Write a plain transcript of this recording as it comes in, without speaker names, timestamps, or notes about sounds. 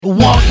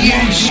What you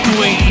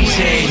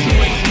squeezing?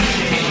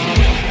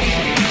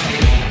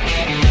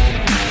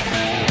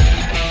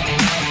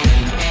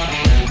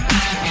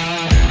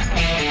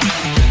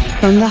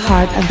 From the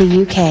heart of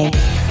the UK,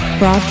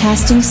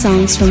 broadcasting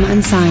songs from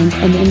unsigned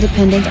and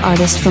independent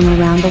artists from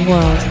around the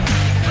world.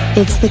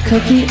 It's the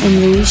Cookie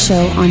and Lewie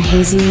Show on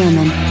Hazy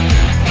Lemon.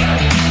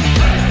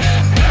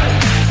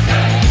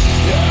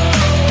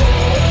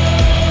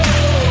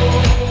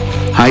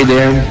 Hi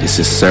there, this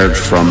is Serge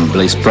from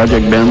Blaze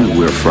Project Band.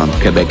 We're from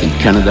Quebec in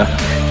Canada,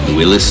 and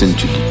we listen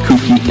to the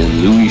Cookie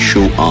and Lewie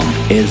Show on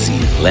Hazy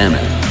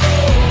Lemon.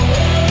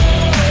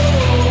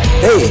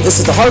 Hey, this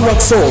is the Hard Rock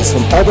Souls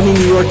from Albany,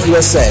 New York,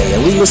 USA,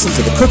 and we listen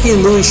to the Cookie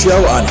and Lewie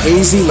Show on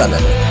Hazy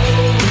Lemon.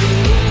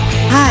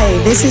 Hi,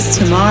 this is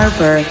Tamar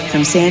Burke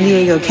from San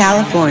Diego,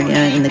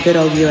 California, in the good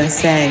old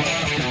USA,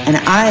 and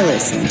I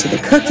listen to the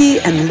Cookie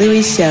and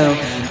Lewie Show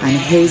on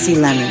Hazy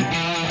Lemon.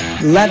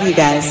 Love you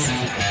guys.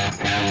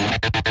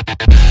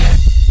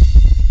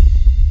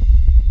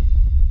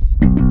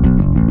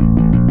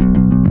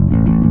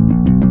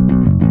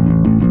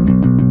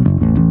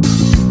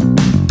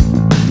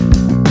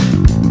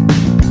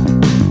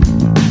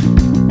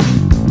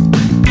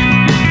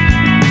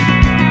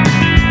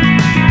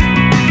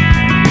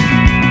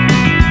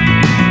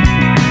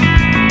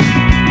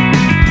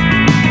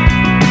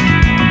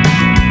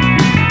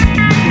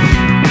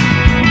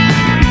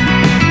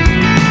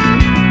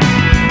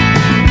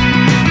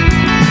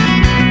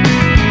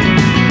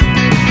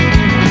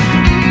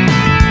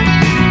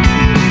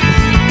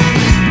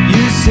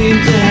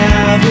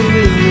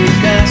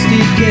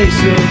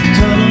 Case of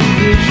tunnel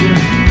vision.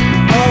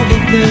 All the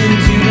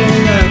things you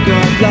don't like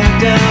are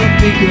blacked out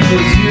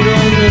because you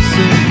don't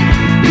listen.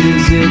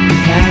 Is it the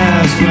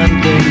past when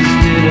things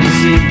didn't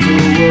seem to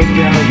work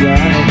out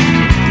right?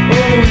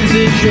 Or is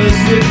it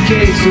just a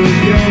case of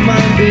your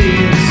mind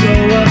being so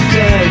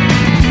uptight?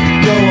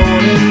 Go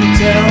on and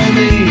tell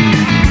me,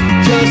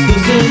 just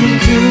listen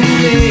to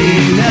me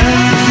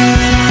now.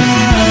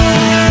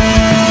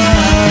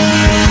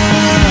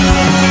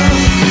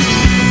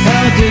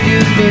 How did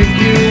you think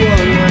you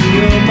won when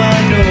your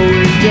mind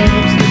always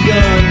jumps the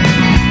gun?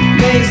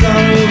 It's not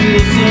a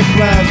real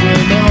surprise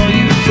when all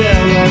you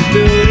tell are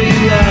dirty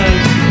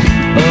lies.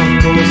 Of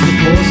course the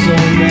poor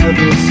soul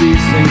never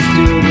sees things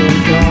till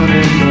they're gone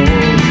and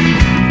old.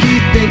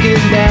 Keep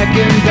thinking back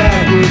and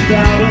back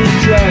without a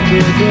track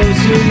of those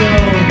who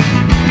know.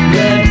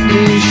 Let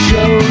me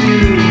show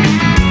you.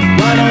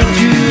 Why don't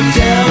you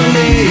tell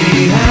me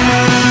how?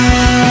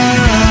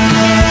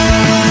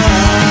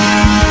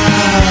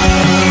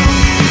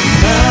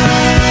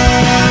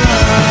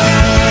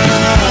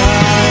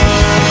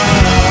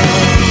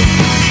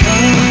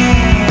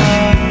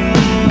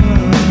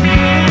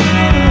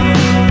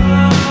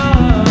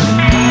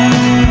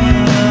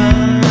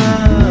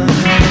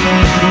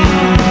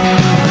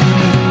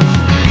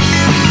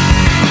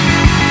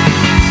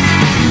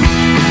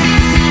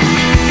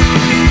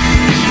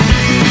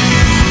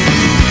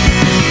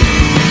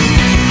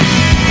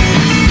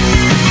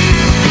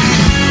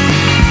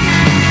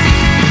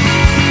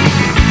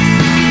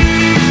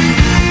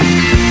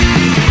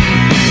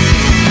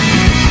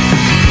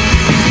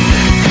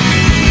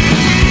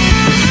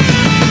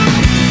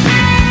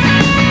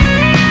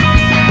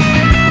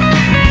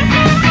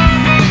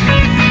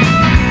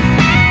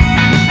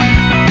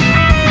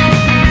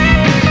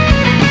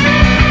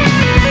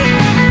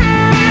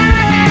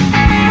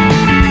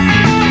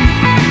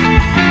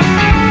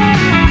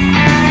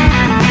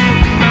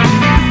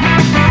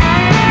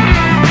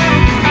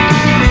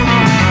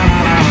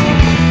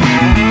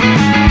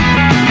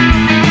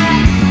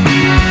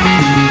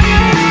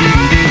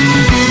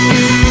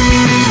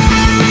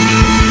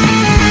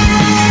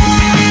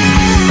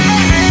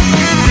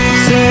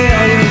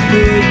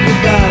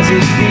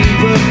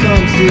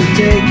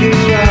 Take your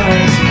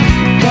eyes,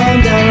 fall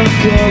down a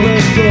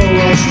flawless floor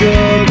while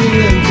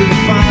struggling to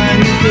find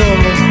the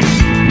door.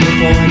 The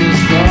point is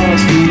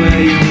lost to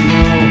where you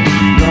know,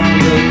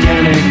 longer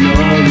can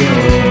ignore you.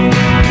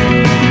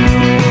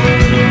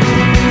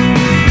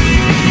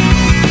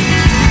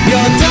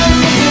 Your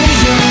tunnel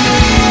vision.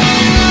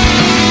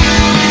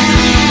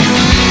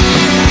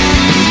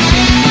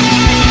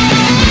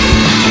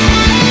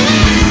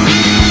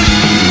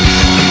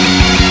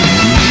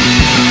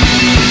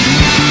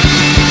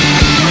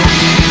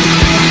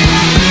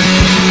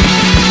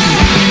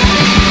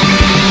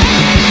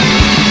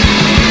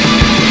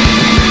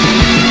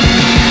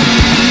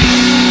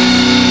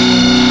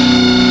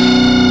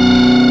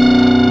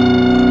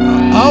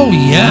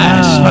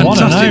 Yes,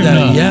 fantastic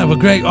there. Yeah, well,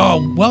 great.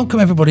 Oh, welcome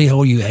everybody,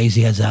 all you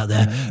hazy heads out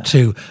there,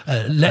 to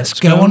Let's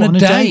Go on a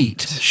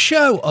Date.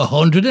 Show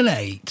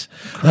 108.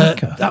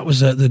 That was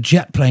the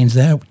Jet Planes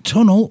there.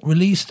 Tunnel,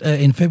 released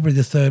in February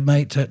the 3rd,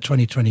 mate,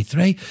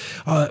 2023.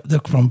 They're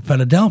from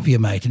Philadelphia,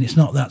 mate, and it's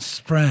not that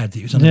spread.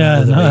 It was on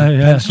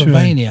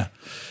Pennsylvania.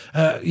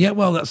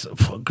 Well, that's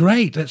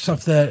great. That's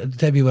off their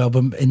debut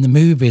album In the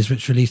Movies,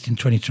 which released in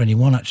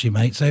 2021, actually,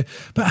 mate. So,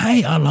 but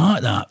hey, I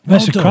like that. Well,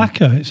 it's a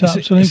cracker. It's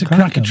a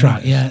cracker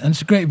track, yeah, and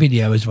it's a great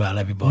video as well.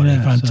 Everybody,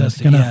 fantastic.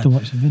 So you're gonna have to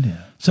watch the video.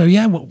 So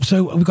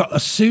so we've got a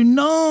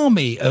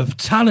tsunami of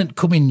talent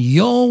coming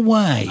your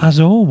way. As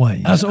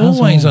always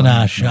on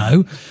our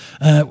show.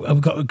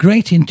 We've got a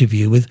great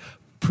interview with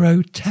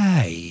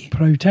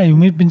Prote. And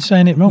we've been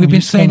saying it wrong. We've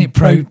been saying it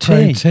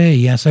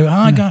Prote, yeah. So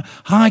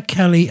hi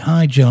Kelly,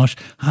 hi Josh,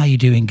 how you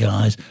doing,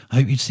 guys? I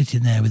hope you're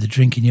sitting there with a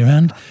drink in your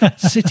hand,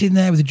 sitting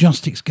there with the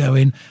joysticks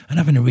going and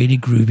having a really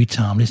groovy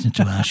time listening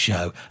to our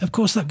show. Of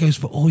course, that goes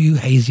for all you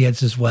hazy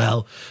heads as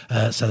well.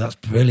 So that's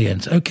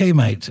brilliant. Okay,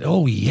 mate.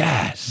 Oh,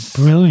 yes.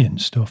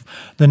 Brilliant stuff.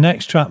 The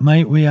next track,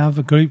 mate, we have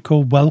a group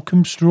called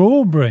Welcome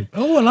Strawberry.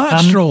 Oh, I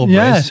like strawberries.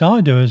 Yes,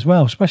 I do as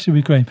well,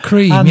 especially with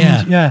cream.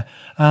 Yeah.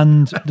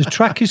 And the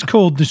track is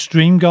called The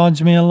Stream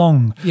Guides Me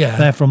Along. Yeah.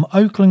 They're from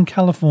Oakland,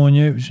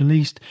 California. It was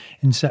released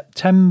in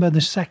September the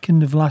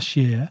 2nd of last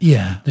year.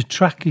 Yeah. The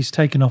track is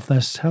taken off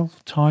their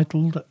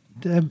self-titled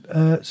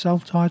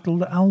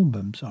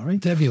album,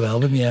 Debut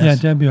album, yes. Yeah,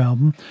 debut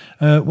album.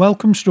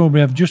 Welcome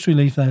Strawberry have just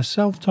released their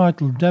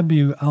self-titled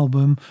debut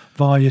album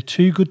via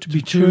Too Good To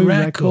Be True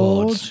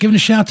Records. Giving a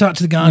shout out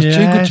to the guys, Too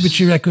Good To Be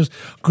True Records.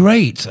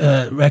 Great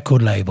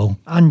record label.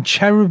 And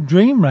Cherub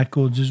Dream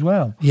Records as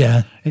well.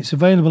 Yeah. It's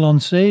available on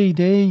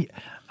CD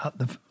at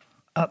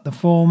the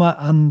former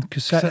and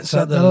cassettes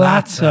at the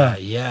latter.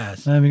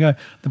 Yes. There we go.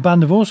 The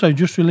band have also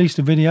just released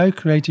a video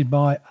created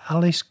by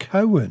Alice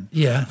Cohen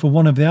for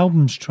one of the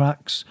album's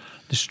tracks,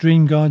 The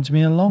Stream Guides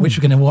Me Along. Which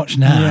we're going to watch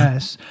now.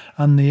 Yes.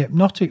 And the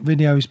hypnotic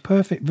video is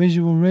perfect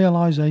visual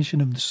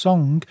realisation of the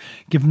song,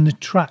 given the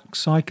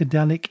track's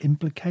psychedelic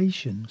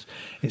implications.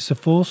 It's the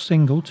fourth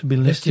single to be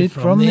listed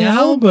from the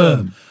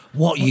album.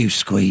 What you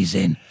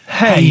squeezing?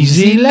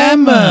 Hazy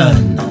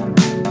Lemon.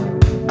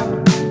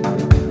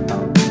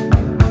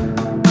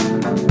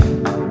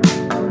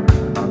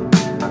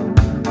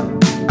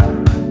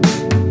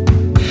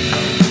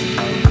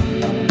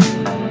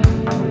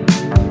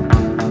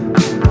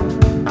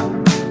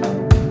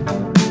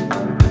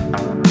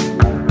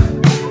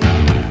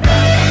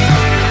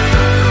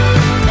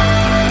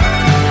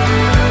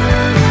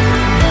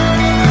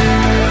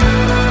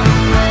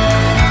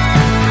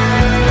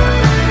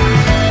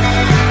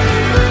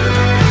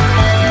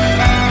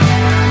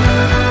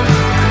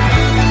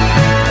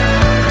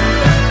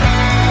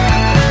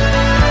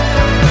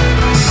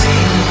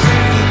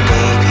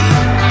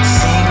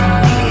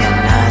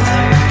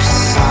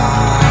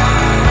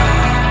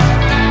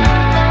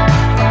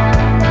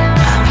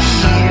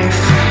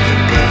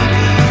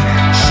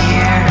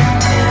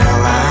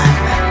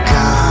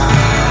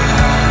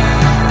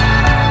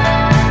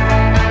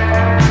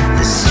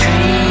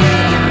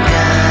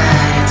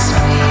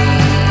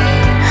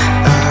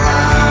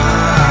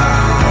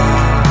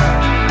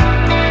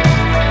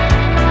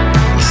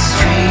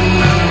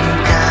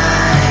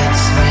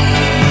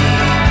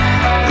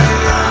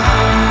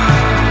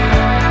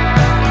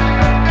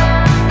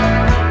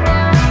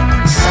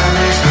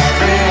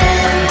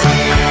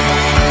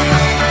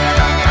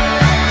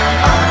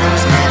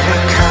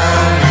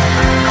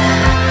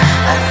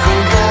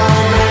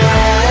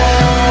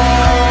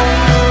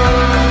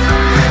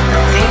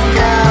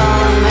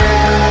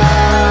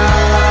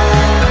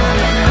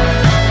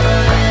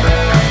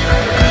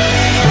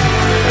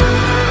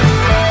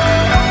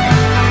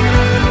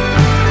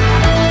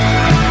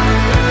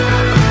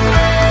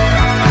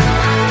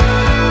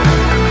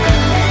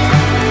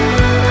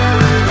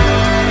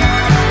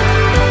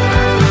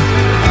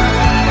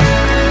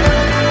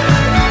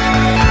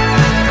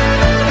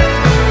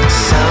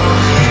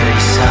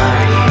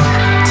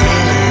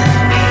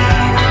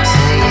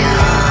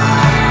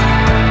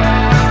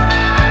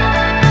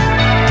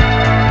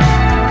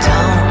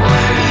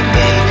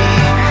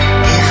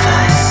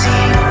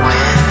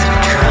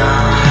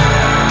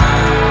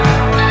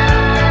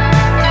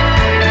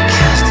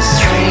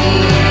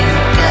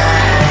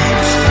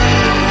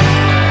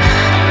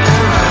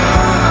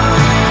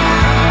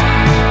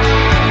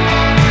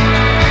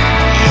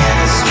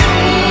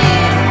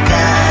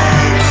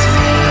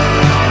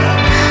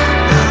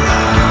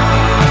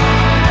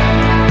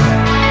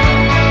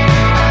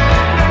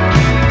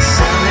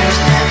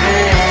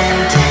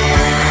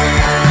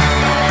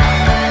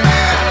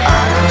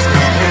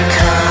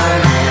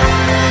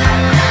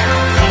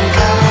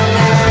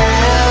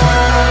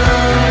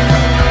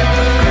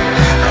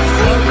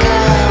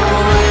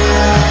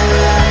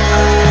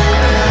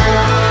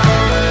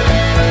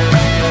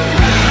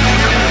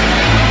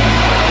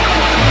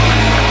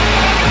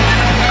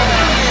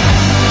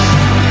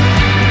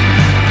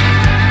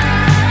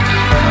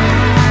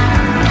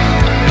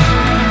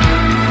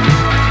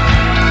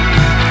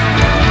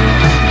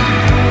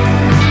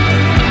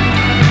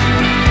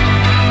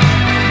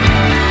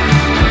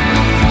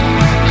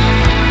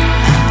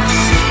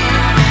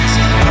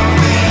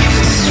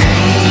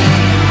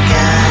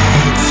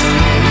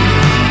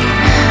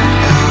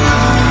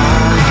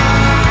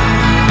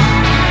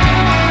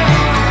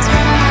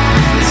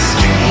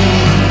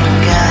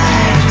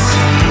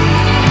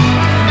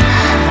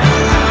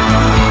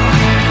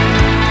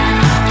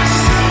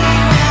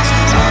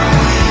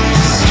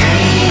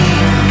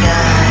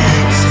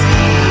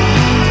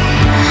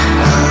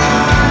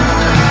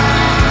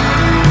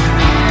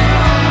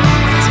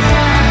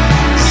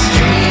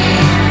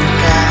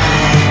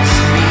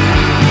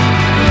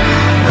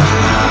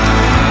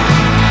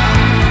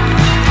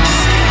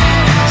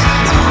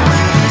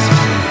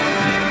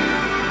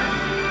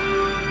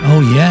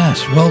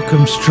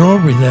 welcome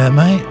strawberry there,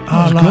 mate.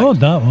 That was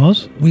good, that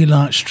was. We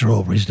like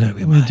strawberries, don't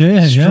we, mate? We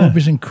do,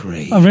 Strawberries and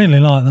cream. I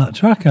really like that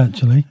track,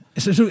 actually.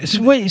 It's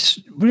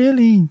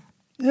really...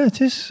 Yeah,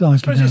 it is psychedelic. I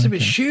suppose it's a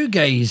bit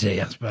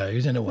shoegazy, I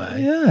suppose, in a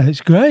way. Yeah,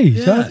 it's great.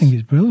 Yes. I think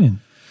it's brilliant.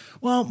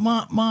 Well,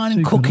 mine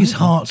and Cookie's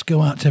hearts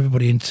go out to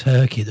everybody in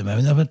Turkey at the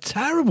moment. They have a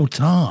terrible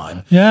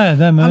time. Yeah,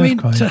 they're earthquake. I mean,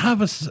 to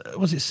have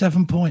was it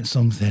 7 point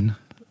something?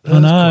 I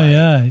know,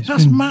 yeah.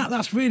 That's mad.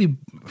 That's really...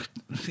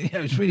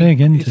 it's really big,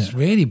 isn't it's it?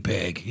 really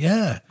big,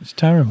 yeah. It's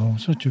terrible.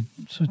 Such a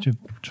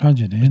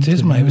tragedy. It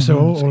is, mate. So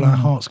all our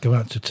hearts. hearts go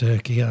out to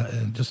Turkey,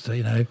 just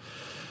you know.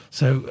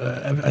 So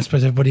I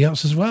suppose everybody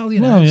else as well, you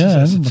know. Well,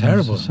 yeah, it's a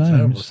terrible, it's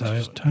terrible, just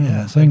a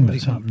terrible so thing everybody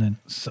that's happening.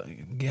 So,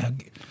 yeah,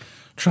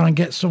 try and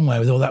get somewhere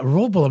with all that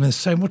rubble. I mean, there's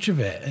so much of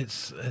it.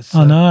 It's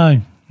I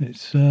know.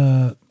 It's.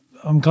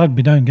 I'm glad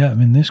we don't get them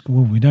in this.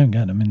 Well, we don't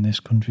get them in this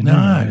country.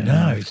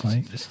 No,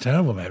 it's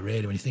terrible, mate.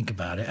 Really, when you think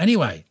about it.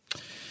 Anyway.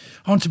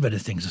 On to better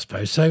things, I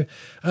suppose. So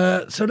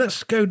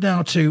let's go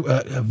now to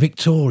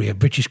Victoria,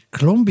 British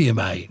Columbia,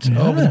 mate.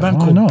 Yeah, with a band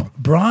why called not?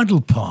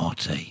 Bridal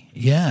Party.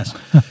 Yes,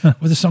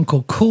 with a song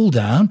called Cool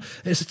Down.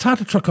 It's the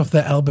title track off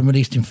their album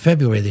released in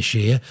February this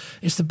year.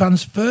 It's the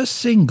band's first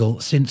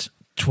single since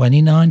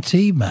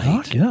 2019, mate.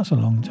 Crikey, that's a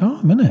long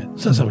time, isn't it?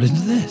 So let's have a listen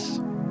to this.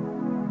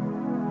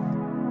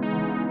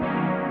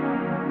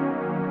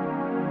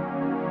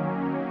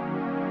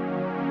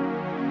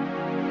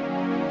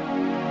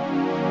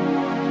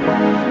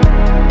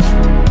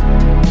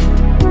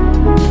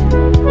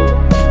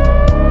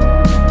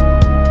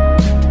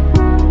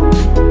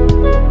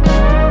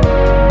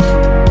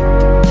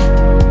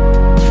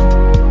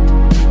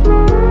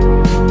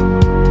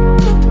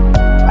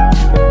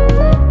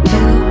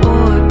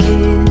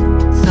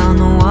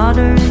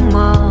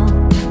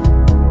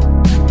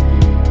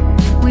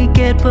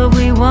 What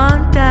we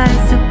want, I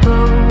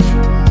suppose.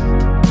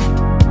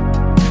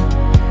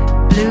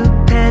 Blue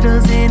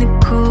petals in a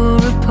cool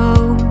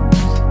repose.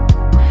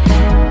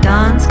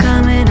 Dawn's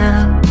coming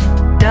up,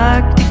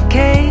 dark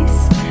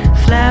decays.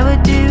 Flower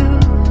dew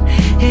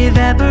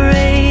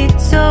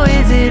evaporates. So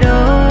is it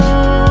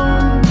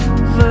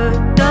over?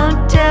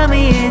 Don't tell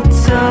me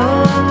it's over.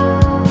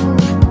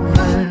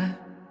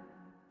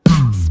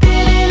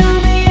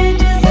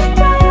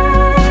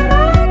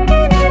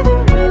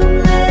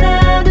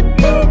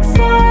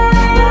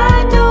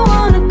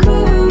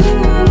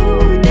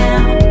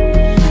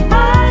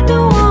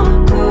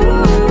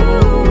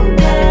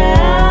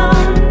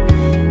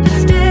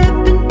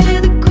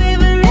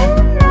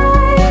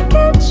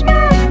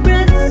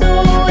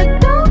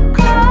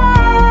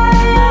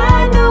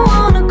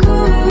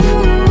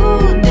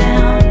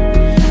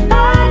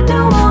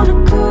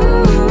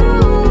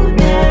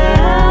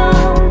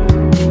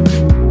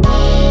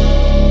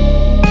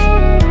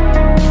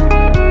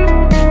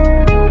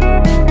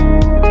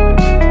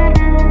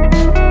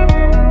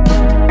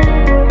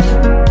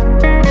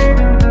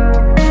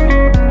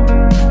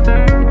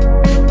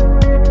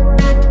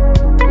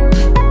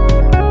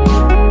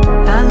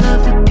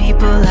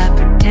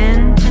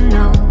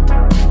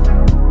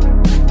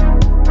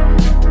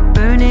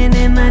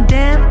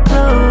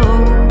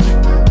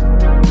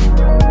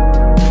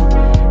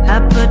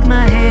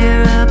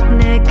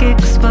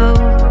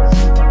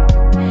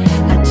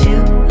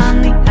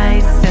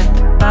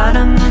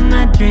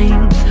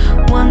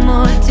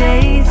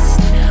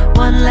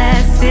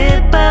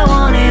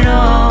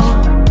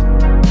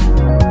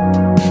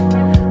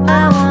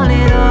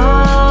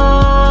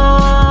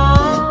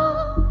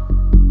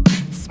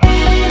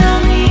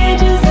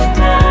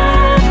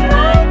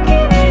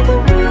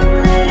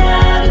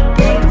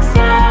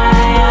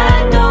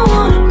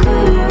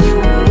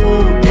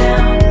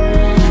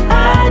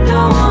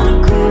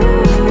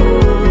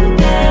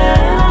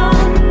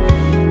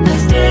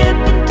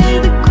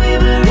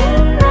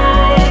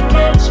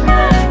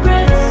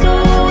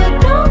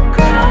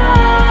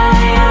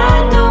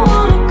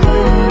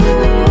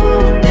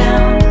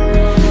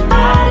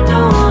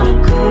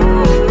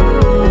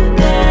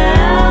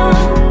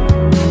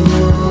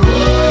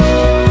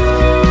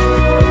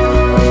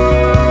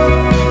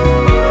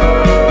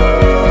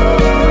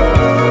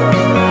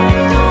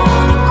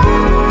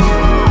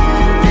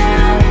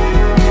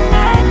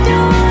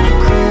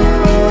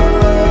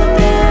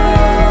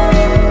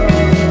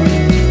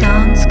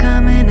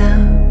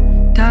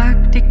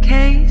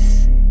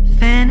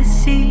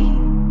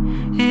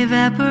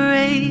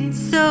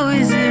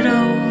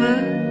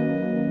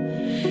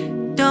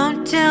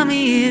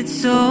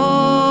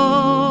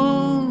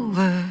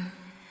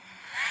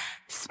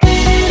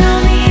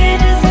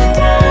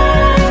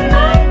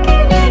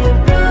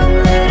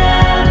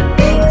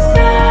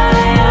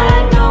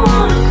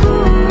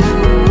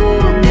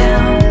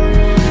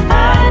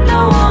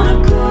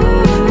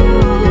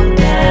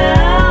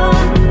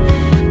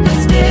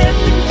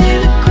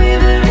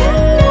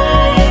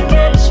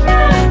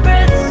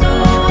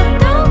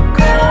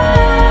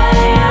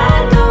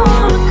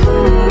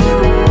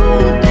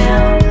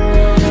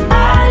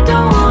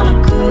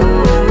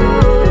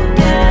 Cool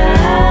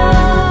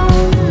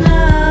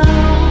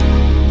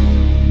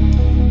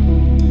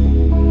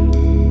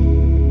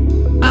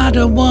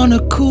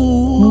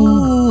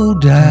cool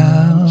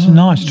down. It's a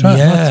nice track.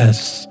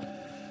 Yes.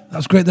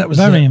 That's great. That was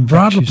Very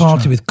Bradley infectious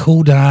Party track. with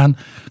Cool Down.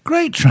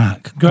 Great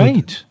track.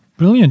 Great.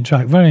 Brilliant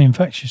track. Very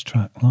infectious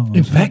track.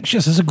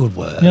 Infectious is a good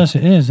word. Yes,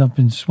 it is. I've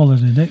been swallowed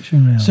in the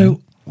dictionary.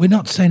 So we're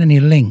not saying any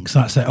links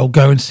like say,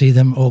 go and see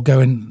them or go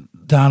and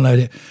download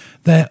it.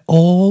 They're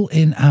all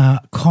in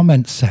our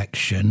comment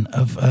section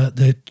of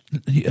the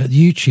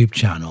YouTube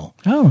channel.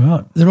 Oh,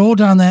 right. They're all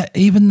down there,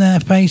 even their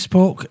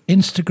Facebook,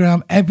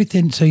 Instagram,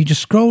 everything. So you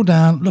just scroll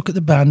down, look at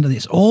the band, and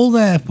it's all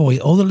there for you.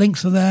 All the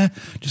links are there.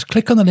 Just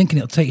click on the link and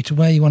it'll take you to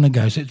where you want to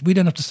go. So we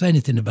don't have to say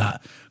anything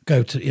about go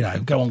on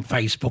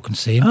Facebook and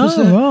see them.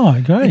 Oh,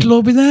 right, great. It'll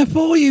all be there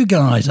for you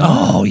guys.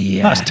 Oh,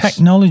 yes. That's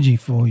technology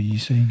for you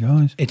see,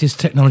 guys. It is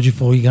technology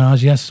for you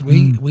guys, yes.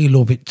 We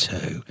love it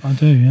too. I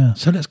do, yeah.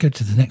 So let's go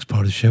to the next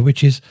part of the show,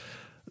 which is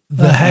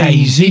the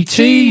Hazy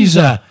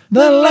Teaser,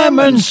 the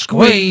Lemon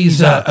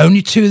Squeezer.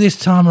 Only 2 this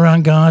time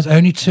around, guys.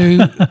 Only 2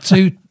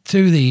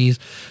 these.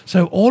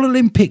 So all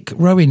Olympic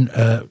rowing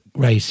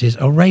races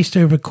are raced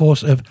over a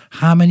course of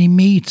how many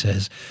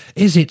meters?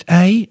 Is it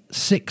A,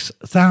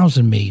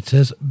 6,000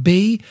 meters,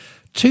 B,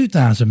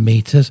 2,000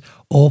 meters,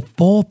 or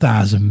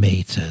 4,000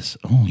 meters?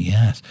 Oh,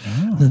 yes.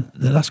 Oh.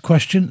 The last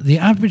question. The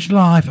average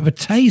life of a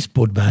taste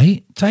bud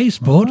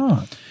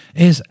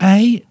is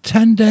A,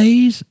 10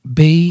 days,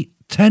 B,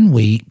 10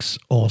 weeks,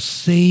 or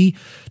C,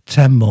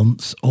 10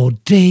 months, or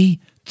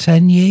D,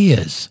 10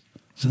 years.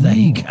 So there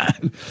you go.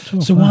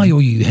 So while all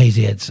you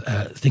hazy heads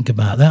think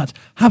about that,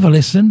 have a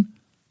listen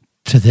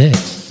to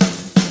this.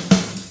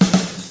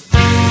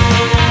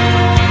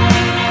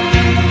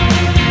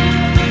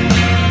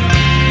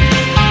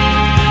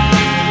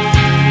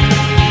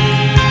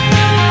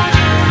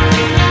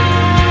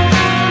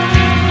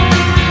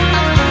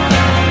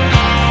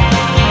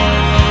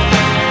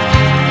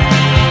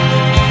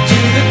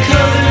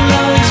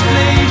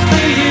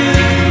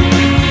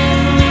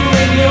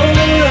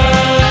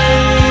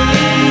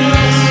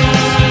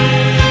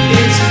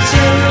 It's a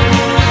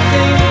terrible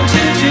thing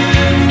to do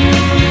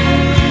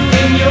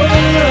in your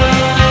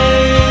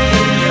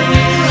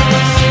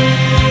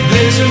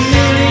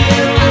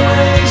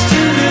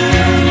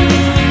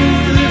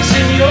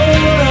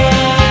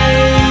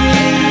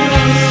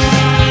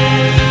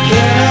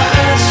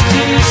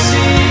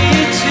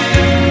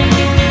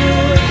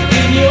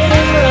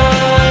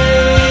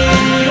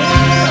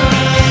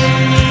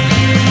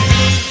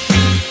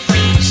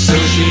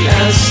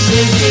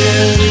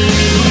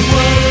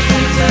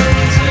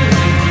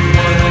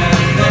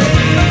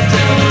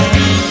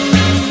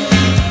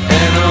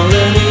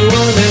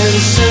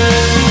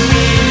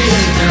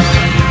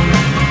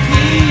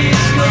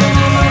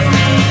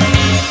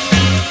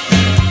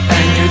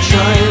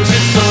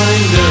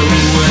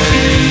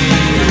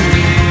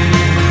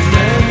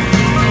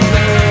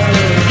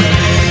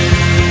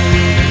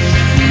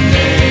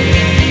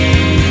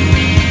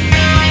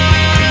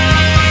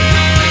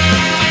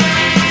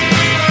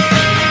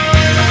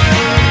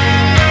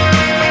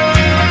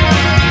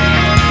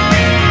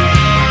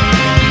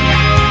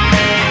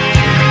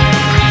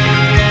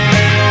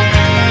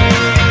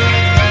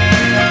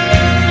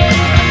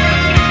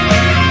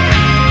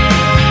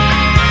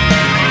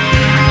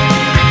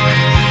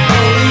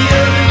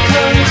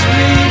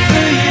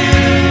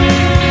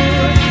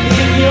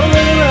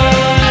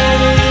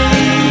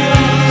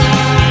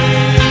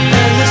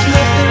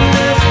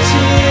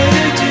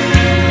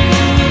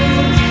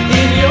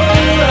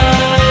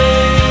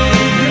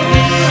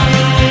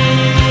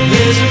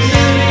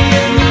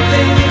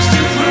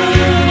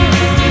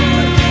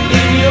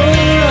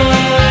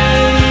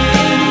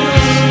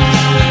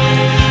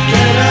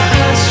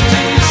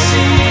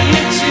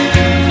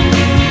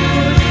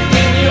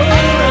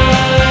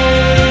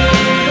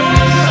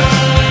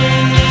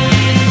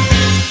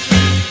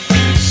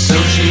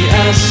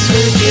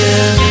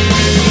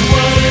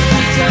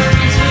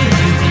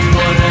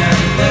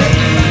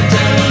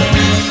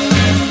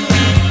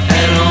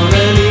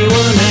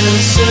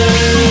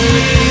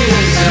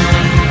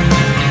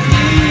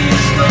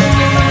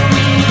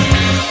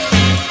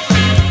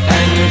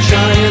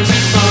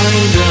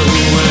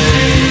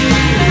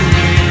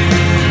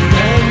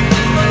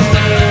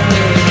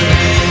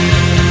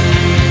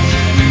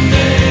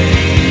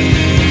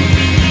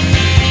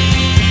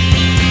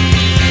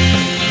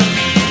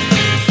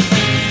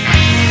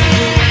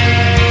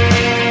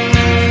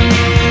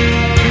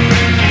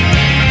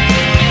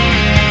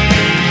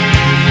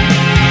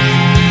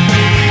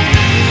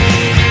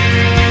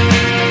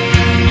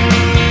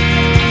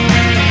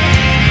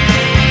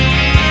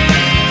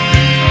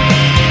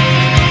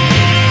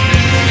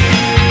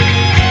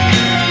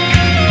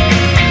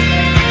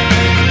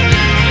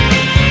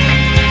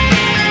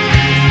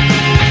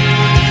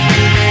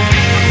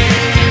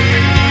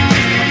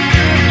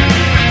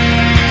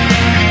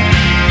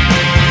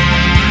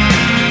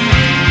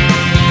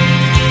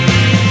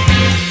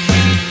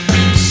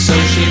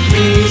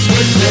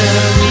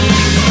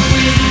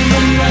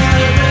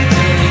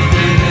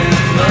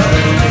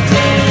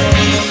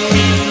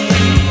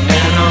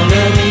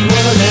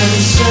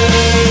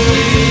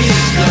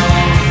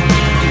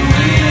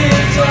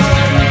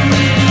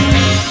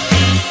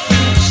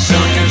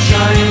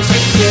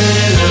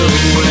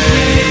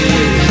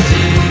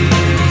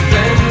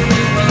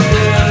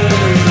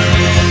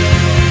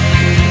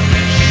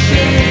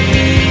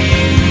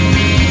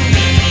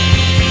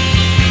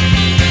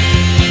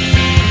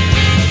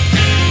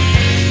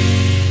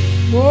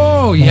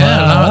Oh,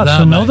 yeah, Wow, like that's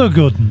that, another mate.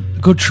 good one.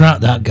 Good track,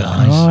 that,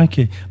 guys. I like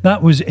it.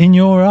 That was In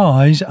Your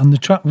Eyes, and the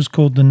track was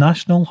called the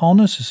National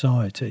Honor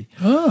Society.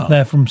 Oh.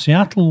 They're from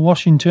Seattle,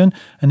 Washington,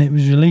 and it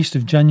was released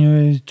of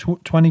January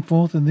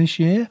 24th of this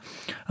year.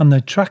 And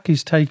the track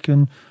is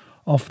taken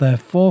off their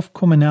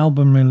forthcoming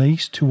album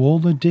release, To All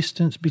the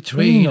Distance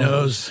Between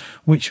Us,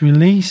 which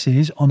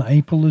releases on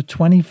April the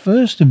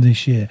 21st of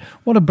this year.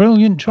 What a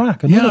brilliant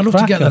track. Yeah, Another I'd love to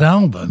get cracker. that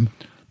album.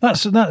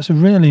 That's a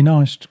really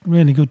nice,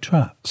 really good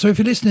track. So if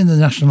you're listening to the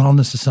National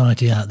Honor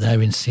Society out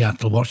there in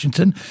Seattle,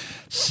 Washington,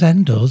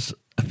 send us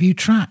a few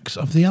tracks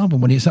of the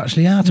album when it's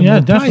actually out. And Yeah,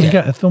 we'll definitely play it.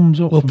 get a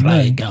thumbs up We'll from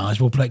play me. it, guys.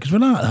 We'll play it because we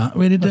like that.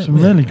 Really do. That's a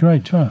really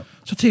great track.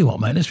 So tell you what,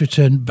 mate, let's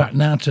return back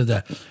now to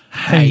the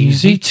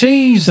Hazy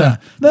Teaser,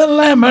 the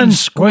Lemon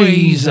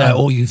Squeezer.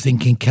 All you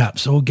thinking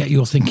caps, or get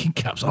your thinking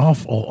caps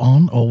off or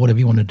on, or whatever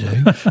you want to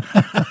do.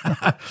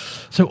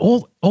 So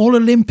all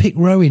Olympic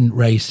rowing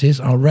races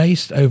are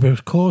raced over a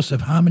course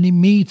of how many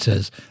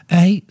metres?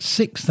 A,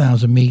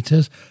 6,000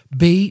 metres,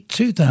 B,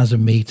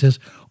 2,000 metres,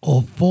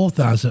 or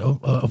 4,000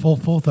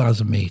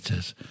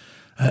 metres.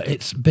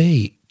 It's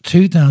B,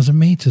 2,000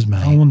 metres,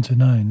 mate. I want to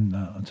know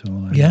that at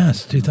all.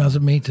 Yes,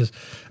 2,000 metres.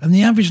 And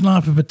the average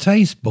life of a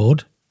taste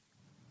bud,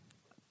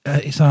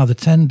 it's either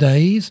 10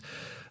 days,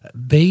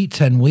 B,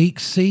 10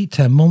 weeks, C,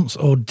 10 months,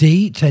 or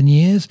D, 10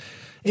 years.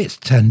 It's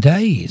 10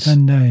 days.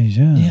 10 days,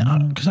 yeah. Yeah,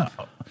 because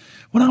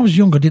when I was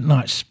younger, I didn't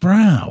like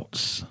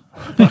sprouts.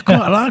 But I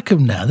quite like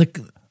them now. They're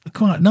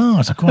quite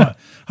nice.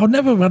 I'd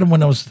never have had them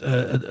when I was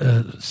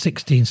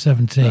 16,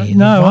 17.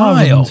 No,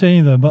 I haven't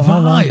either, but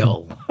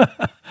vile.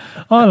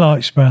 I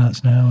like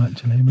sprouts now,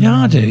 actually.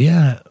 Yeah, I do,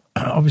 yeah.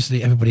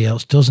 Obviously, everybody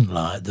else doesn't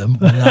like them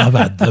when I've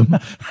had them.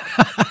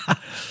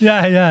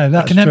 Yeah,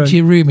 that's I can empty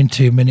your room in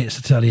 2 minutes,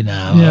 to tell you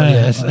now. Yeah,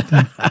 Yes.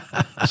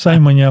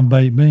 Same when you have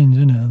baked beans,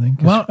 isn't it, I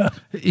think? Well,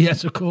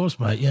 yes, of course,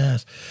 mate,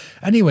 yes.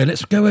 Anyway,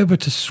 let's go over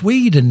to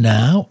Sweden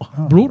now.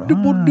 With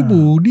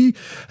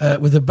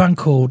a band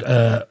called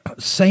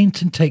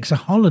Satan Takes a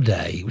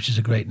Holiday, which is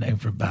a great name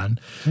for a band.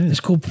 It's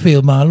called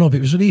Feel My Love.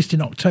 It was released in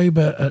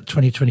October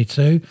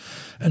 2022,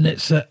 and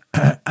it's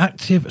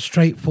active,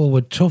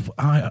 straightforward, tough,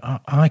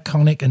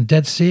 iconic, and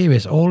dead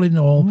serious. All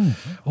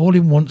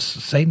in once,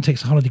 Satan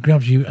Takes a Holiday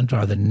grabs you and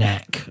by the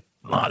neck,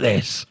 like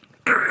this.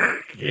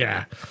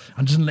 Yeah,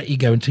 and doesn't let you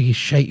go until you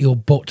shake your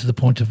butt to the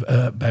point of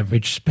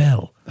beverage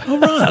spell. Oh,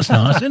 right, that's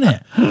nice, isn't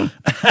it?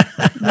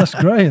 That's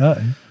great, that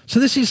is. So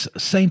this is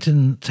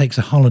Satan Takes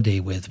a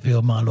Holiday with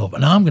Feel My Love,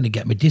 and I'm going to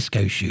get my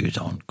disco shoes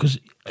on, because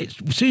as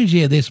soon as you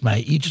hear this,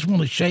 mate, you just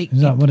want to shake.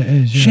 Is that what it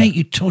is? Yeah. Shake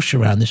your tush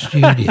around the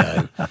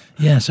studio.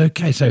 Yes,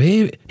 okay, so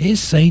here's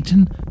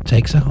Satan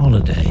Takes a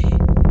Holiday.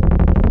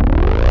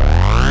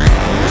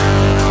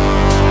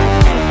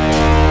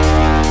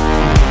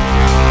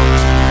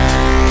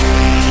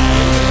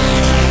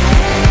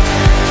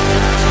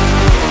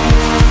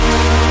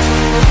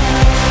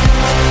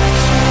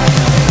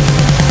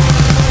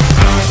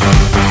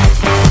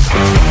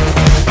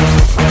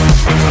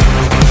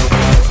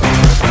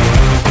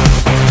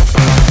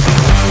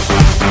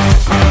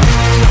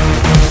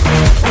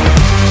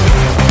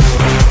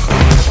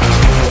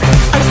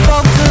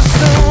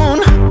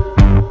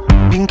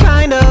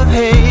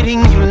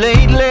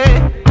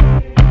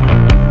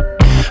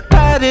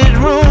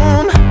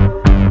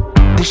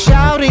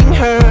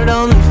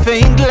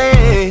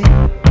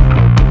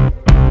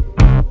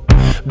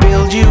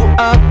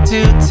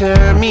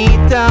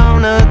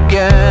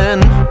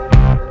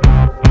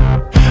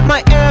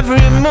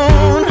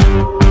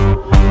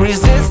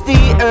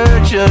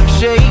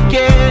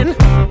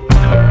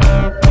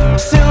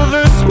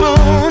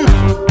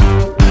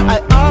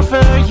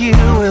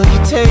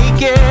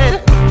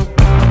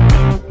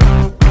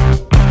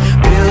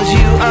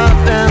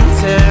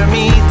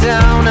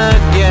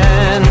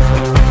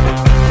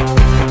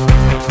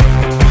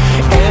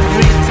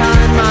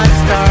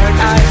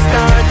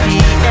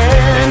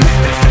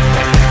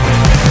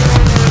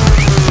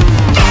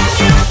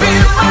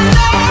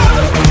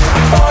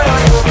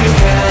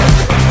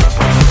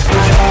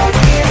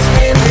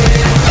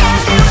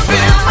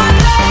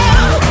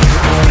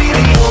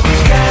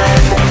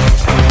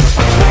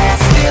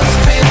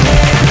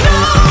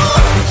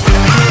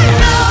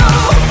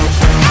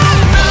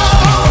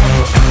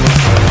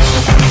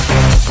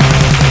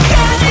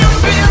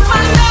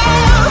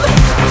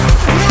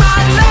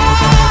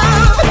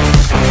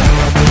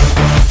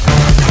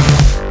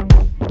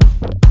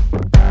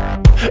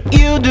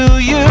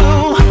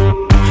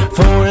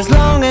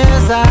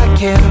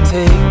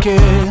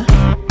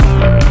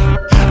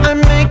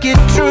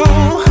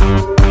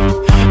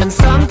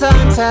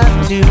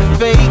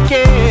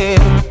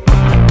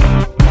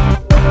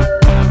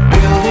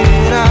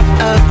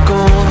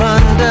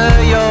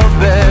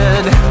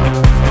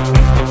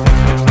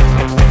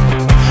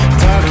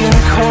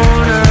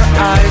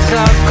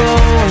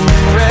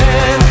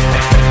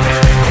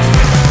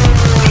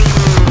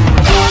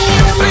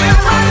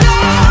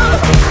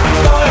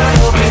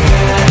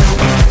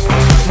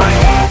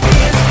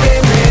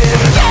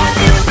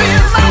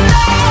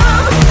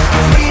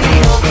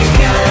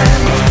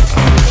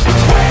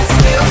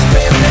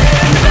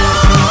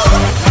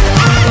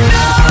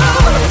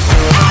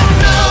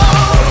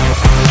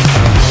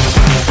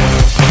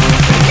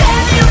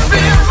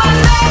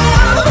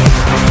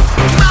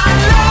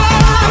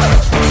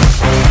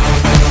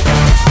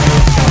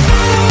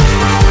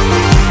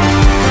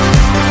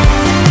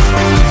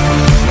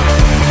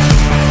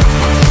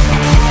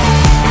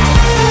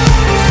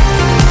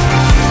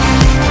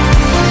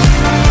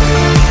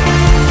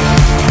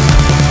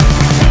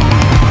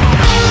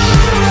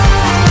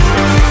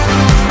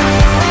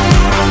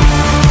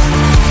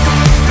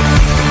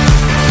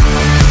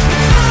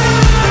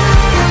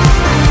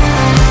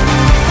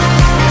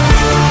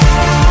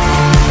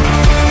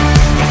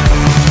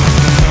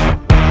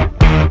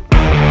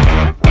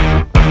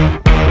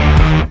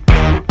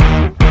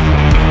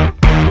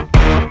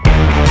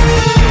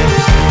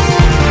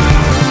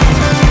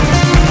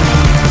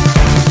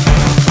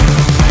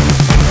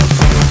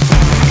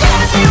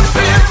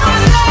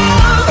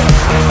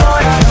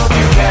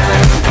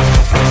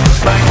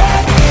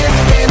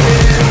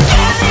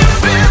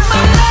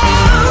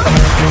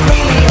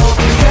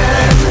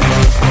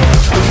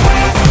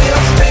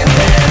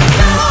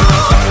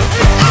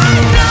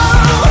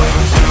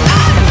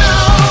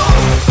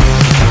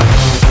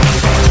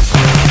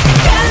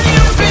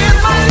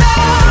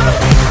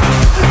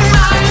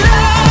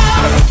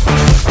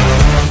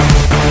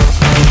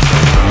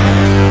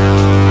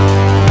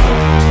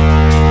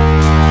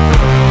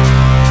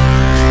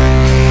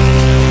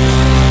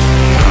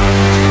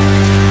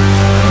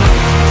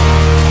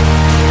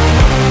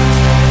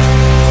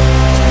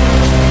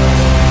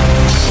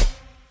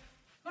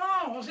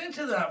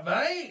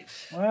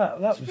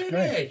 That was great.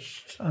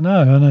 Finished. I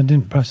know, and I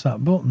didn't press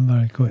that button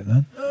very quick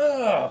then.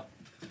 Oh,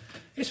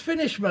 it's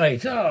finished,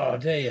 mate. Oh,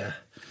 dear.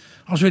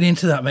 I was really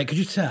into that, mate. Could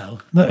you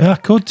tell? I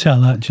could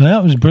tell, actually.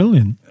 That was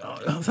brilliant.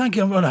 Oh, thank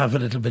you. I'm going to have a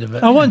little bit of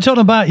it. I wasn't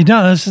talking about your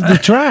dance. The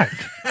track.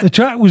 The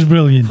track was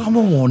brilliant. I'm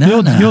all worn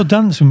out now. Your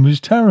dancing was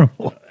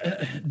terrible.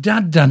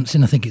 Dad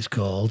dancing, I think it's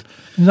called.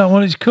 Is that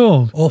what it's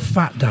called? Or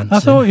fat dancing. I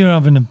thought you were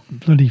having a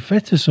bloody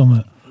fit or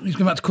something. He's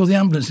going to have to call the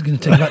ambulance. It's going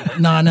to take about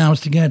 9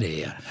 hours to get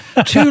here.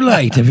 Too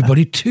late,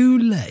 everybody. Too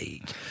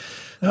late.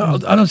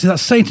 Honestly,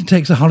 that's Satan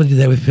Takes a Holiday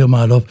there with Feel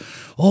My Love.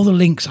 All the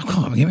links, I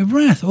can't even get my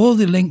breath. All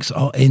the links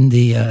are in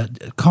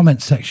the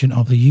comment section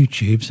of the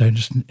YouTube. So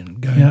just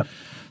go and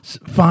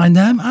find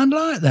them and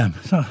like them.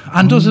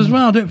 And us as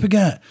well, don't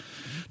forget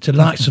to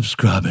like,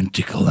 subscribe and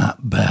tickle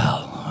that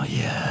bell. Oh,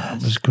 yeah.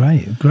 That was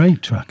great. A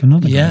great track.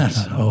 Another great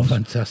track. Oh,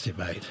 fantastic,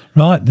 mate.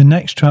 Right, the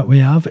next track we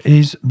have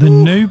is The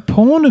New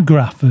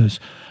Pornographers.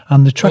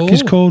 And the track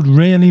is called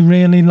Really,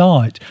 Really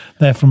Light.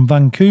 They're from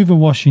Vancouver,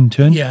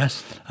 Washington.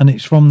 Yes. And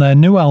it's from their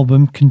new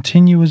album,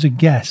 Continue as a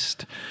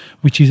Guest,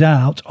 which is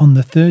out on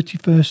the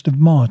 31st of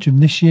March of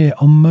this year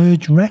on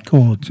Merge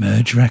Records.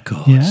 Merge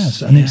Records.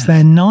 Yes, and it's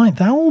their 9th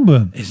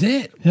album. Is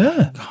it?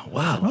 Yeah. Oh,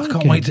 wow, I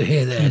can't wait to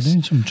hear this. They're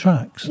doing some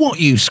tracks.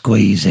 What you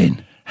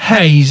squeezing?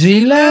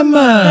 Hazy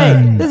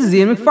Lemon! Hey, this is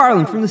Ian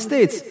McFarlane from the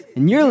States,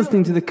 and you're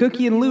listening to the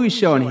Cookie and Lewie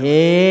Show on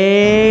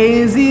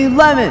Hazy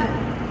Lemon.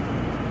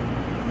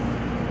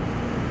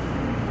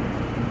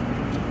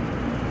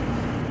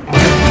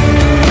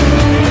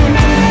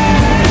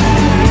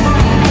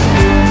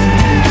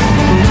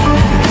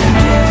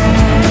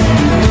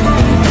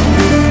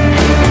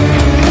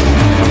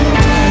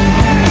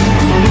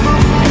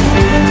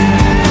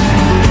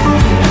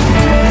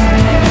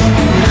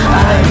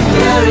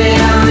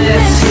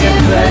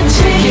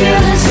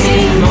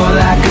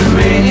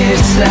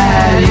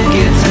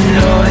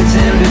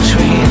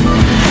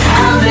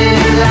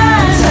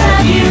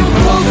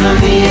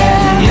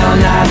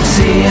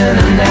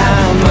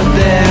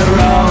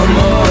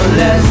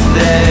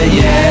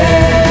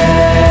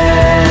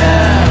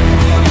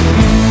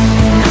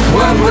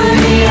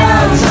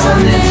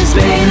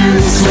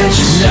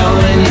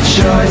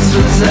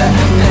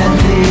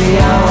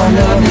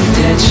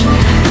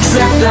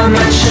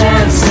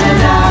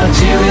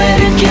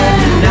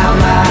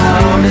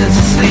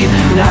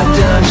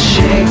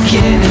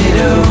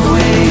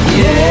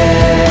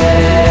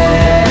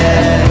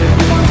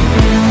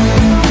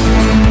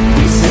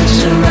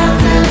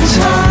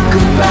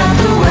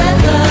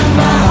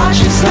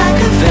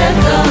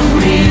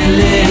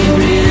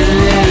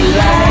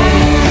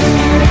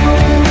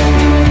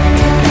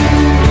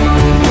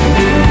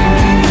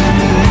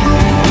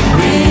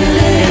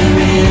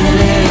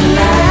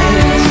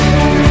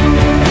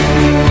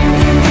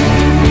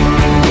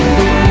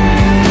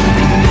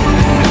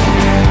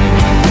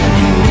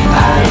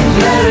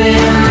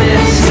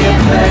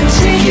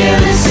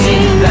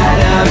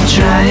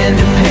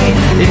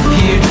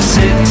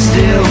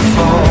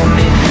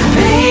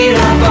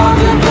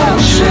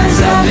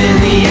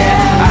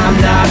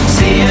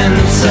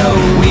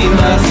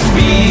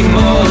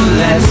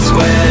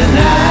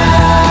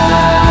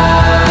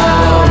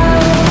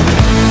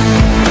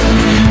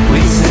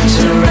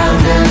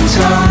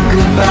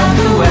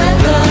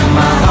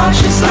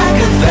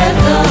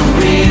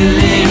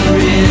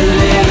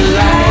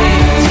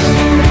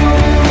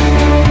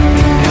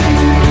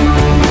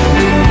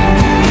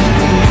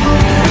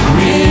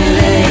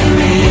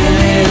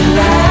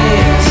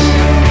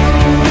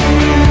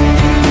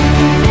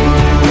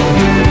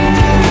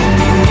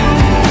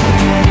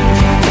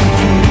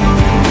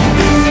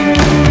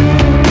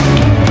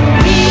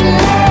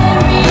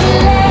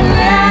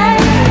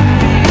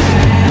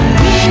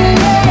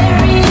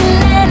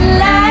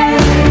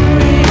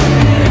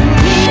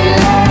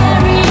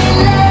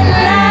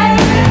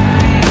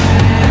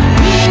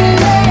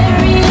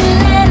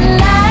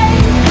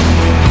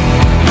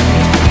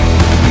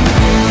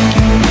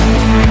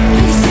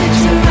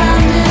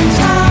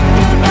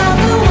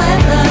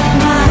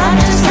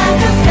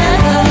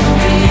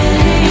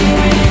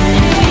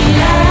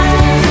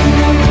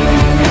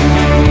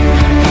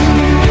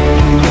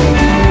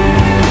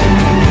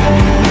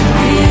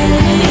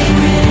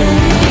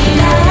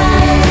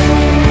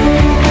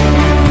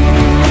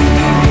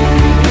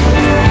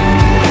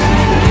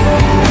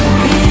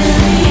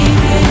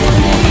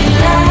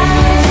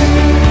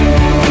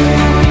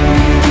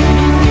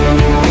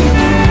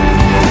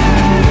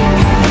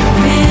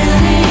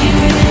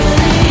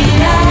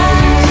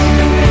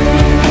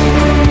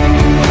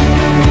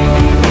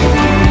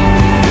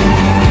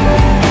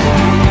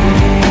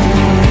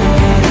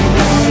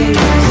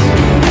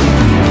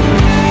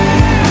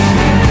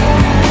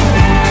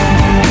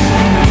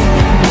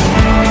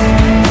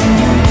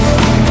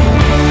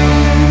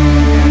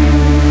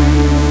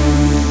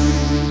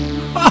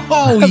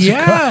 Oh,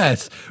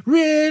 yes.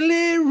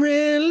 Really,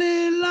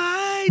 really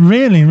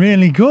Really,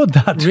 really good.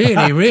 That's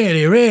really,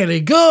 really, really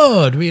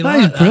good. We that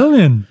like is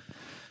brilliant.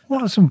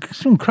 Well, some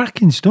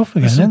cracking stuff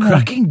again. There's some isn't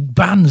cracking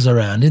bands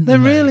around, isn't there?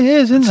 There really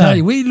is, isn't Tell there?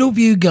 you, we love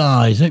you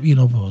guys. Hope you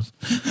love us.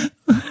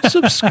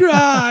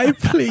 Subscribe,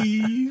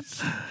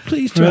 please.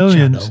 Please to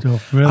Brilliant our channel.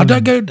 stuff.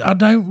 Brilliant. I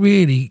don't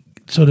really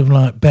sort of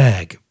like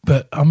beg,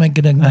 but I'm going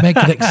to make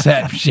an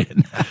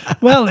exception.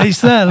 Well,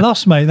 it's their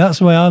loss, mate. That's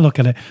the way I look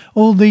at it.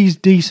 All these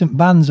decent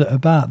bands that are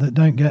about that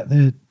don't get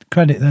the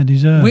credit they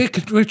deserve.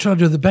 We're trying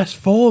to do the best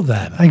for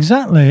them.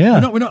 Exactly,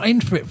 yeah. We're not in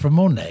for it for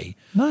money.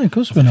 No, of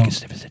course we're not.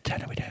 If it's a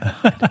tenner, we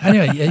don't.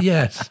 Anyway,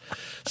 yes.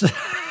 So,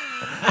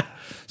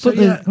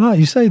 But like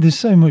you say, there's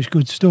so much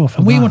good stuff.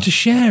 and we want to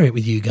share it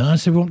with you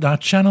guys. So we want our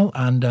channel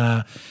and,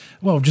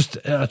 just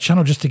a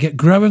channel just to get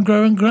grow and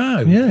grow and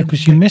grow. Yeah,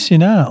 because you're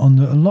missing out on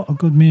a lot of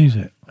good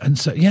music. And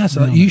so,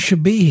 you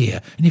should be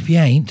here. And if you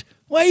ain't,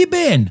 where you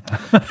been?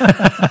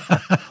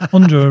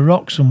 Under a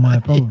rock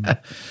somewhere, probably. Yeah.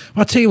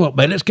 I'll tell you what,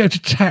 mate, let's go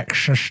to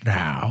Texas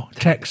now.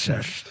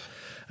 Texas.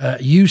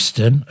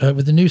 Houston,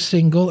 with a new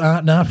single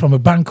out now from a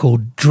band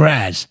called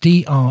Dres,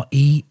 Dres. Well,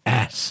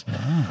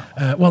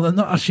 they're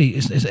not actually,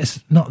 it's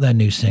not their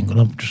new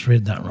single. I've just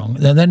read that wrong.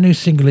 Their new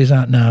single is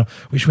out now,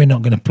 which we're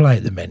not going to play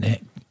at the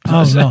minute.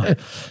 Oh, right.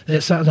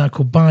 It's out now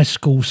called By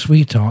School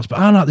Sweethearts, but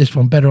I like this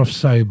one, Better Off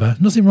Sober.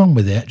 Nothing wrong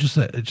with it, just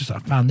I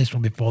found this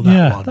one before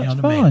that one. That's You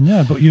know what fine, I mean?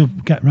 yeah, but you'll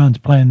get round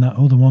to playing that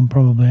other one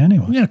probably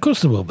anyway. Yeah, of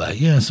course there will be.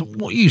 Yeah, so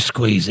what you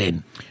squeeze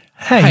in?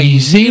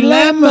 Hazy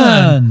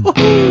Lemon!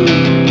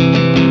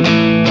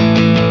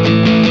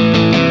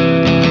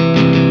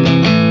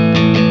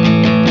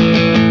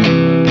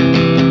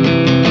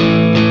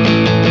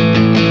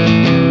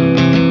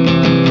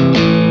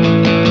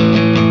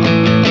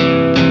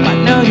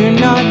 You're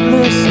not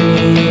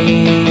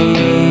listening,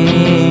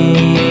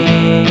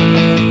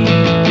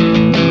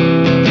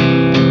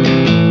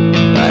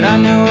 but I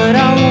know what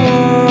I want.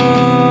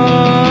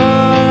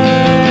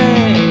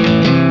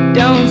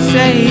 Don't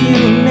say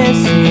you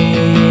miss me,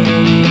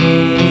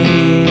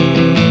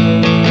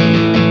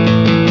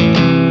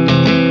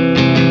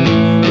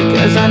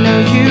 because I know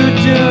you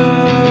do.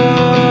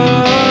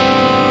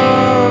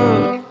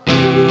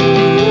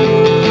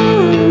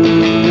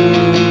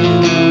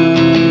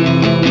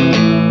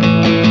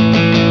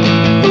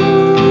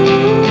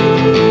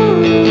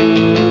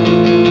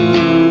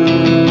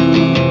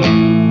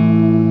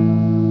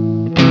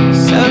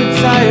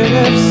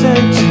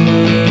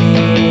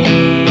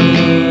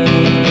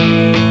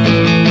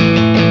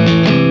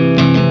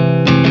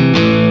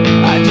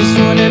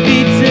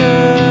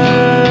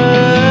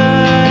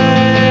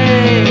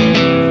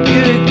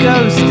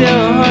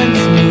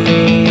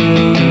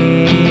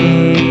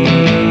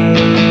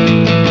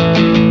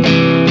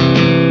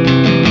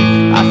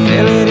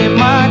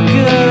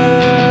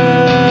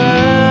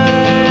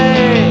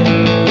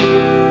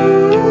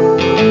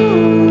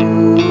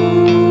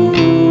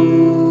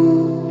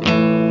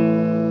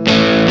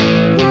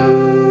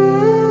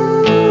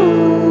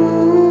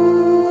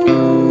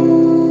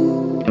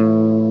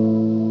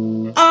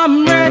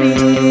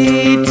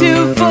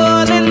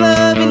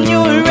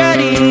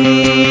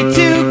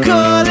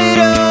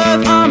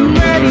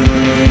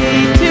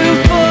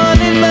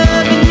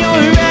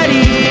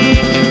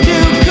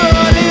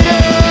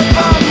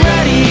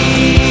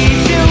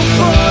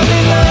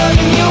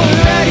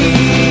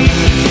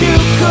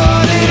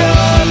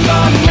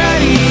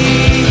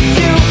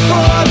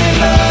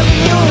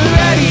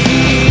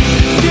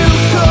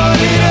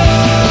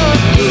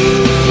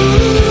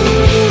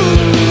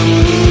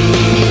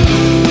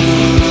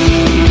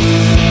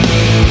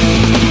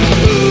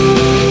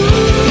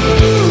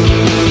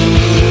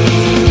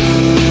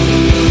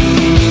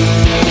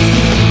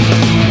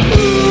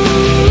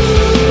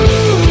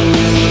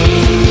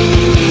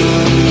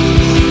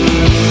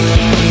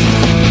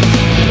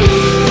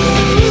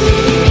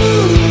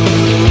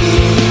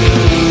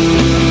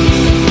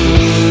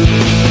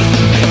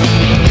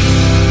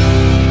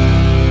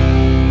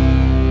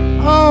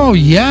 Oh,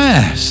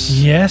 yes.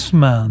 Yes,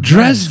 man.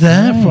 Dres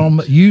there from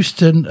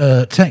Houston,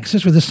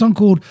 Texas, with a song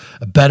called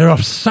Better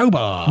Off Sober.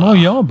 Well,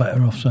 you're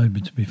better off sober,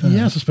 to be fair.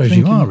 Yes, I suppose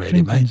you are,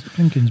 really, mate.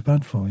 Drinking's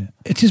bad for you.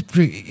 It is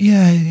pretty,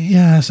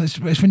 yeah. So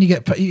it's when you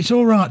get, it's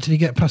all right till you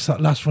get past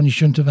that last one you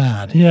shouldn't have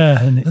had. Yeah,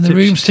 and the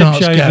room starts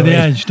tips you going over the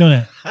edge,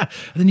 doesn't it? And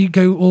then you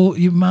go all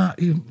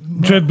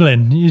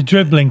dribbling. You're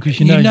dribbling because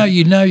you know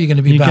you're going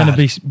to be you're bad. going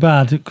to be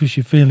bad because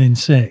you're feeling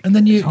sick. And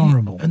then it's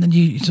horrible. And then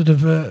you sort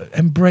of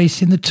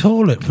embrace in the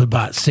toilet for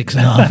about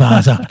 6.5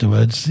 hours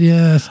afterwards.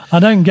 Yes, I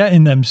don't get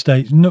in them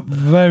states. Not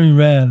very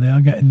rarely.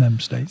 I get in them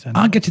states.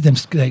 Anyway. I get in them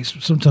states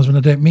sometimes when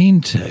I don't mean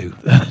to.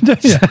 Do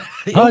you?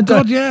 Oh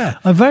God, yeah.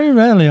 I very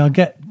rarely I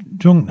get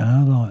drunk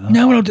now like that.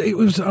 No, well,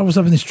 I was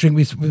having this drink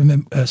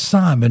with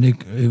Simon,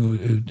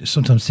 who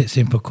sometimes sits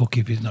in for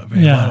Cookie if he's not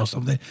very well or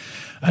something.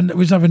 And I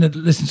was having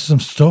listen to some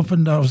stuff,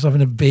 and I was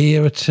having a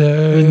beer or two.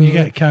 And you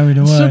get carried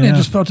away. Suddenly I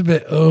just felt a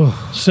bit,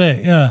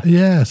 sick, yeah.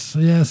 Yes.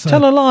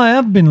 Tell a lie, I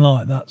have been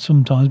like that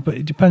sometimes, but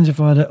it depends if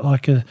I had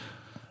like a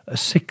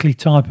sickly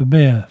type of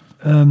beer.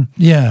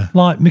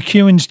 Like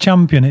McEwen's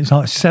Champion, it's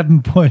like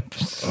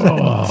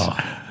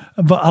 7.5%.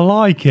 But I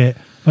like it.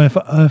 But if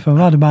I've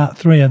had about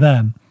 3 of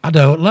them, I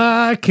don't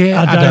like it.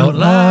 I don't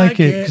like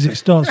it because it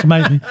starts to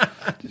make me.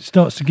 It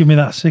starts to give me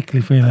that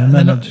sickly feeling, and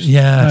then I just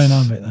don't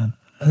have it then.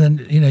 And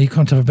then you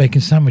can't have a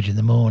bacon sandwich in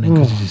the morning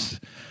because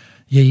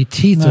your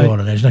teeth are all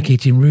on edge, like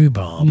eating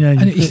rhubarb. Yeah,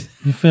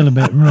 you feel a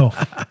bit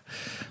rough.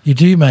 You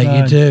do, mate.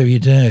 You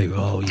do.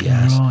 Oh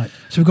yes. Right.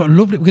 So we've got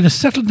lovely. We're going to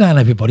settle down,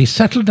 everybody.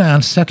 Settle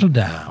down.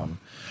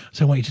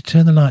 So I want you to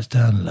turn the lights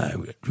down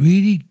low.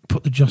 Really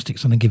put the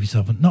joysticks on and give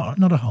yourself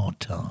not a hard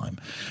time,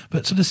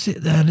 but sort of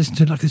sit there and listen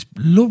to like this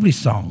lovely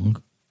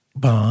song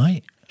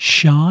by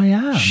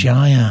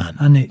Cheyenne.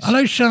 And it's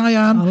hello,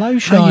 Cheyenne. Hello,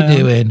 Cheyenne. How you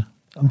doing?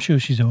 I'm sure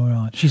she's all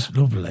right. She's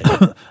lovely.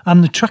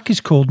 And the track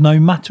is called No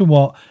Matter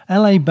What.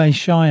 LA-based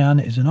Cheyenne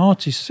is an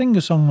artist,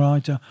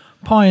 singer-songwriter,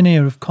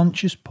 pioneer of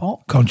conscious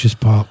pop.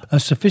 A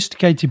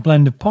sophisticated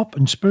blend of pop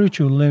and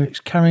spiritual lyrics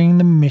carrying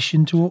the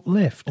mission to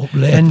uplift.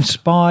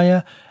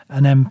 Inspire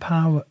and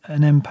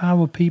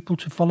empower people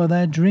to follow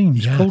their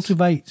dreams,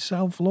 cultivate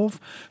self-love,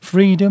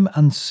 freedom,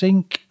 and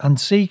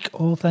seek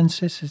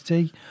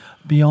authenticity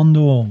beyond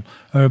all.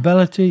 Her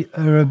ability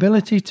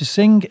to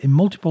sing in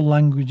multiple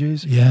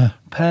languages,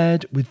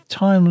 paired with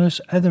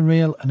timeless,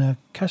 ethereal, and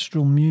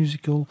orchestral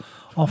musical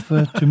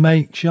offer to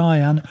make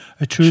Cheyenne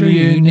a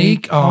truly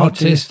unique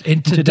artist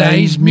in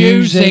today's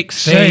music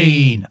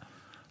scene.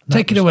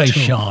 Take it away,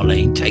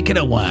 Charlene. Take it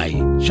away.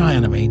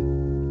 Cheyenne, I mean.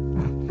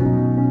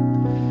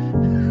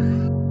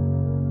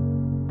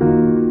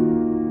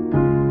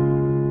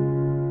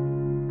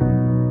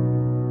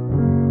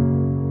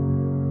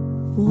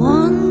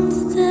 One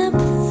step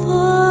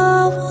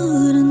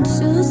forward and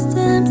 2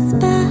 steps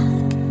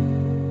back.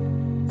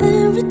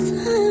 Every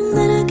time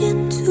that I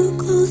get too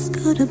close,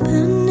 got a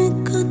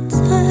panic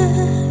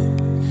attack.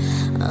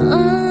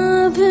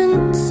 I've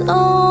been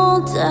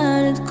told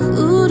that it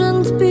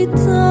couldn't be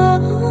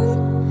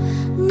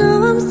done.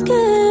 Now I'm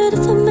scared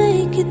if I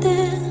make it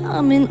there,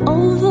 I'm in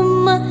over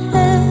my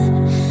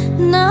head.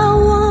 Now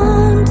I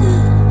wonder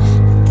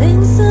if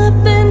things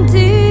have been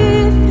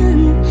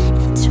different,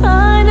 if I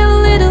tried a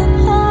little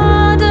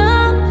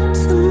harder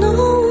to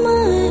know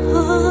my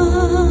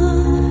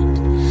heart.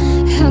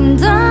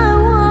 And I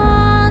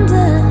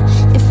wonder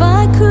if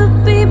I could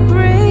be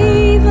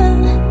braver,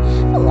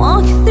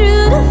 walk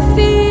through the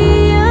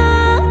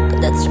fear,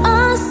 could I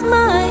trust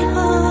my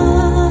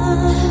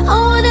heart? I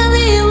wanna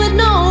live with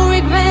no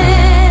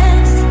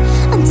regrets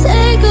and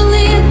take a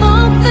leap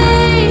of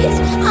faith.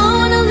 I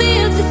wanna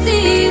live to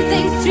see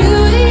things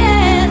through the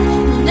end,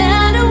 no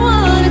matter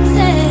what it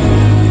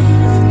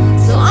takes.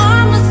 So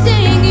I'ma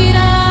sing it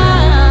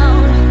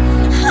out,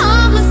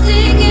 I'ma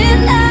sing it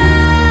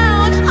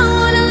loud. I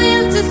wanna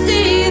live to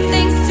see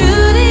things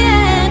through the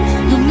end,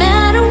 no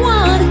matter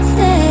what it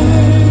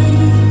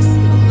takes,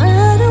 no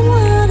matter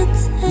what it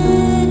takes.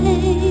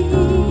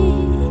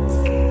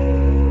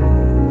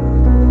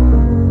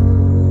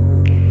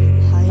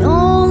 I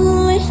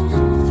only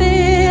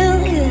feel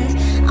if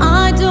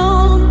I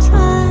don't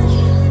try.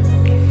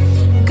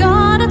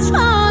 Gotta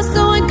trust,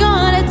 so I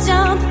gotta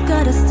jump,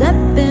 gotta step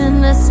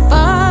in the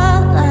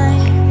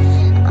spotlight.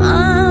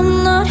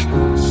 I'm not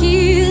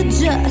here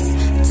just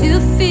to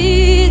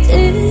fit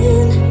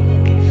in.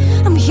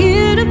 I'm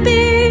here to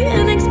be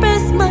and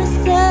express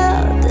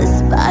myself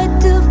despite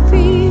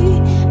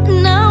defeat.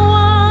 And I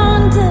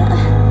wonder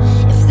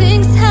if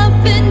things have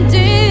been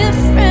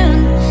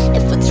different,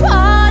 if I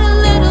tried a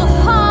little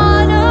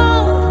harder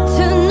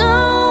to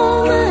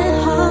know my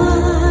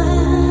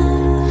heart.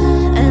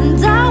 And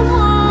I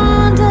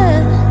wonder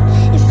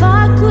if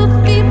I could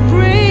be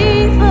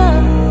braver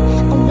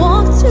and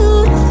walk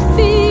through the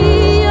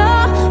fear,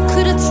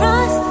 could I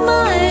trust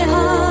my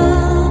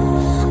heart?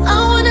 I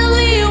wanna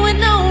live with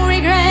no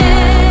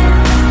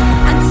regrets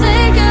and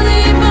take a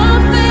leap of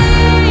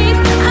faith.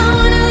 I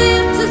wanna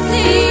live to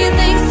see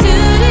things to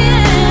the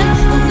end,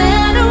 no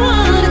matter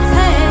what it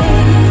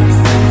takes.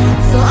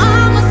 So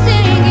I'ma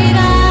sing it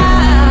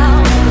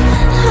out,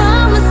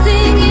 I'ma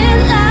sing it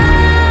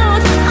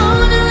loud. I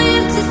wanna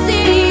live to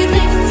see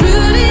things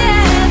through the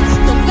end,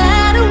 no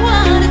matter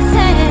what it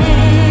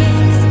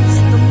takes,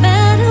 no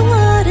matter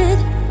what it.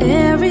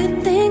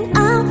 Everything I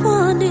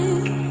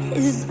wanted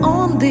is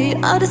on the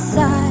other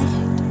side.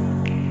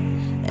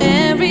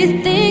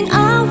 Everything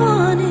I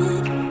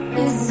wanted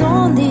is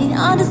on the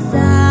other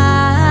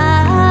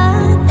side.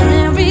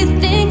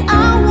 Everything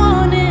I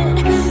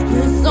wanted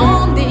is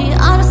on the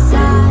other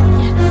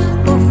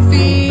side of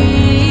fear.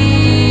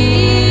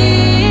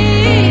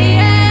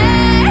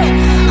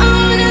 I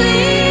wanna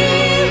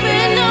live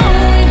with no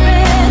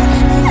regrets,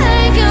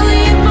 take a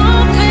leap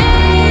of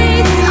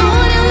faith. I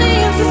wanna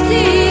live to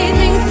see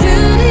things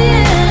through the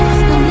end,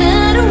 no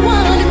matter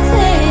what it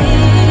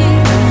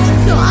takes.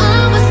 So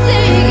I'ma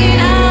sing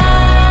it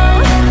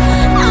out,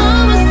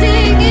 I'ma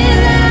sing it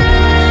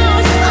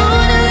loud. I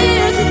wanna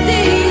live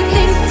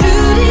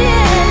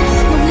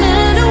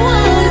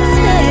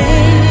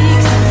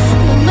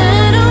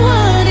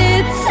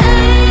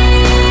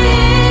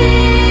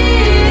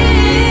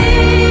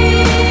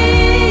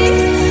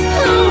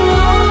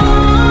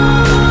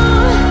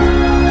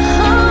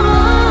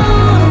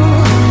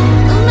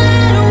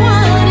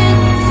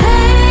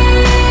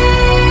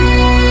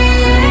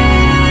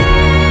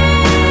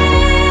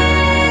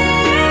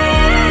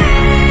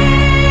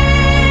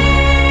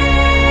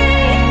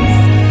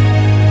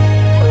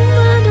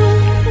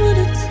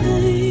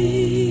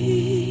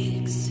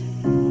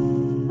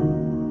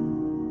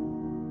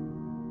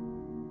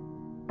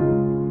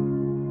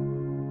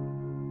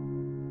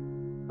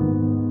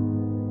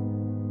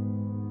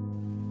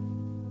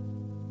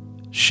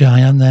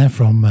Cheyenne there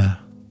from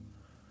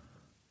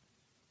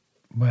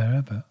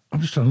wherever. I'm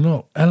just trying to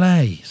look.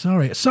 LA.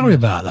 Sorry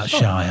about that,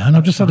 Cheyenne.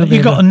 I've just had a bit.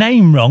 You got a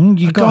name wrong.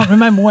 You can't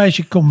remember where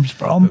she comes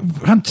from.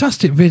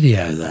 Fantastic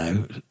video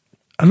though.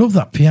 I love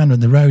that piano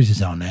and the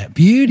roses on it.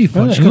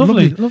 Beautiful. Really? She's got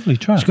Lovely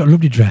track. She's got a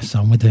lovely dress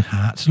on with the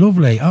hats.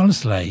 Lovely,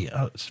 honestly.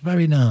 It's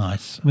very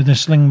nice. With the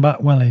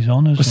slingback wellies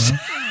on as well.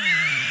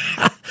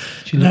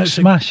 She looks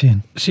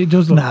smashing. She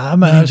does look.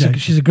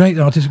 She's a great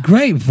artist.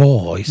 Great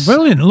voice.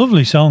 Brilliant.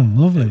 Lovely song.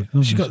 Lovely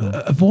She's got song.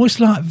 a voice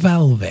like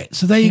velvet.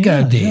 So there you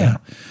go, dear. Yeah.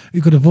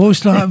 You've got a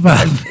voice like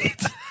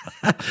velvet.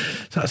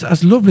 So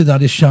that's lovely,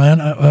 that is, Cheyenne.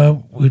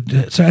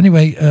 So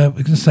anyway, we're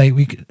going to say,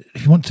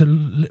 if you want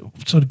to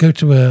sort of go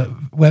to a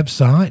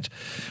website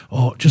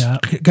or just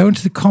go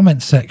into the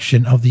comments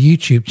section of the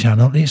YouTube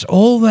channel, it's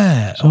all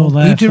there. It's all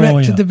there. Who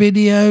directed the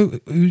video?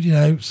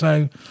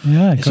 So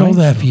it's all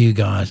there for you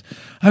guys.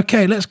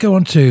 Okay, let's go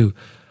on to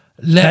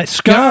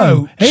Let's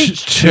Go.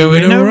 It's 2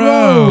 in a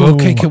row.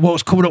 Okay,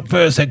 what's coming up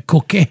first then,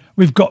 Cookie?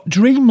 We've got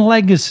Dream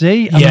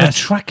Legacy, and the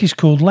track is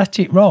called Let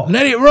It Rock.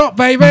 Let It Rock,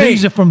 baby.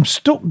 These are from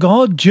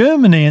Stuttgart,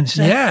 Germany, and it's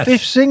their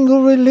 5th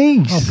single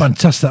release. Oh,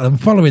 fantastic. And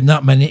following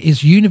that, man, it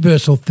is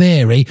Universal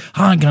Theory.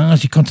 Hi,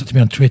 guys. You contacted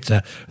me on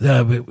Twitter.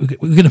 We're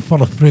going to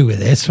follow through with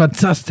this.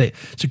 Fantastic.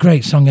 It's a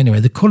great song anyway.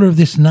 The Colour of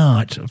This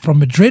Night from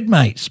Madrid,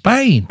 mate,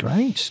 Spain.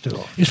 Great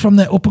stuff. It's from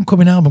their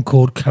up-and-coming album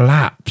called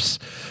Collapse.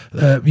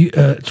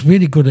 It's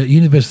really good.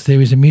 Universal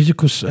Theory is a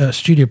musical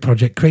studio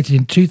project created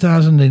in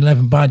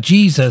 2011 by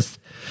Jesus.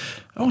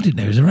 Oh, I didn't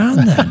know he was around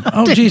then.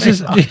 Oh,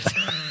 Jesus.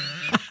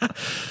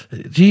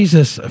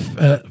 Jesus. Do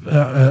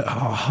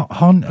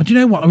you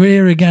know what? We're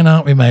here again,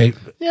 aren't we, mate?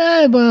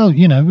 Yeah, well,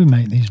 we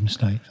make these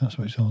mistakes. That's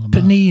what it's all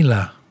about.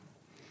 Penila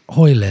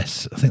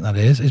Hoyles, I think that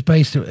is. It's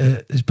based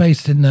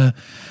in, as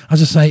I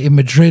say, in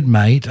Madrid,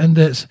 mate. And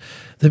the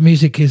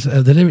music is,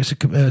 the lyrics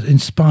are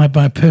inspired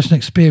by personal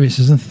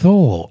experiences and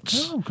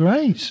thoughts. Oh,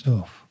 great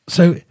stuff.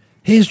 So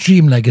here's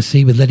Dream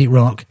Legacy with Let It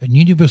Rock and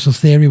Universal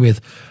Theory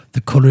with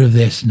The Colour of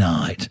This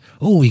Night.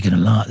 Oh, you're going to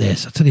like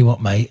this. I'll tell you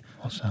what, mate.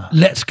 What's that?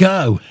 Let's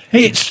go.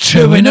 It's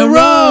 2 in a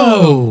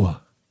row.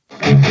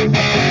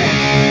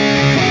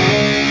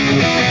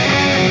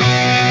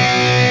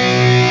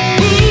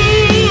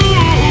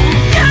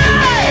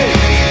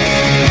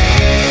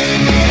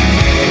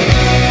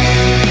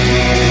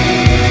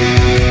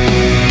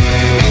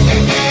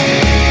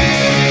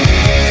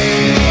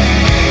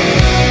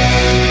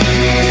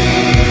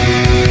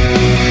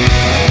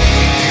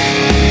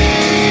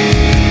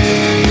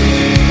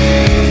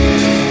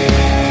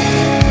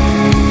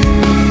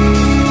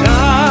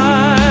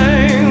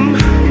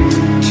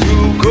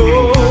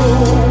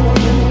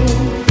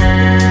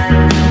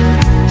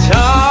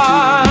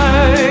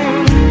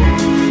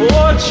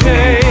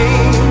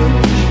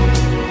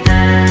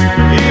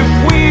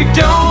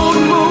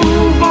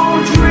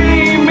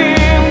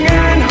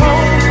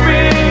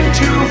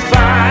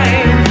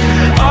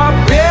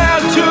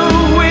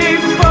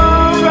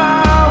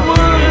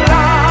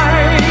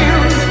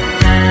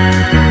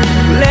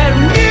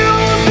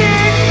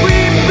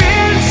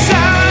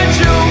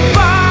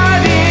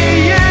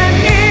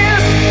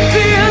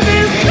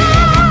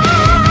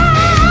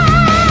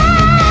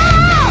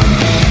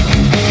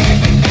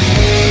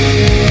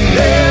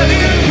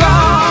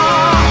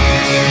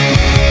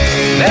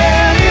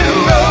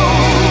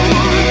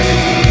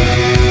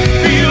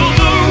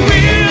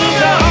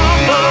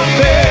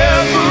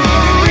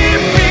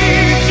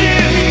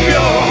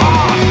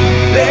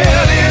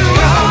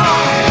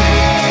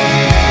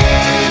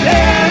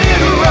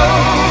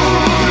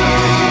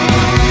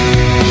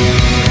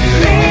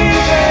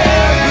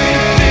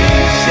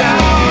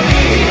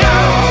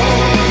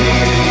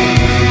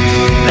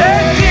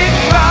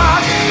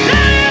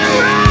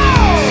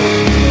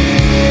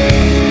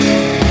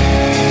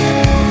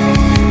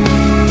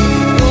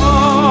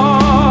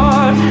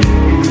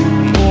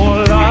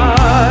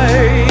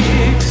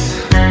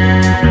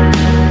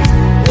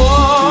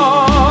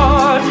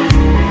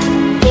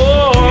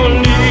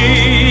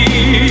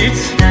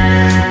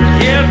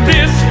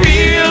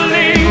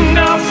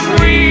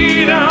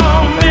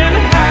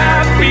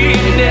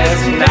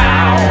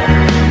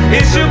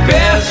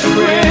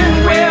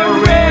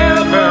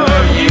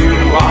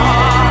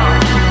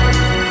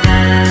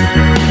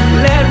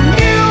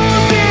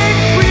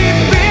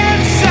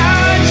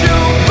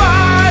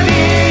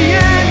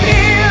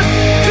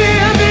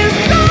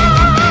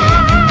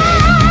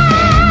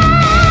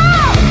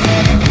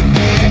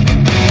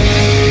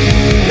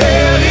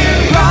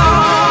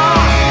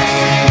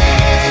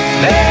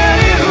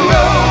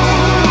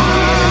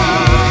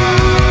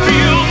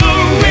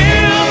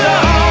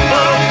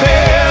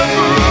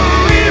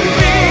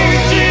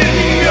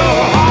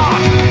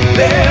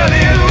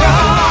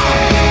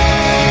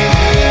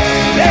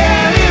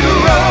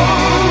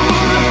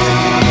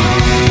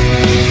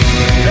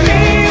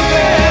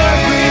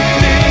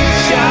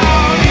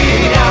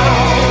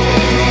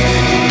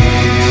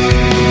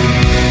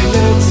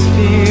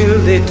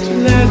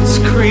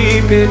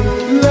 it,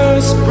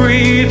 let's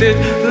breathe it,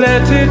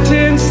 let it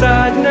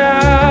inside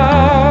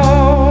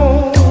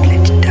now. Don't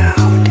let it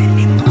out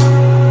anymore.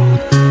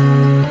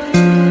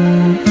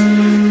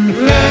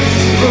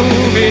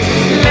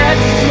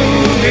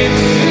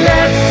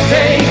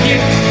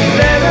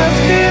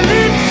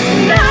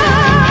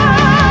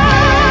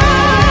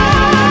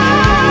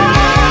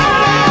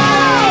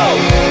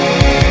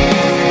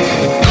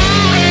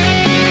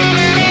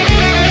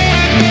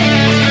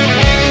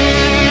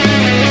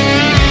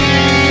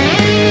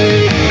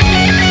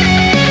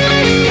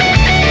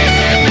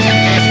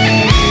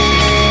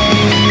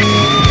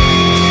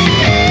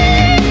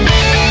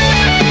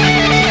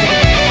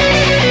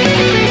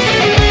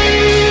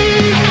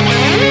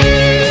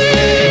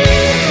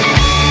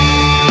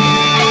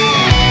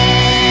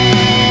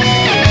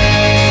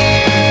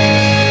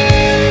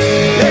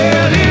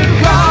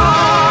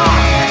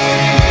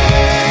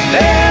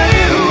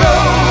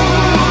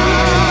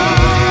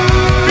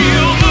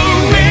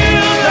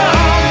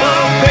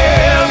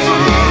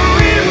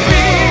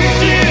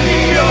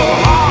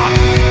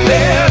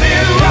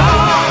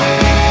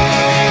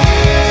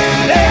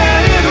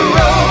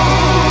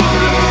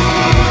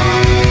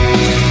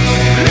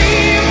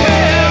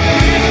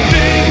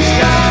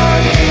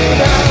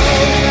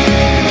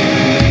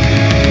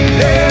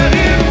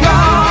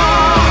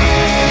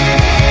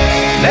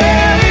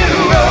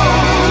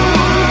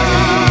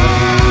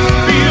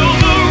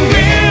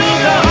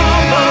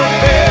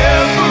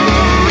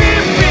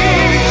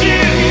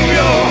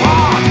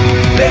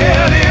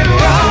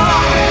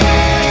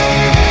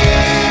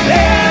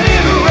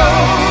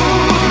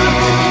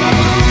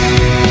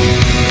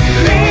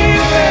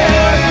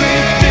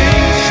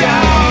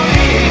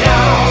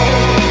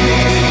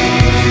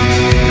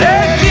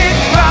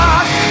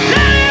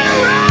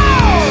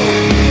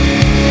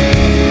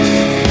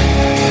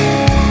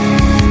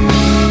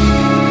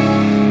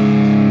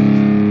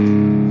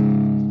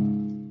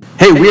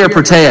 are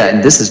Protea,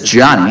 and this is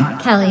Johnny.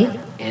 Kelly.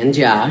 And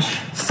Josh.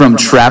 From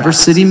Traverse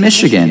City,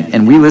 Michigan,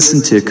 and we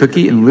listen to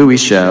Cookie and Lewie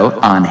Show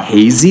on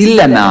Hazy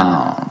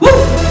Lemon.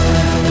 Woo!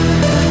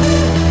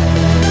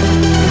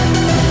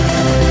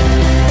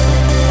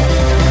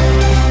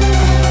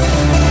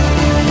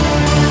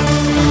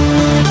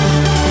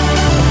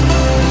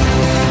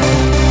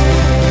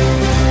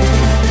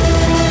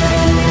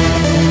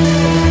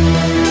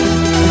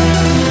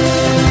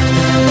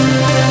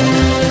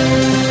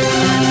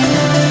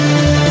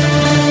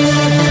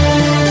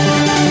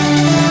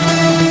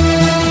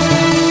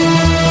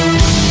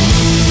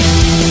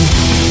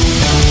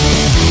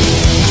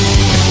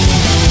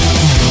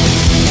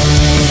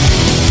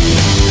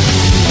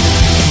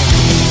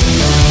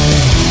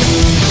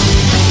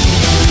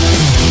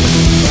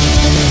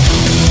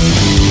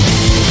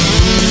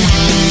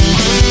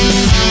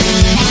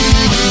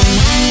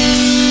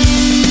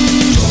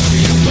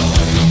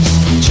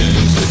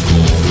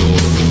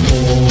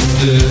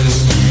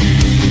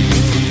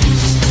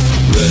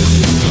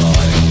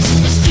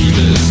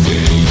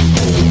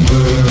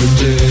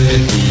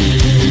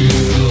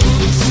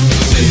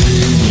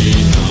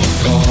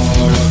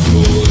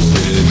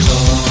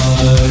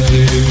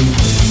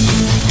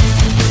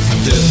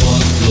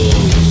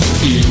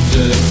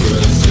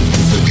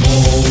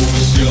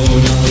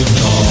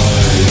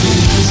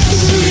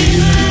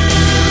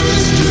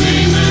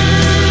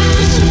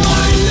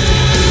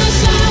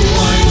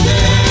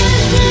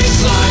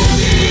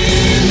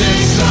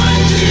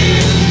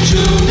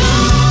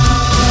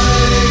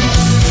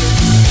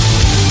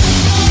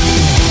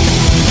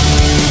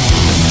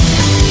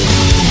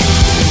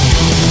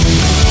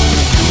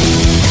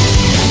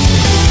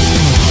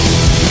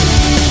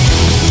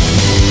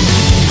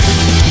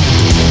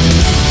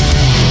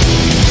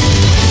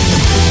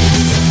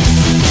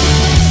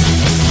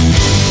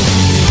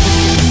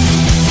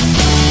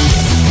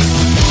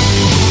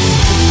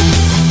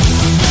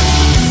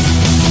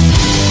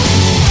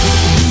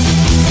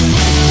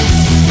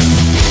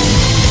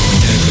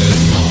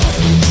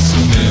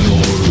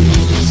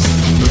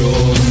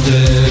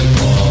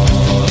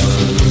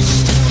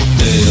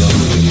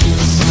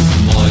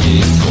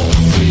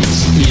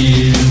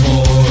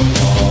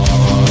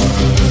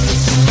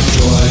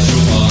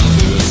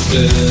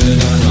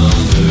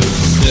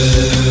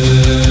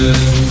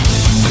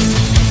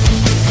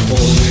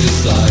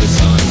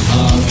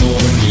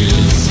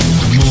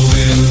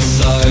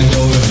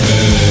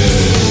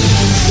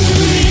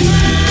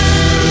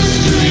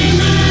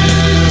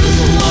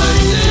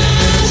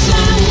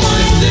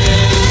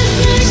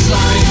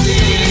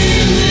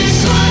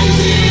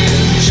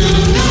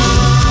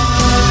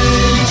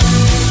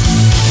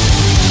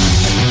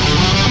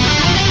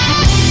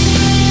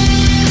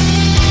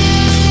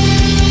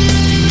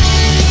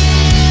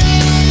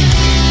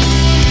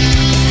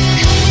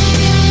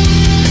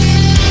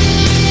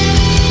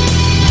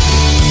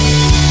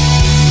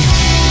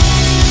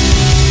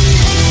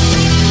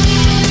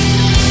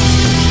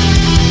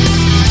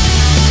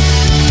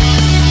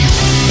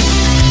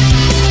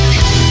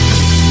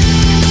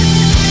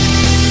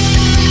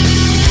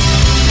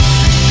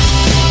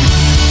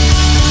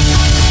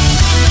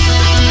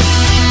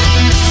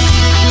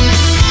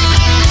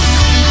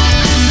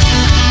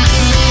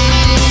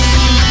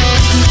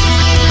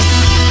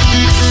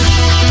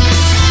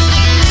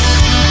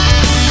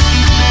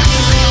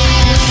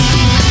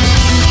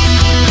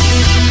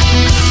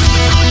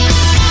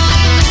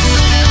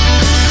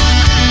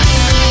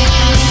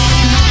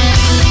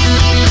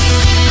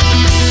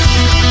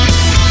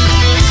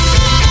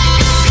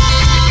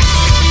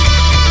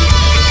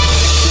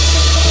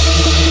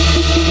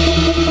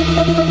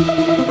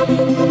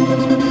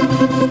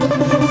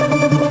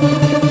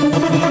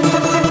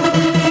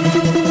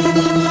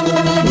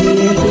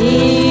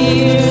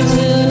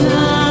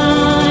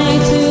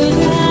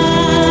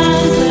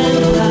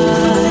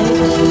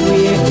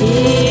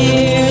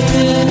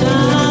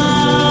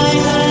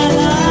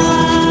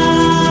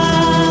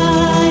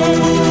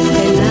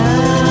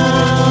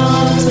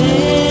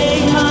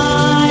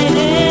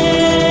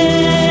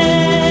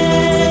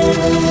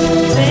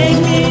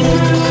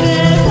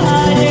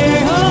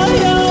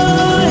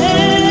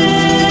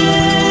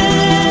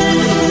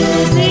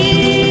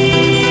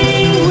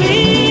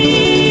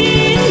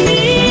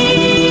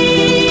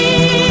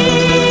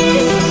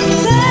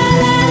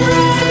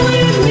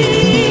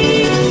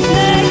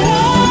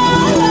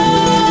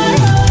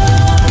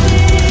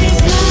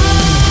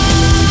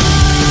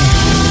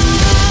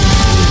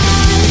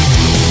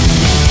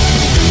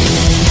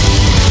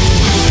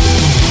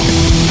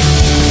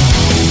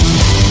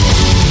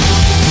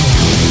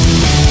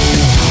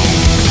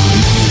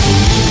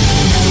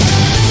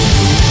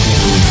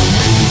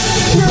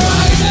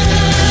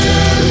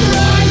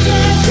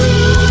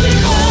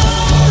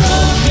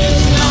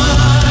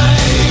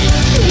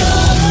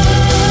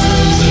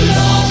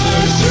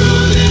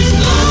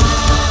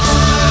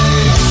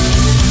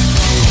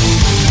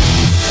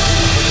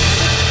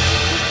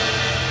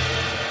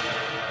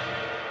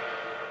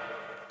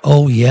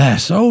 Oh,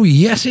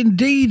 yes,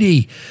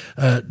 indeedy.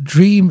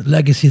 Dream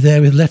Legacy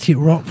there with Let It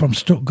Rock from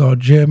Stuttgart,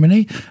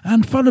 Germany,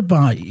 and followed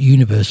by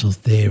Universal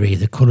Theory,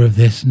 The Colour of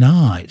This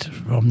Night,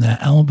 from their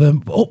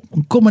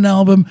upcoming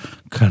album,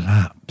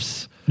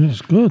 Collapse.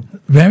 It's good.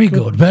 Very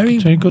good. Very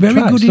good The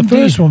indeed.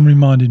 first one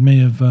reminded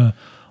me of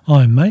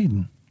Iron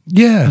Maiden.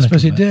 Yeah, I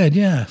suppose it did,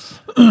 yes.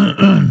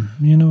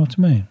 You know what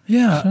I mean?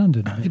 Yeah. It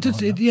sounded a bit It did,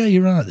 like that. yeah,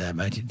 you're right there,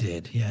 mate, it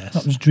did, yes.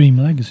 That was Dream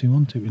Legacy,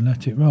 wasn't it? We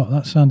Let It Rock.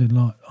 That sounded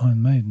like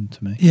Iron Maiden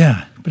to me.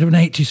 Yeah, bit of an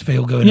 80s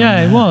feel going on Yeah,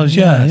 it there. was,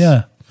 Yes.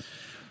 yeah.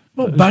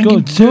 Well, It was banging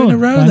good, two in a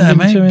row there,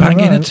 mate.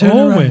 Banging a two in a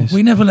row. Always.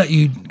 We never let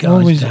you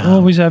guys down.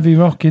 Always heavy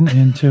rocking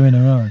in two in a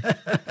row.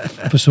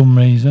 For some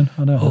reason.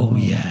 I don't know. Oh,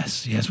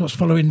 yes. What's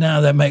following now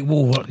then, mate?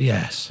 Well, what?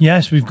 Yes.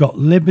 Yes, we've got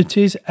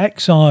Liberty's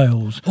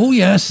Exiles. Oh,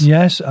 yes.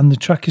 Yes, and the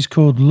track is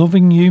called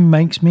Loving You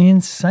Makes Me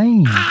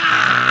Insane.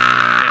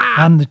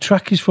 And the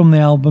track is from the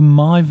album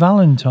My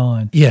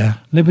Valentine. Yeah.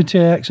 Liberty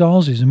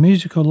Exiles is a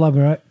musical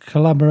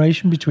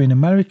collaboration between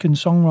American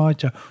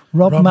songwriter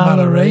Rob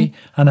Mallory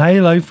and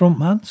Halo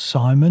frontman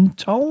Simon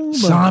Tolbert.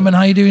 Simon,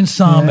 how you doing,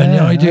 Simon? Yeah,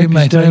 How you doing, hope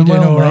mate? he's How you doing doing?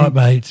 well, All right,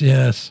 mate.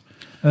 Yes.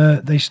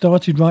 They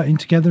started writing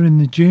together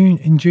in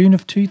June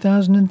of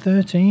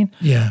 2013.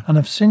 Yeah. And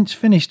have since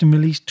finished and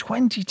released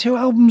 22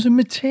 albums of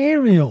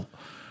material,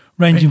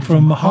 ranging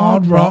from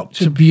hard rock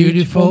to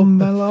beautiful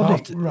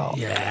melodic rock.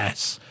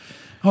 Yes.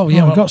 Oh,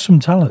 yeah. I've got some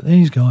talent,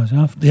 these guys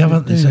have. They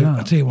haven't. So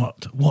I tell you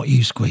what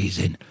you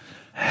squeezing?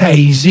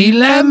 Hazy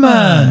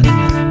Lemon.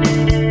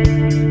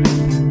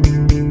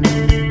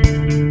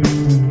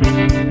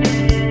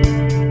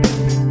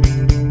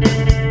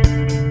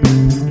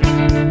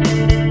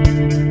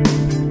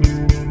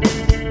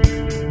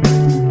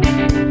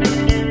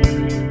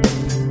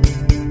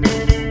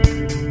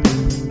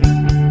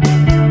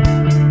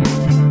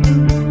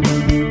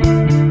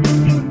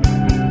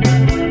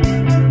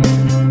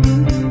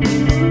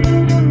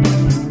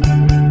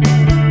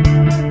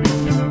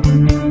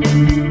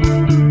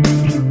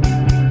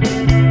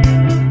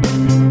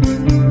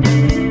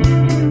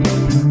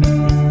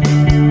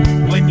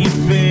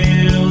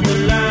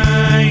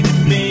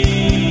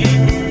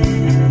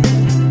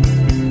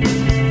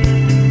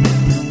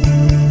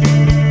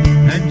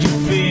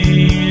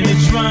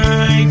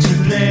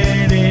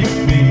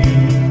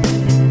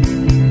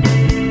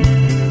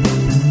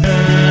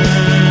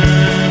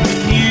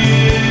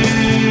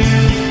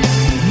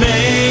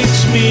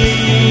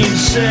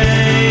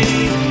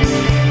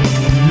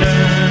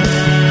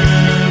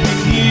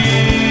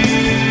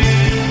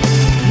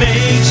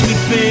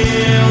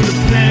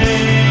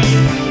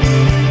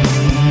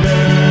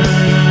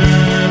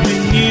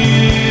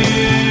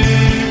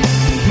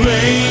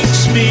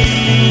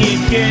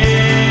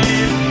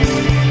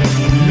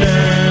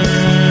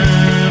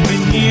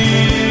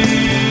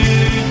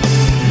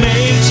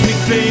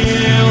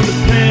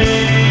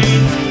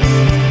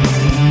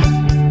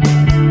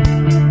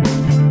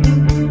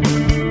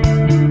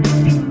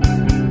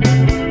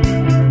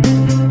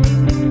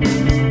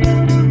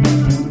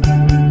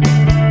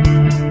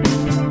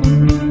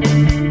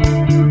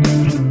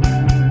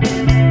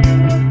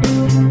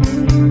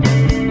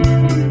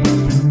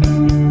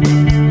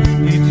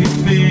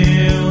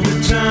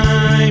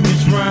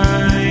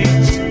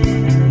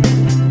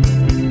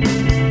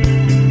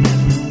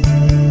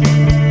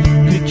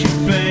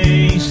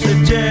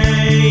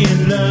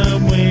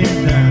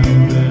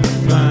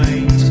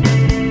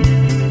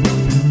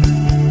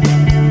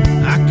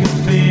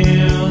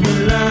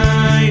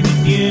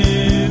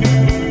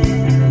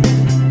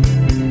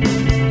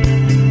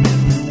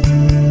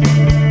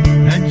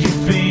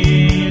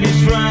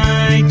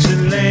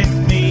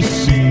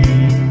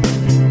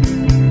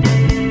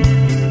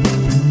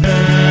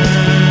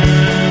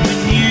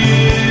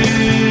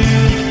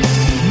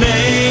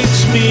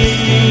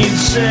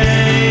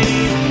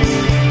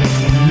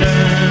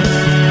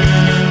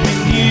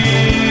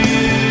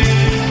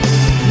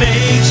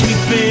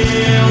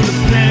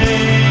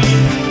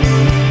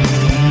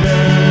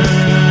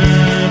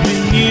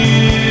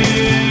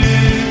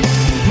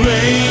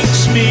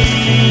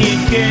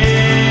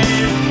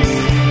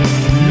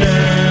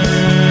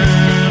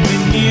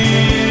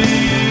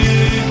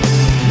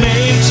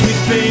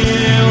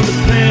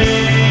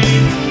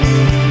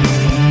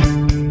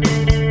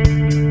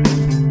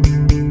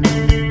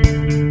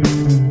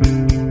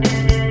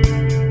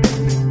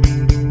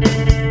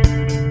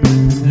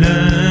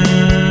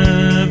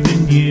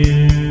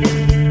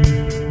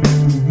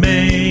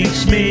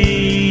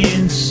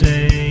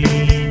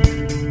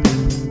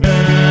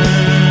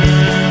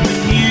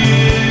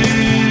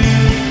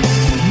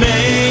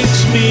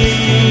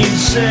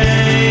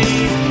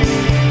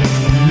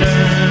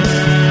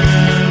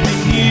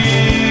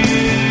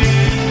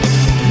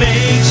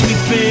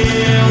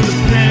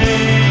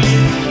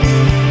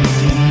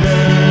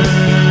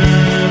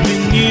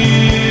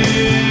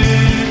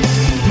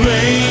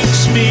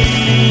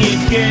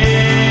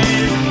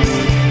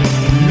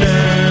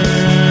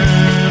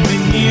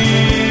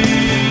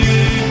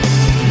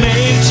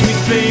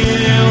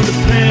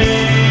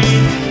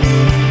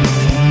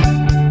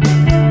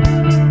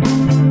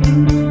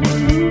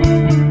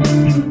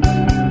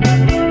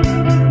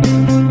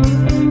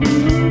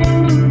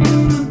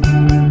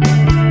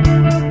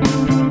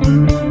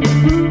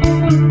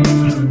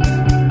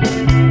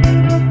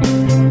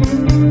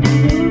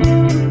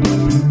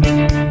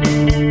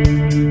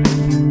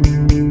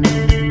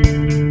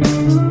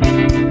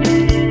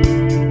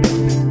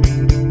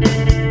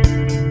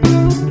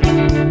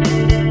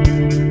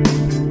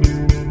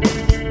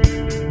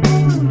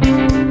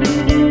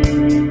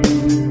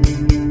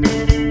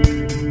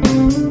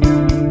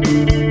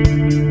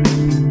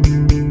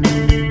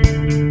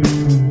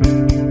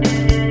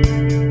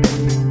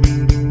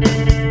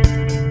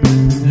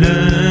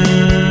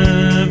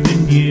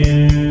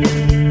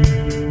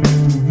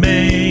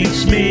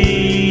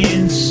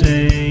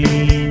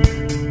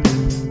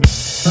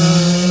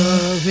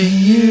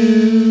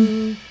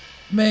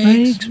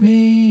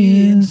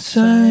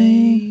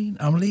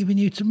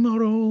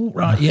 tomorrow.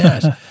 Right,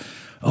 yes.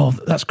 Oh,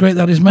 that's great,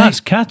 that is, mate. That's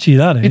catchy,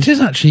 that is. It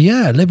is actually,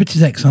 yeah.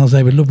 Liberty's Exiles,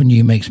 They Were Loving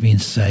You makes me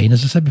insane.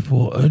 As I said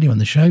before, earlier on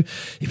the show,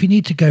 if you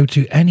need to go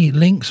to any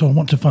links or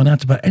want to find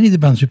out about any of the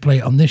bands we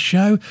play on this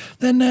show,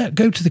 then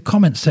go to the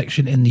comments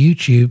section in the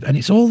YouTube, and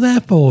it's all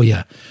there for you.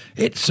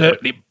 It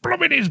certainly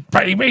blooming is,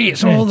 baby.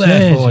 It's all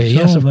there for you.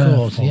 Yes, of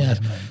course. Yes.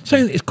 So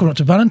it's coming up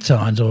to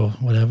Valentine's or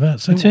whatever.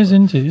 So it is,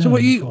 isn't it? So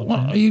what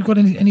are you got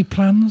any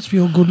plans for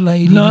your good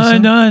lady? No.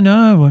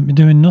 I won't be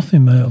doing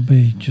nothing, mate. I'll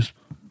be just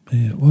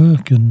be at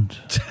work and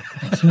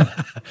that's it.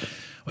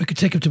 We could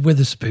take him to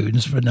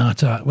Witherspoon's for a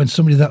night out when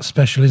somebody that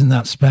special isn't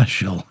that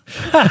special.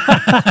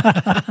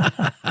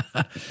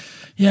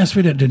 Yes,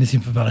 we don't do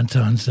anything for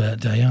Valentine's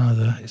Day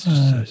either. It's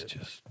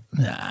just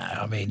nah,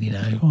 I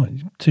mean, quite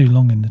too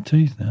long in the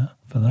tooth now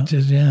for that. It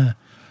is, yeah.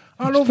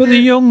 I love for the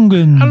young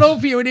ones. I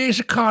love you, and here's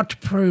a card to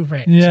prove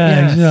it.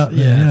 Yeah, exactly.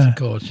 Yes, yeah, of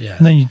course, yeah.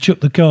 And then you chuck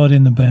the card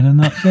in the bin and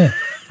that's it.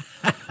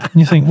 And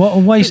you think, what a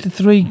waste of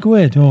 £3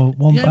 or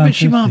 £1. Yeah, but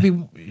she might be,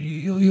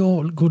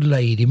 your good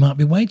lady might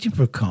be waiting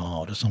for a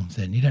card or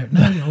something. You don't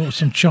know, or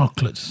some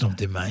chocolates or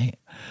something, mate.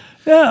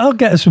 Yeah, I'll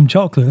get her some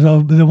chocolates.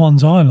 The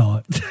ones I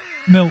like.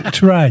 Milk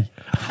tray.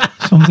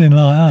 Something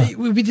like that.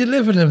 We'll be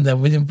delivering them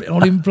then with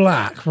all in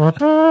black.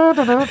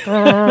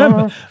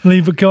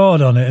 Leave a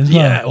card on it as well.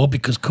 Yeah, or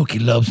because Cookie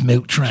loves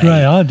milk tray.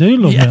 I do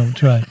love milk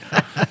tray.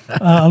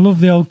 I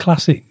love the old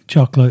classic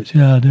chocolates.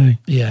 Yeah, I do.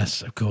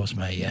 Yes, of course,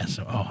 mate. Yes.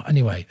 Oh,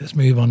 anyway, let's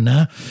move on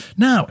now.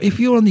 Now, if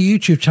you're on the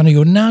YouTube channel,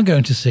 you're now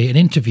going to see an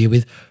interview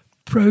with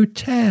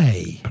Prote.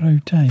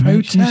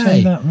 Did you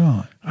say that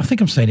right? I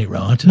think I'm saying it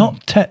right.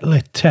 Not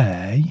Tetlite.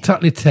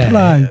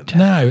 Tetlite.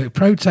 No,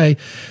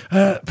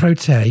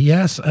 Prote,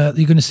 yes.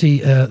 You're going to see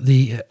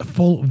the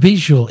full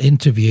visual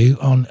interview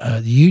on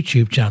the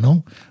YouTube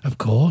channel, of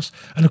course.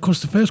 And, of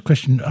course, the first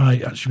question I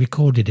actually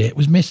recorded it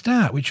was missed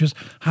out, which was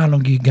how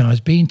long have you guys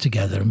been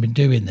together and been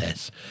doing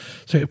this?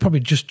 So it'll probably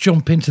just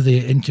jump into the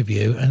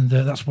interview, and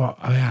that's what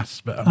I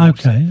asked. But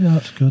okay,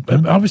 that's good.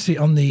 But obviously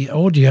on the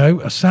audio,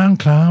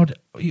 SoundCloud,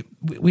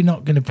 we're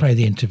not going to play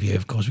the interview,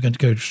 of course. We're going to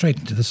go straight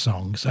into the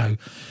song. So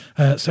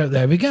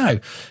there we go.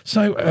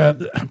 So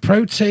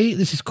Prote,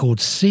 this is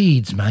called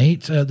Seeds,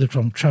 mate. They're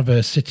from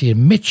Traverse City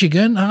in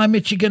Michigan. Hi,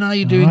 Michigan. How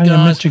you doing, guys?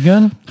 Hi,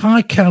 Michigan.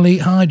 Hi, Kelly.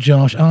 Hi,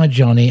 Josh. Hi,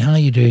 Johnny. How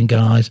you doing,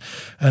 guys?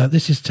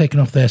 This is taken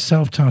off their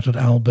self-titled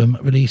album,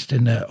 released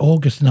in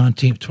August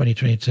 19th,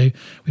 2022.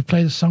 We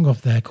played a song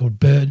off there called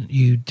Burn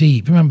You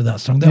Deep. Remember that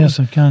song? Yes,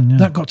 I can, yeah.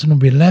 That got to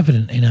number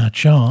 11 in our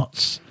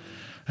charts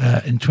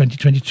in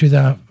 2022.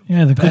 The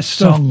good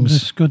songs.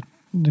 It's good.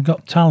 They've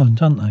got talent,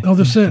 haven't they? Oh,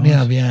 they certainly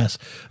have, yes.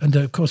 And,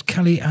 of course,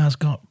 Kelly has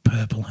got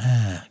purple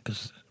hair,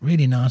 because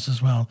really nice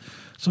as well.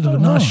 Sort of a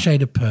nice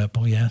shade of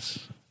purple,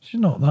 yes. She's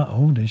not that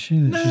old, is she?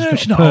 No,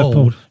 she's not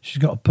old.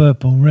 She's got a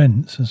purple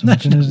rinse or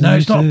something, isn't it? No,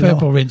 it's not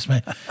purple rinse,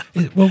 mate.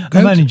 I'm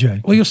only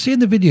joking. Well, you'll see in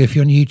the video, if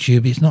you're on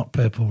YouTube, it's not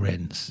purple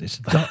rinse. It's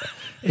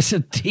a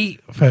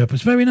deep purple.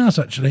 It's very nice,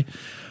 actually.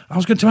 I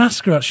was going to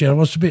ask her, actually. I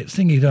was a bit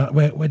thinking,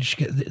 where did she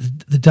get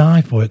the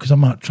dye for it? Because I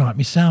might try it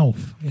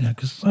myself,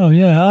 Cause I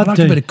like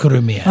a bit of colour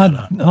in my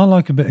hair. I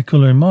like a bit of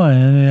colour in my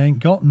hair, and it ain't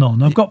got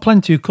none. I've got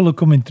plenty of colour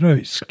coming through.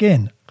 It's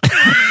skin.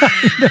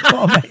 You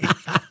know what I mean?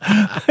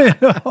 You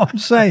know what I'm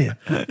saying?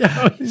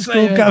 Yeah, it's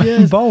all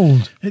going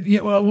bold.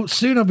 Well,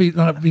 soon I'll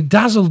be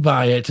dazzled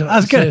by it. I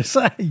was going to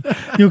say,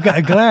 you'll get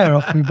a glare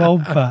off my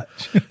bold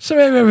patch. So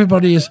here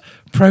everybody is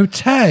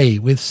Prote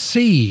with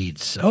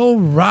Seeds.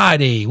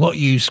 Alrighty, what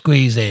you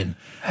squeezing?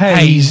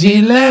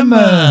 Hazy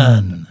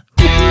Lemon.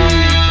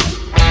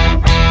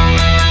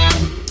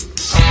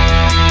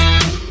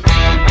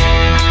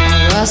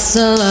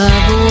 Rustle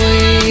of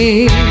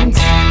wings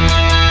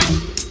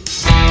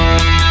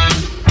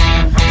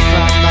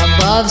from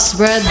above,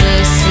 spread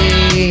the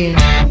scene.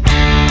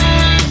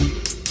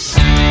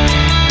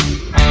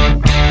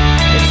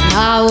 It's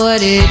not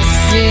what it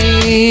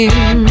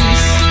seems.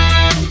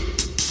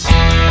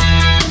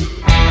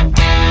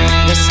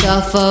 The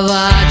stuff of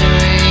our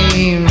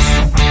dreams.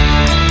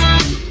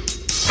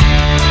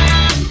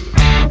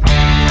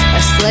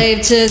 A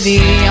slave to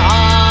the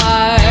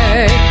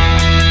art.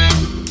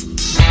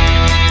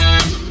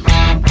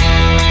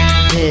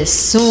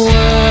 This world,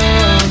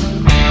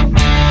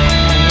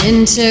 an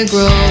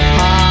integral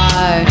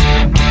part.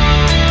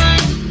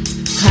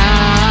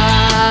 How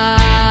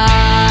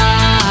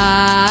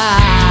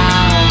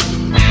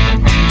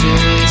do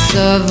we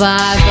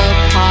survive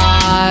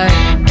apart?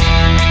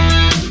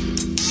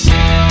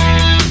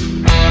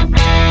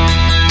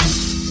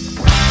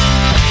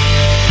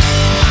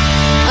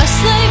 A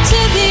slave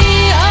to the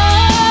art.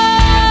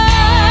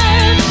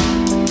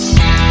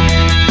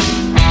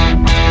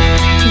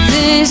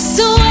 This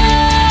world,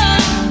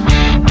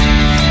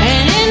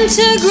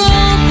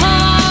 integral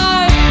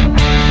part.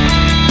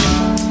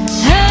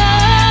 How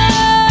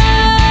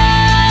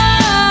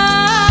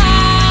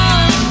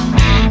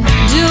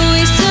do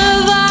we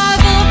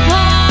survive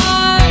apart?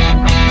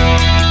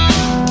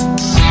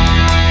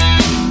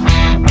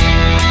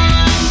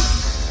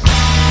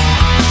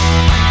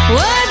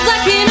 Words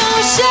like an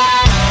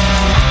ocean,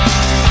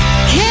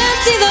 can't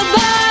see the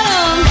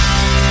bottom.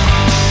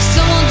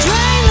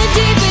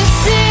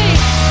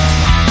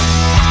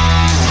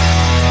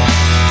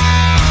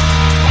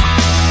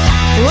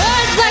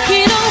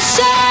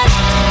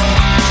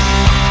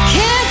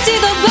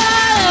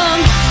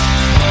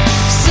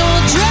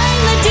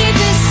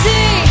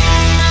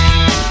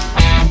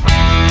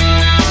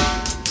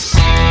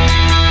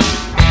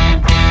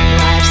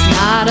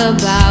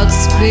 about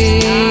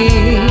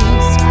speed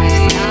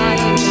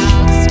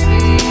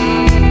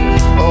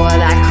or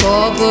that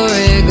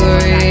corporate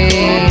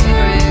greed.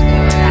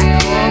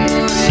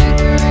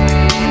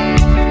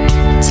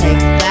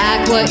 Take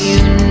back what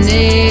you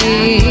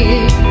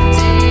need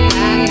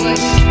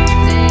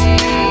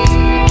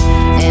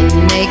and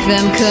make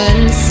them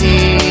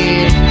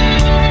concede.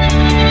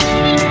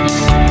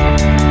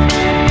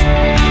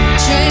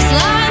 Trace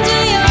lines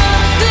with your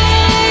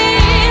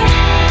feet.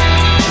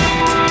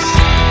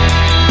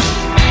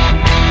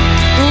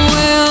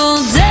 We'll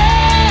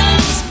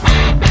dance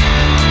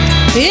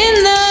in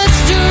the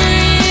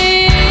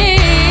street.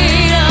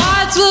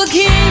 Hearts will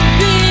keep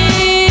beating,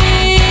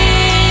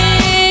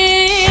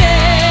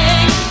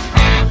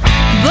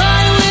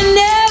 but we're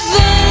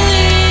never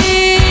leaving.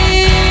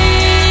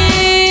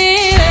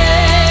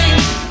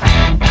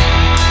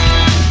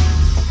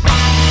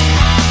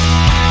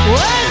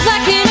 Words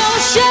like an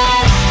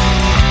ocean,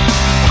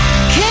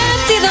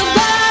 can't see the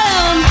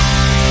bottom,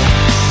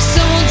 so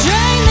we'll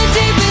drain the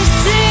deepest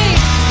sea.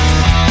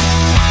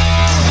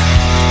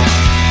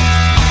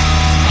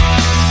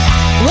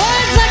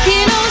 Words like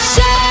an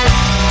ocean,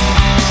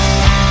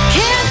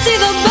 can't see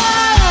the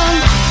bottom,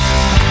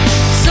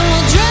 so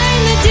we'll drain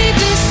the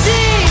deepest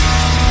sea.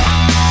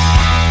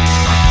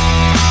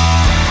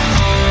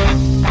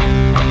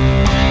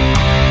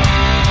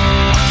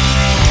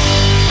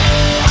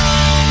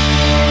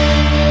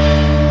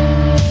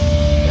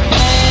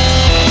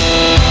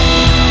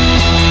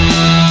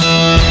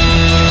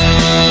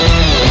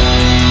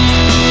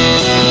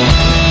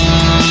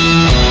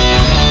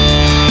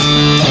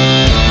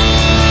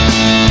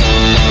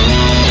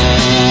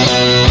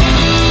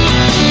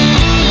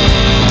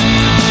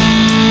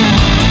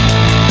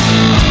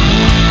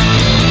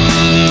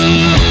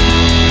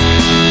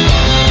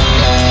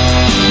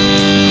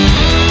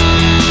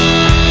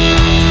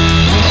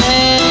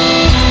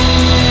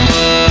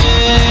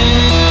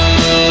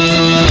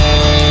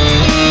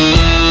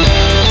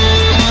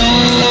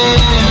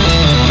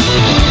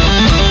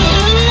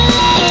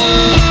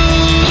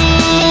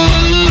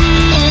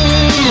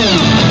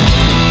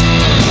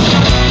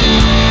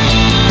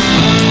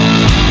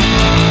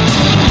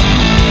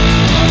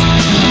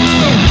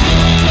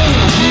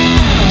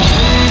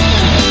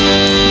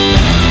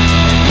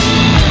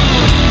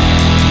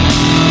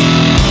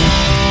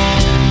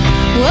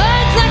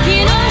 Words like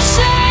an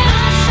ocean,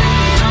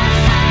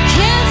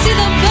 can't see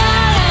the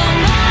bottom,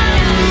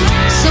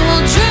 so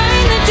we'll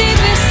drain the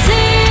deepest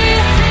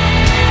sea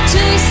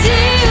till we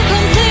see you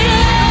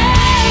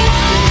completely.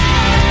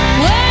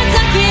 Words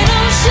like an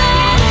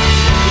ocean,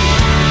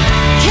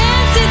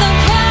 can't see the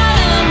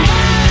bottom,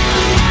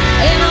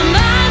 and our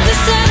minds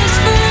are set us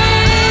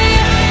free,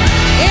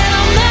 and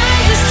our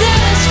minds are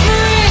set us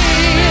free.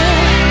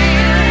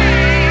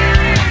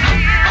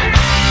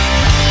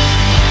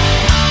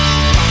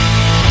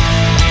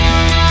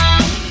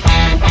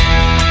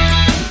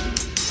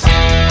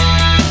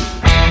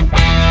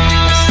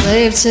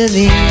 Slave to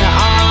the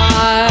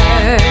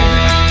art.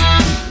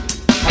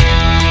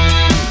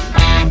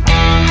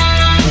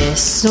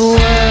 This world,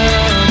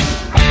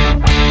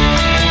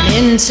 an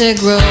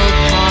integral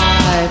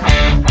part.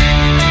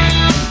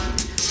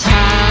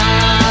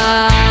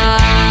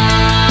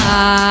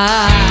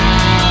 How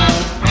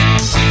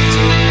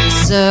do we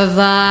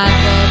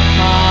survive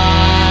apart?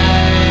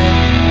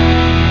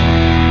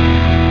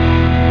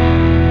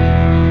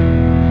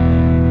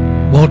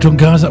 Well done,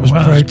 guys. That was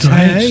Wow, that's great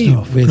Prote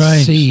stuff, with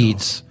great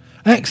Seeds.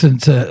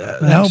 Excellent.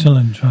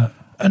 Excellent track.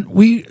 And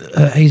we,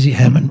 Hazy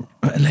Lemon,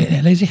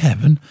 Lazy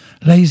Heaven,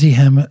 Lazy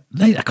Hammer,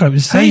 I can't even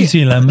say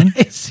Hazy it. Lemon.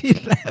 Hazy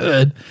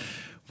Lemon.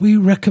 We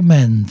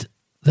recommend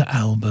the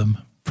album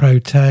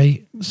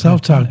Prote,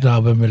 self-titled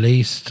album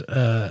released,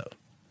 so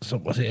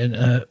was it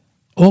in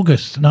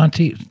August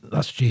 19th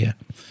last year.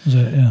 Was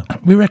it? Yeah.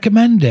 We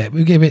recommend it.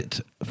 We give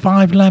it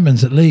 5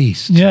 lemons at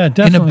least. Yeah,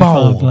 definitely in a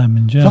bowl. 5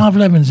 lemons, yeah. 5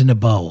 lemons in a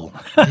bowl.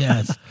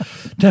 Yes,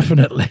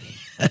 definitely.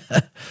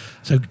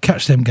 So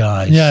catch them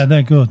guys. Yeah,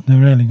 they're good.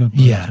 They're really good.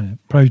 Yeah.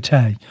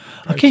 Prote.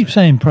 I keep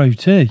saying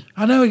Prote.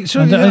 I know. It's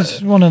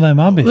one of them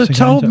habits. They've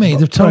told me it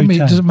Prote.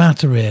 doesn't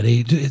matter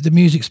really. The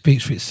music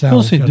speaks for itself. Of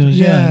course it does,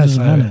 yeah. It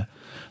doesn't so- matter.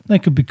 They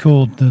could be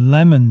called the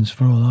Lemons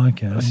for all I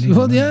care.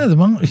 Well, yeah,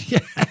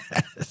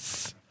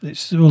 yes.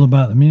 It's all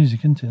about the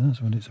music, isn't it?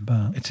 That's what it's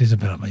about. It is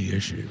about my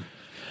issue.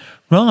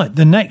 Right,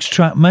 the next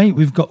track, mate,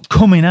 we've got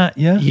coming at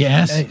you.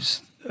 Yes.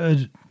 It's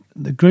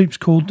the group's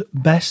called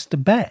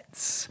Best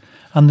Bets,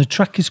 and the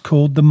track is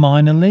called The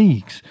Minor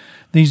Leagues.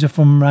 These are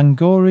from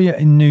Rangoria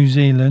in New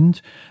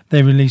Zealand.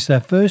 They released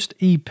their first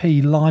EP,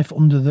 Life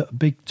Under the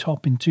Big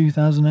Top, in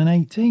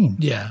 2018.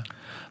 Yeah.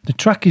 The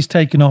track is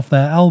taken off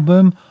their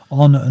album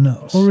On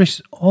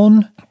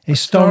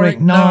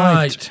Historic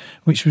Night,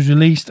 which was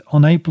released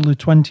on April the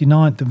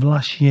 29th of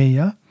last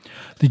year.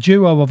 The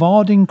duo of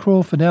Harding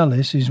Crawford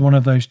Ellis is one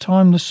of those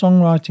timeless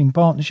songwriting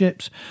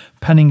partnerships,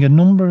 penning a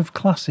number of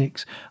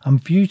classics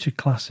and future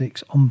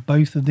classics on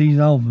both of these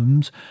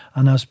albums,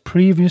 and has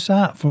previous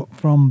art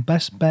from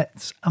Best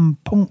Bets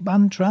and punk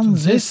band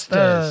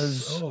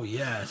Transistors. Oh,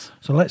 yes.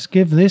 So let's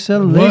give this a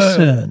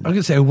listen. I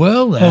could say a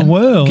whirl then. A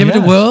whirl, Give it a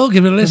yes. whirl,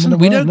 give it a listen.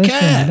 We don't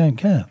care. We don't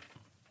care.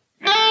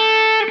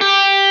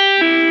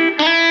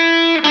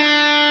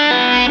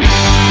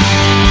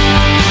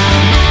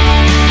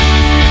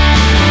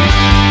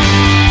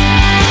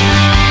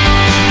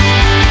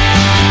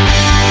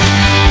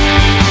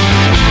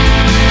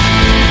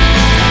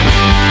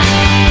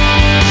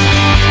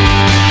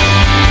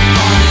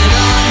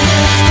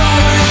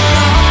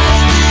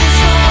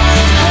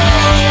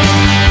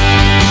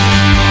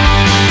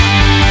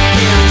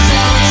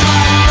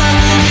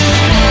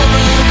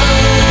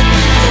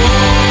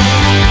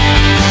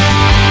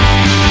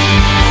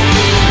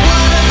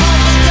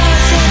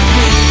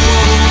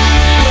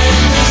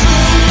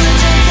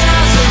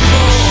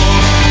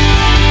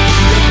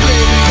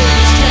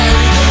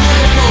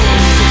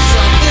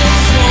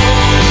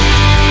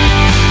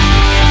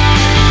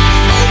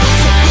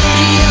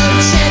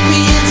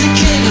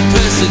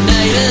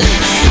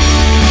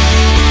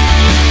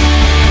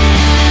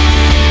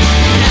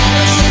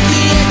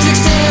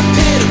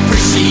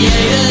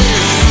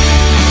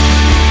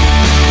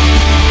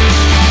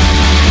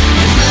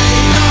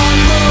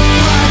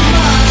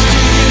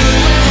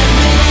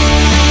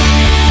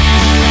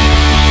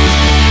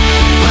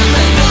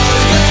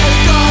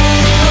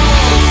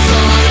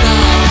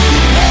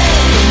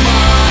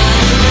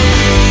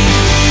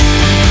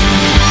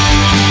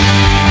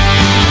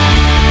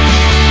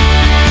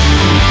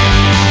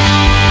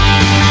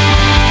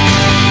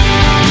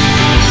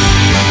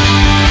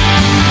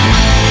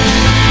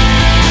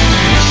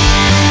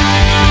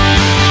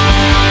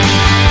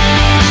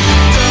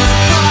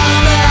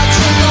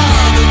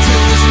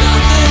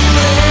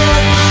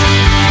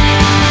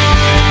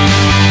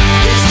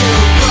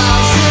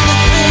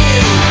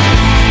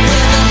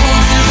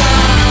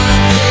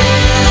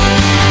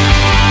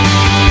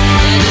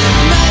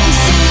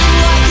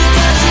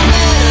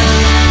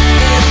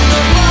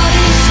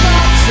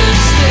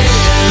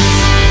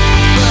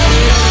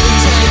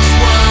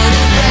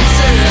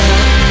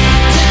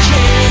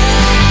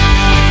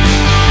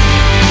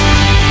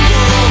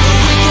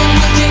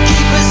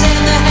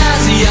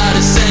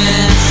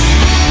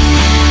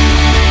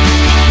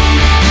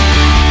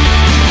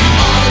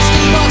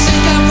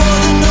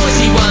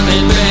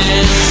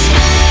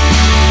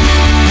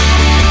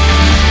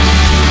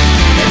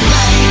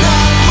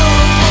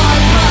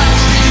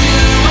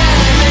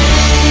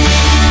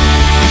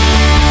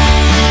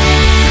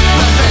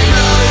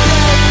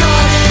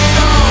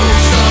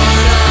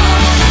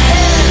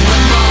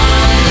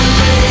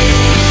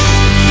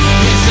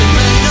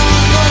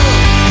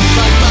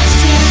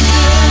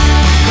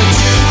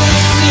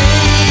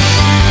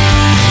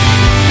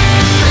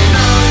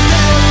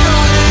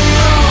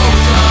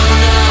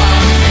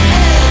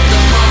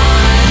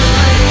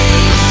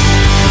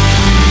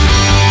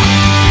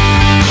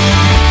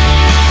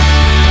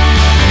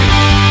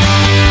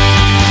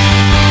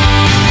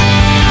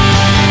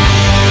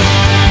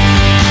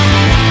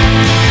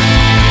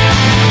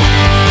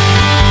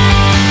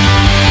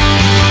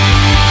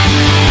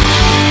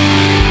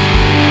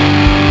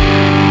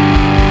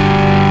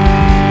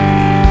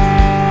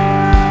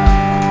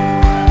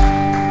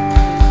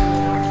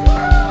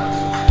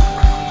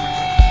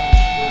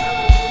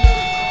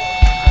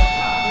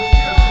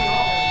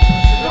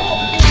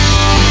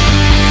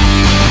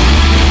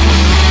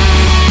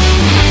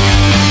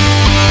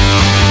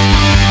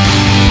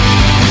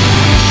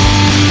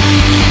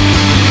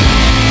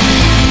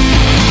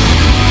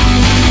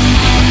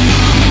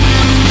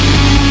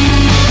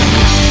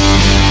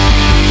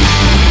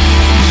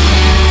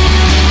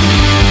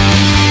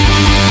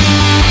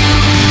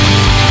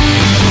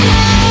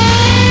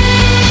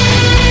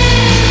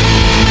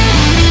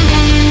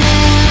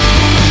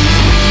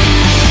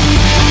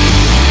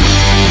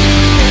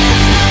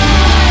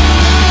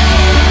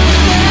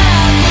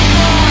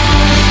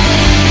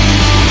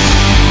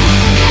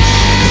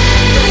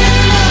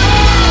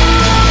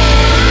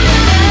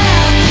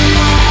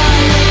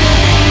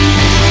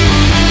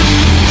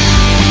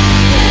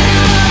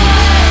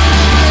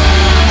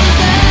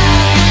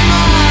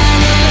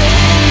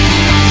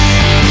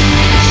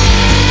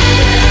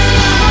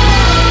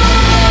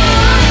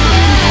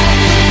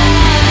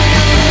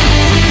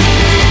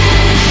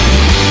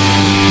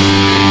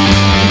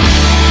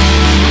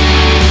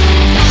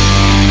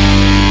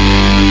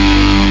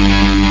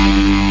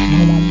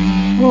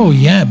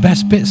 yeah,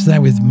 best bits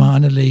there with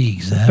Minor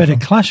Leagues there. Bit of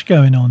Clash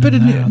going on. Bit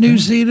of there, New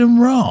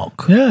Zealand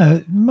rock. Yeah,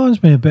 it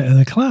reminds me a bit of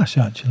the Clash,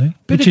 actually.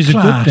 Bit which of is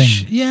Clash. a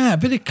good thing. Yeah, a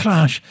bit of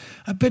Clash.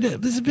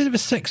 There's a bit of a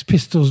Sex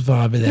Pistols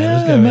vibe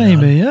there. Yeah,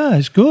 maybe. Yeah,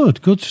 it's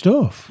good. Good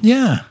stuff.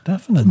 Yeah.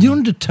 Definitely. The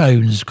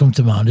Undertones come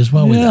to mind as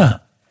well with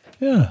that.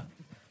 Yeah.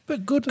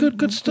 But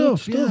good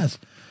stuff. Yes.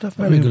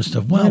 Definitely. Very good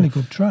stuff. Well, really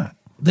good track.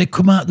 They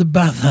come out the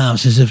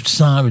bathhouses of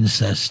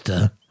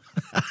Cirencester.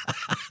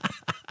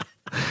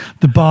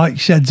 The bike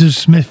sheds of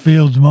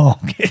Smithfield's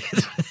Market.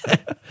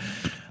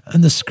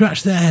 And they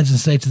scratch their heads and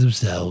say to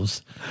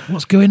themselves,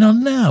 what's going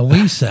on now?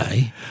 We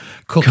say,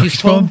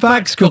 cookies, fun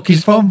facts,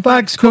 cookies, fun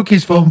facts,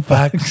 cookies, fun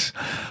facts.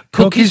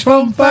 Cookies,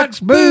 fun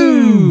facts,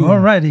 boom!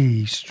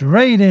 Already,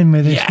 straight in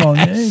with this one.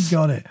 Yeah, you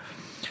got it.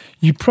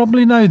 You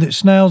probably know that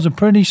snails are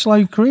pretty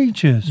slow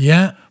creatures.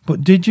 Yeah.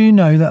 But did you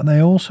know that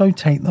they also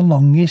take the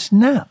longest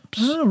naps?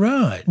 Oh,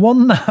 right.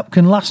 One nap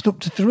can last up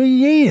to 3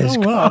 years. Oh,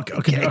 well,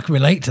 I can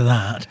relate to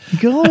that.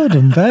 God,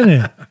 and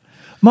very.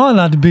 My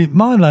lad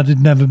would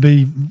never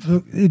be.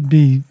 He'd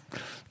be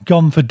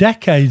gone for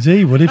decades.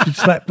 He would if he'd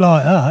slept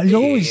like that. He's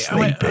always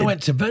sleeping. I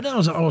went to bed. I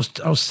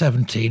was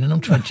 17 and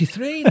I'm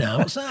 23 now.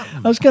 What's that?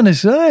 I was going to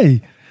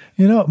say,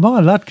 my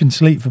lad can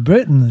sleep for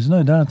Britain. There's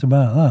no doubt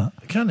about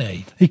that. Can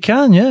he? He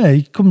can. Yeah,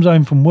 he comes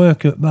home from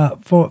work at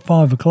about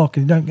 5 o'clock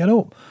and he don't get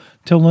up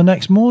till the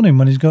next morning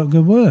when he's got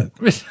good work.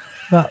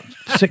 About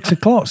 6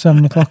 o'clock,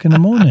 7 o'clock in the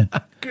morning.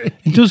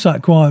 He does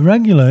that quite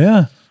regular.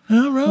 Yeah.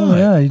 Oh, right. Oh,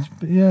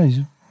 yeah. He's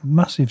a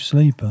massive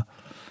sleeper.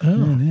 Oh,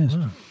 He really is.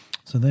 wow.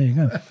 So there you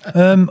go.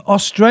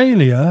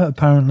 Australia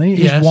apparently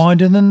is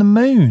wider than the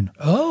moon.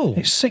 Oh,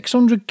 it's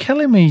 600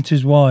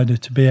 kilometres wider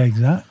to be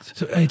exact.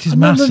 So it is I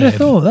massive. never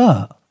thought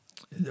that.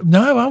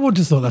 No, I wouldn't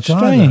have thought that.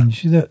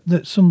 Strange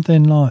that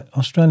something like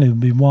Australia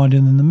would be wider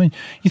than the moon.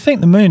 You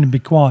think the moon would be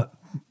quite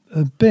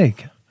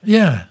big?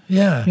 Yeah,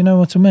 yeah. You know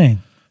what I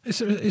mean?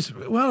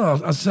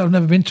 Well, I've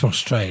never been to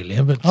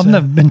Australia, but I've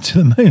never been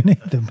to the moon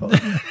either.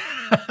 But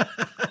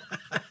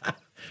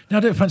no, I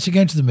don't fancy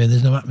going to the moon.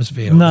 There's no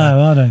atmosphere.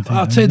 No, I don't think.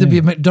 I'll tell you, there'd be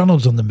a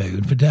McDonald's on the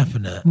moon for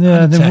definite.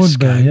 Yeah, and a there would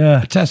be.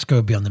 Yeah, a Tesco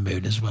would be on the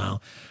moon as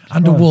well,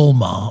 and a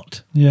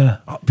Walmart. Yeah,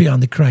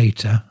 beyond the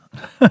crater.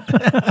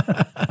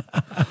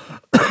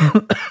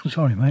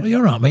 Sorry, mate. Well,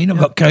 you're all right, mate. You've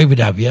not got COVID,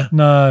 have you?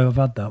 No, I've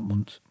had that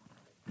once.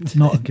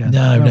 Not again.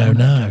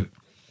 No.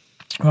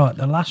 Right,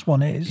 the last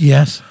one is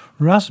yes.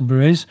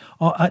 Raspberries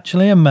are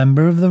actually a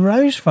member of the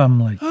rose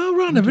family. Oh,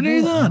 right, never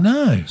knew that.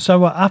 No.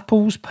 So are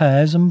apples,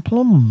 pears, and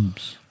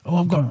plums. Oh,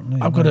 I've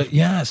got a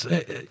yes.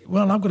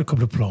 Well, I've got a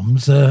couple of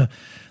plums. I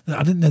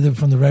didn't know they were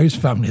from the rose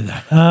family, though.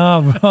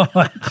 Oh,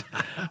 right.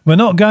 We're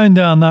not going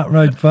down that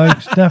road,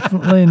 folks.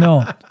 Definitely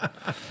not.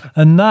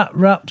 And that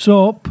wraps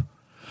up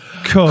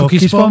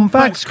Cookies, Fun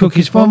Facts,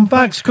 Cookies, Fun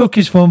Facts,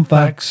 Cookies, Fun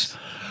Facts.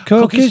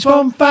 Cookies,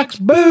 Fun Facts,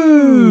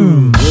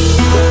 boom!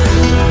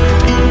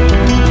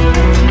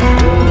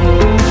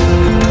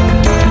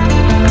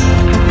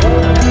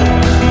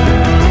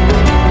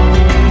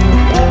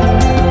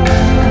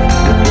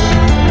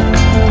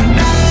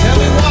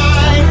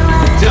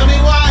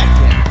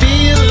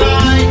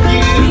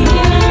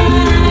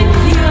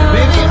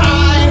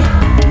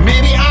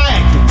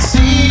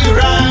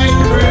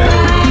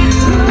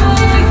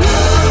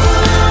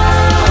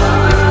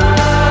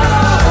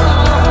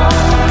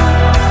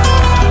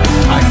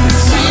 I can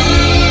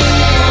see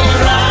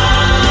right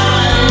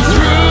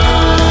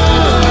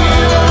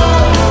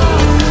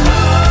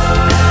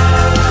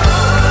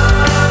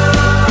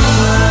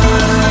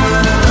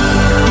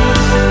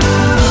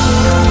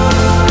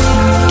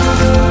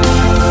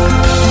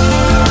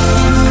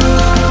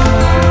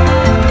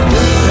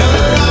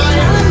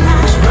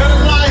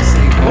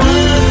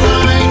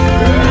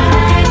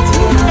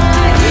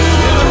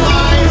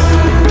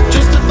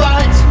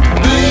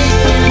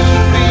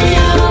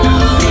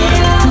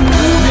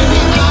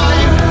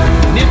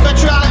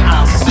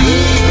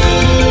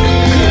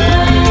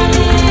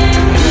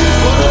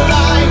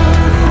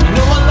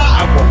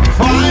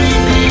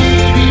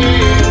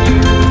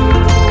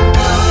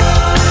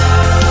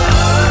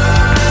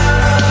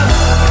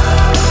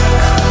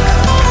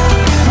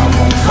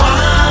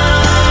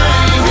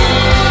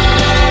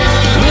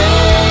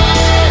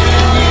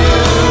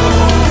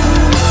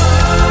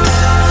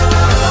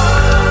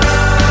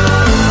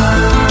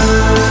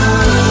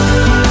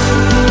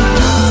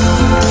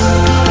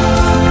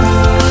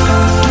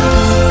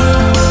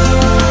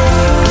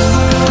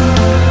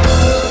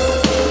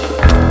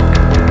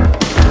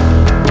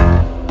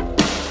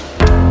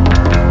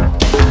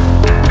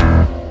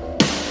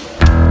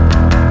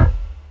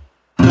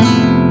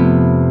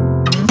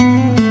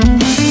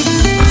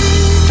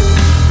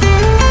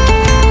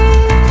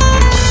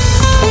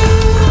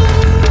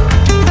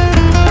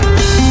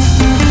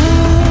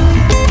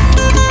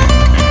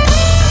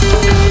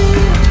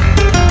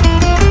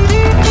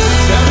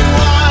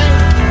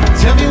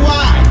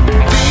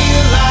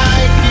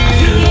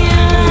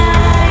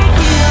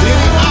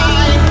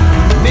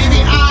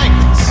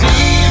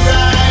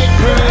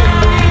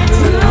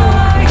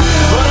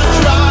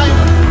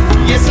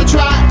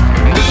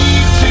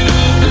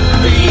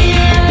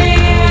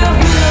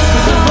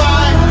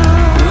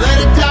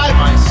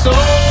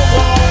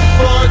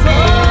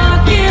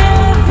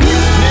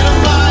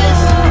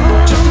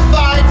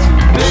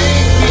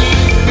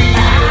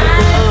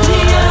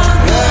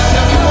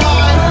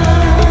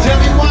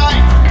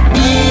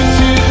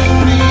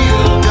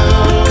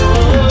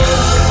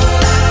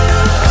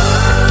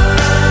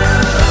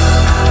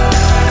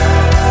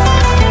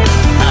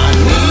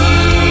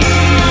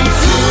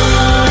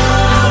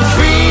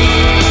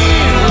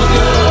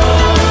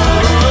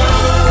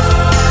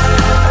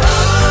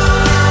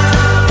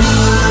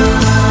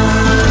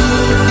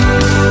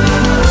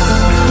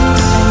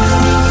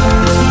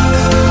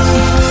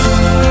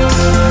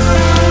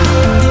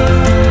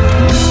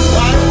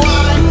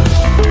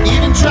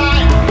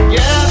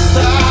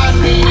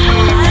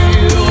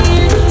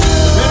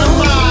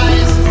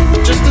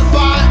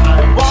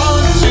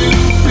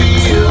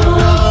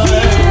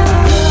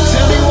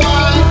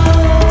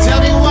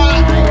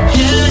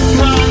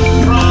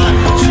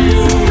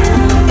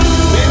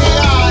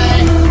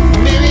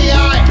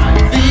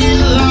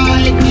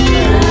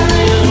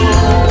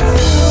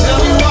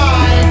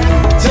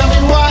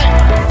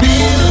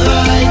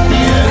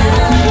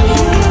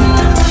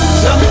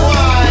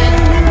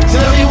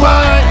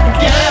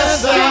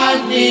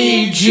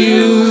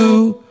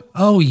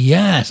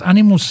yes.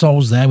 Animal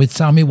Souls there with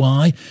Sammy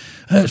Y.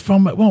 It's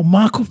from,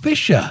 Michael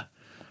Fisher,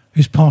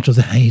 who's part of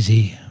the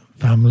Hazy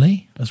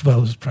family, as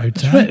well as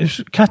Protein. It's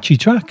a catchy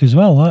track as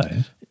well, that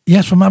is.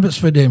 Yes, from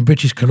Abbotsford in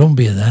British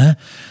Columbia there.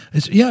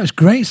 It's a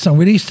great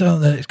song. It's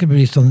going to be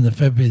released on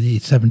February the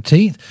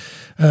 17th.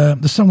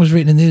 The song was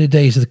written in the early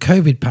days of the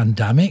COVID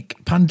pandemic,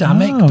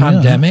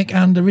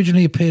 and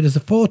originally appeared as the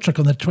fourth track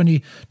on the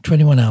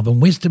 2021 album,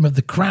 Wisdom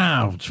of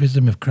Crowds.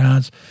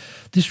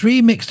 This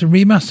remixed and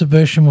remastered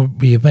version will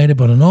be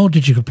available on all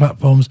digital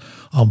platforms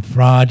on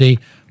Friday,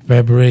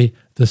 February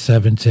the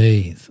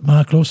 17th.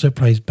 Michael also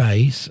plays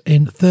bass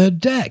in Third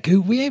Deck,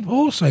 who we have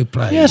also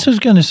played. Yes, I was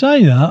going to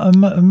say that. I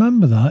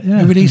remember that, yeah.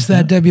 They released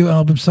their debut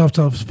album,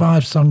 self-titled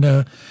 5-song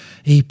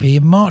EP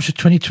in March of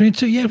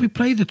 2022. Yeah, we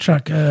played the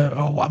track.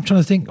 I'm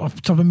trying to think off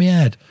the top of my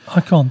head. I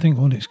can't think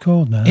what it's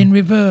called now. In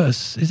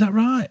Reverse. Is that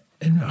right?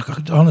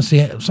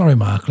 Honestly, sorry,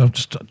 Michael. I'm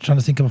just trying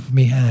to think off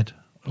my head.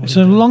 It's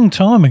a long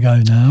time ago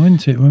now,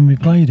 isn't it, when we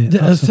played it?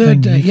 That's the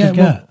Third thing,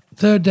 Deck,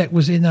 Third Deck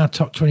was in our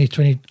top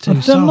 2022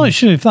 songs. I'm not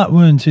sure if that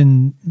weren't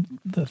in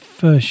the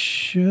first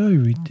show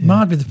we did.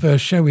 Might be the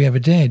first show we ever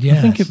did, yes.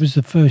 I think it was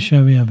the first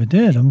show we ever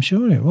did. I'm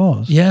sure it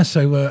was. Yeah,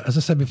 so as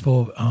I said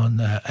before,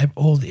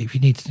 if you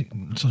need to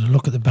sort of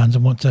look at the bands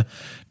and want to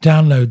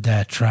download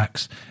their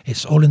tracks,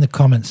 it's all in the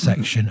comments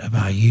section of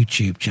our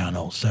YouTube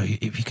channel. So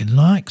if you can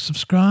like,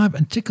 subscribe,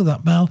 and tickle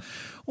that bell,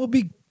 we'll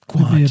be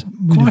quite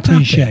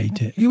appreciate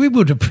happy. it. We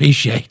would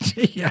appreciate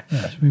it, yeah.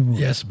 Yes, we would.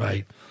 Yes,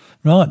 mate.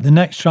 Right, the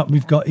next track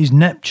we've got is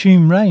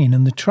Neptune Rain,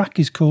 and the track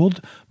is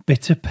called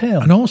Bitter Pill.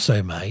 And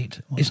also,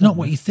 mate, it's not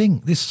what you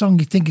think. This song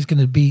you think is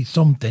going to be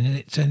something, and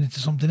it turned into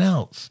something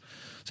else.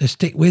 So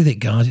stick with it,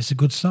 guys. It's a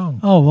good song.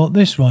 Oh, well,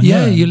 this one,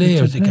 yeah. You'll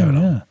hear as it goes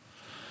on. Yeah.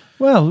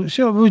 Well,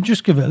 we'll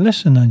just give it a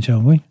listen then, shall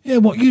we? Yeah,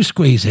 what you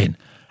squeeze in?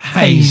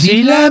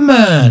 Hazy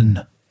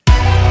Lemon.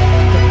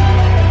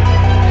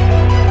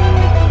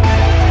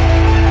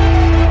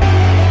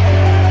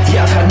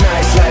 Yeah, I've had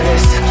nights like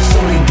this,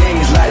 so many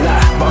days like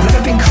that. But I've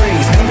never been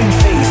crazed, never been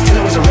phased till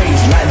I was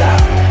erased like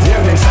that. There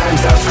have been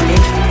times I've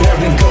screamed, there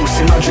have been ghosts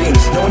in my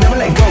dreams. No, never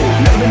let go,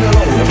 never been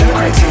alone. I've never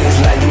cried tears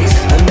like these.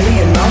 A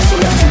million miles so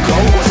left to go.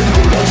 What's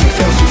typical logic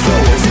fails to flow?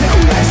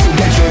 Cynical lies to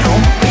get you at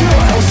home. But you know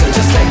what else?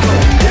 Just let go.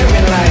 There have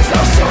been lies that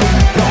I've sown,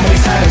 not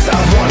many times that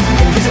I've won.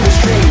 Invisible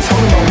strings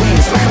holding my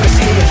wings like I'm just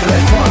here for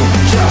their fun.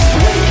 Just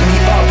wake me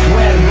up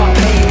when my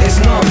pain is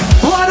numb.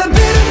 What a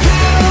bitter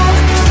pill,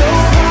 so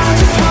hard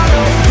to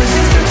swallow.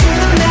 Resistant to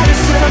the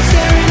medicine, I'm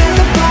staring at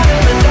the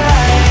bottom and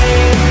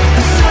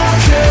I'm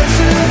sucker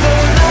to the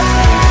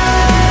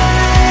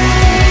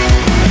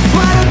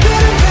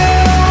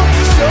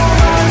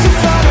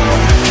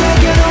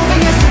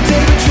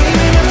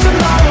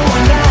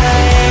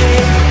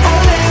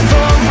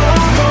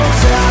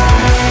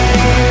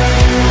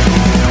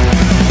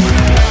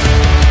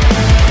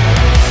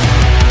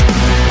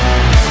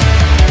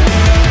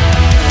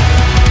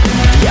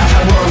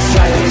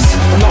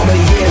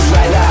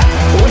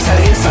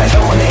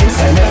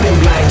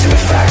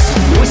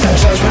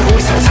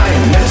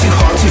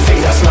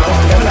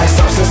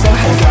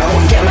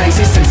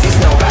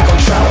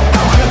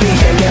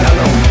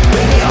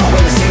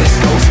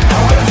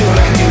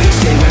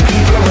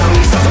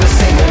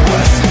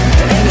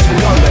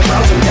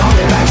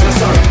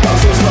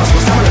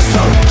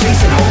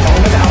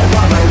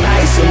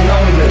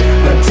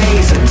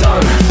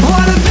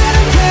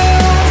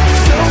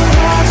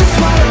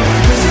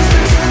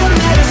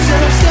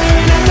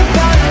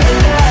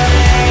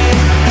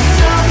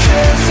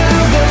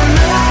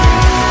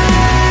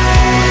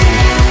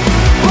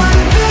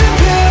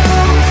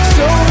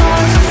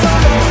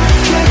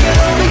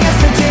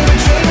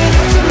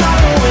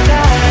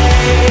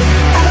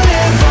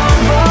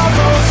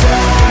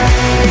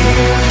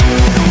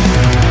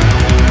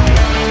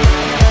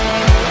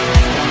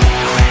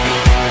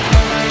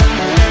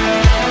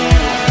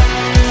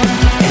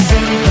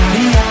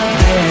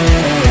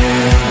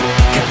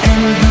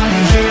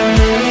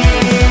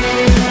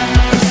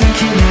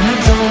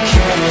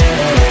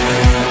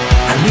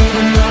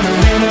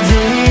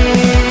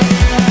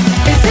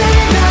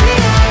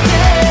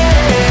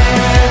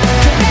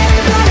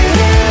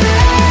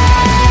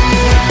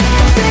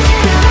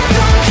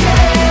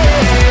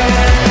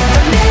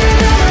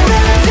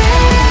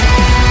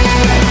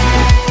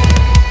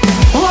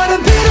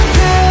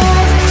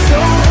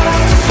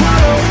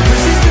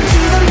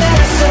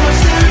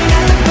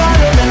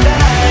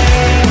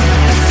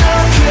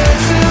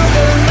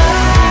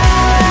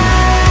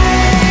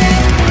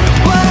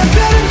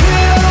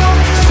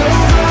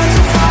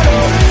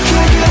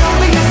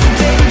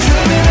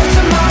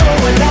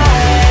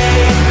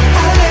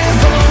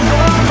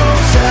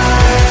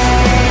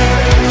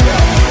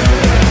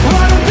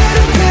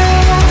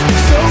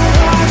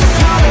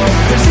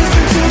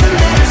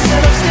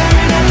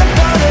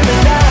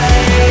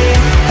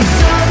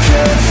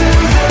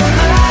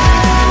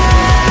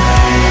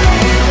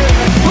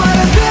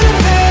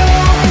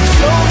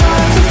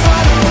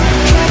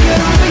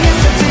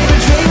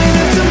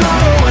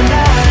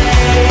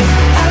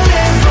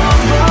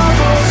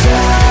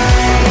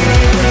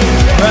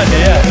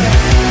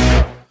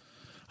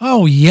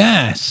Oh,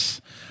 yes.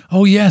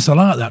 Oh, yes, I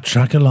like that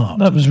track a lot.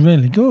 That was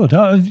really good.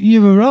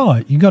 You were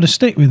right. You got to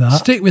stick with that.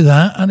 Stick with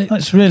that. And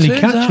that's really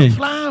catchy.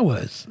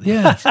 Flowers.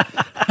 Yes.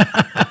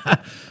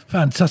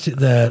 Fantastic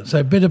there.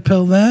 So, Bitter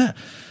Pill there.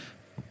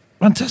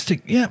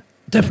 Fantastic. Yeah.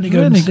 Definitely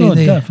go and see good,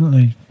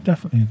 the...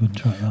 Definitely a good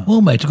track. That.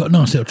 Well, mate, I've got a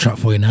nice little track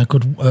for you now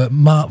called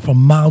from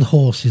Mild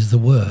Horses, The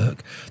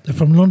Work. They're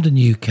from London,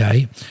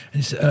 UK.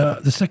 It's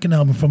the second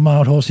album from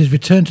Mild Horses,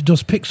 Return to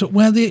Dust, picks up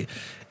where the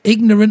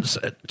ignorance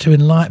to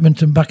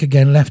enlightenment and back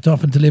again left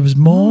off and delivers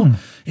more.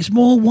 It's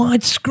more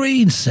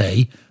widescreen,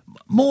 see?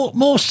 More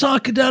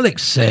psychedelic,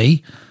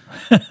 see?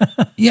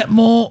 Yet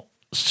more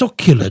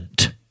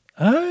succulent.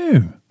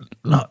 Oh.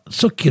 Like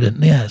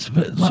succulent, yes.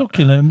 But like,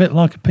 succulent, a bit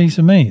like a piece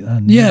of meat,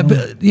 then. Yeah,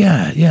 but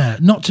yeah,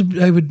 not to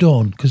be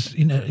overdone, because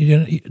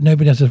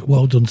nobody has a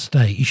well done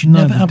steak. You should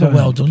never have a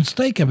well done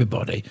steak.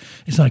 Everybody,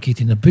 it's like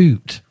eating a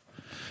boot.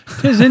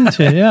 It is, isn't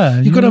it?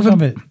 Yeah, you got to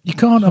have it. You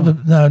can't have a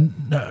no.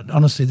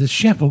 Honestly, the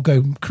chef will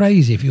go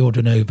crazy if you order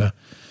an over.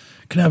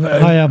 Can have it.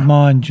 I have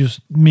mine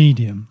just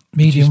medium.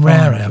 Medium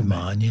rare. I have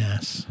mine.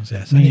 Yes.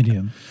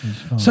 Medium.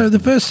 So the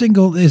first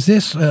single is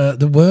this,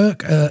 The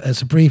Work.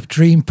 It's a brief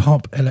dream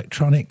pop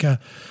electronic,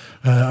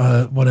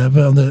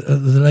 whatever. And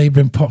the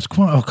labouring pop's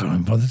quite. I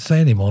can't bother to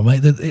say anymore,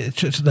 mate. It's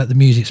just let the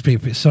music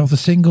speak for itself. The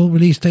single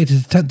release date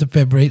is the 10th of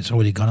February. It's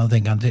already gone, I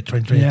think, and it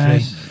 2023.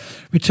 Yes.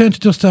 Return to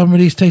Dust album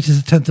release date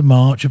is the 10th of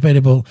March.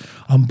 Available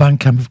on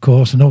Bandcamp, of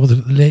course, and all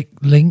the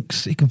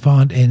links you can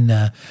find in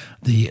the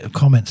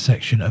comments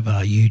section of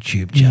our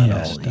YouTube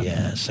channel.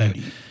 Yes, so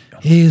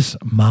here's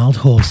Mild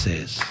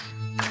Horses.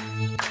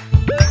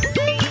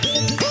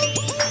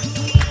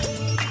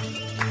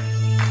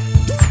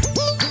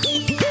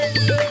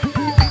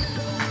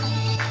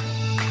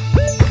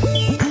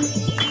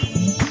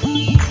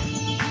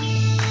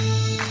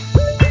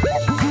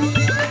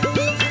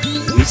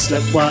 We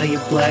slept while you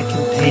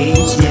blackened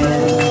pages.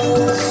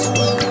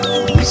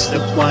 We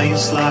slept while you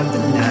slogged the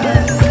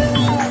night.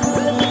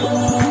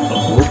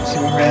 Awoke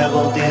and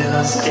reveled in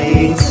our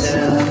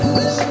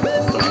stasis.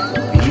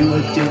 Thought you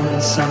were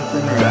doing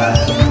something right.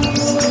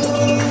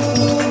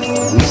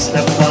 We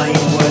slept while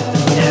you worked the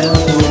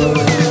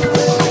network.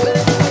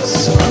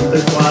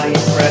 Slumbered while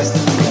you pressed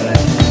the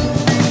flash.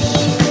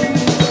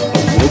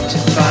 Awoke to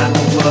find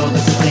the world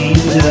that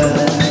cleaned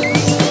us.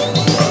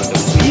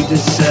 We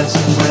deserve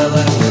some well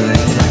and rain.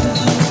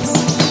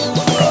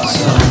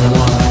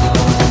 Someone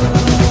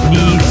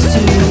needs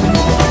to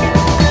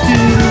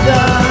do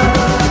that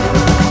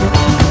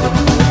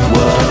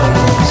work.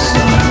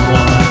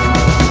 Someone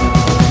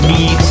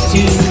needs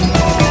to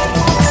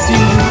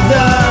do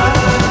that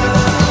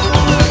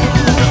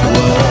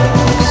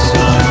work.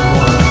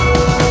 Someone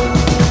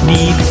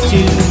needs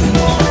to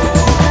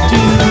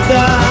do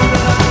that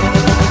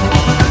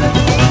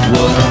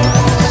work.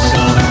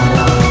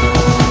 Someone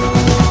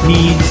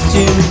needs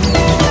to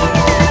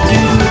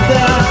do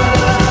that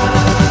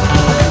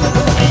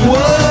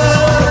work.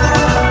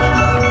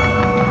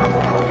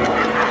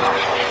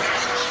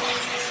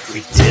 We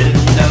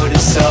didn't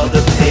notice all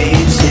the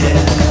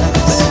pages,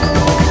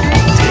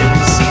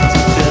 didn't seem to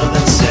fill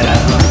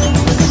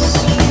themselves.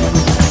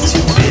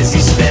 Too busy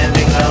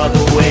spending all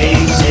the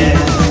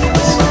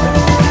wages,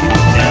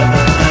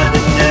 never earned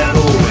and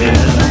never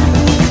will.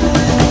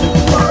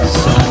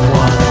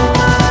 Someone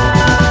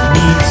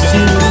needs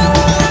to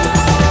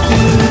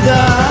do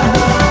that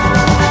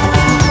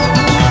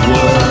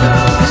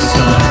work.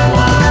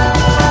 Someone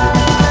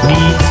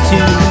needs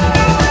to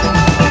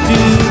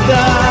do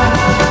that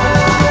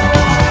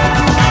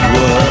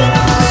work.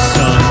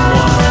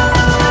 Someone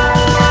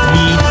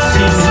needs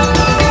to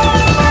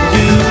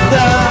do that work.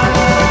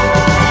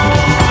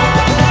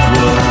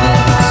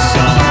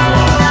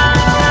 Someone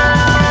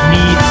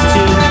needs to do that work. Someone needs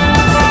to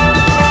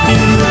do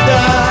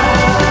that work.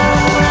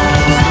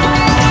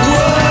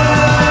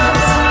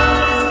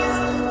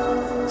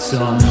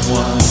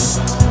 Someone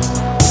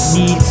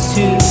needs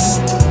to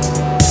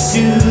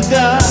do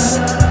that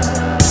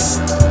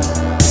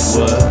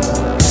work.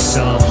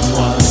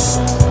 Someone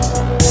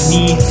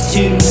needs to do that work. Someone needs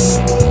to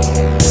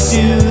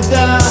do that work. Someone needs to do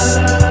that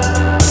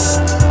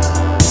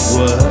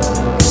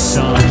work.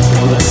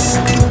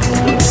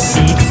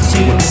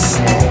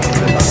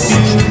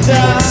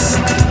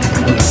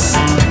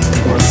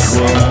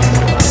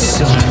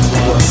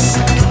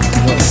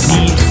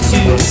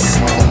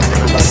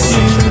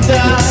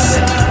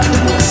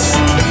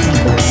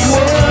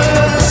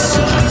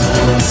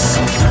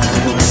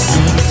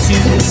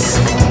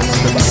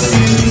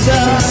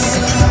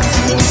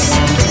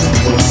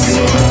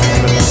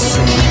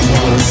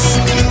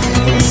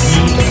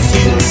 needs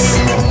to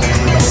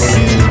do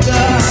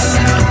that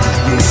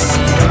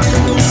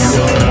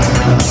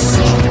work.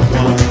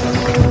 Someone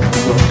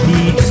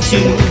needs to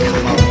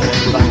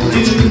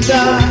do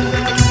that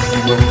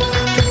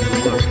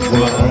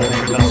work.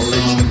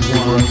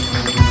 Someone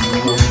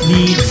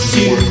needs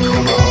to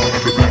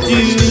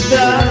do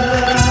that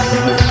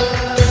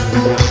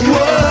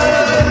work.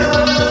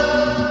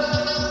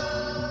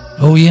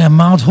 Oh yeah,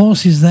 Mild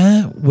Horses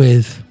there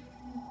with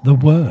The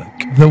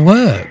Work. The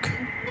Work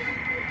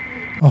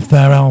off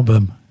their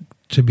album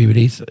to be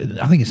released.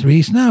 I think it's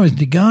released now,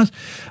 isn't it, guys?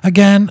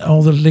 Again,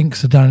 all the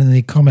links are down in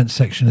the comments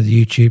section of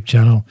the YouTube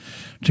channel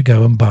to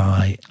go and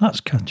buy. That's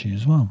catchy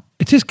as well.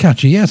 It is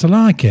catchy, yes, I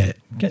like it.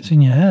 Gets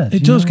in your head.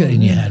 It does get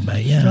in your head,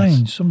 mate, yes.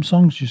 Strange. Some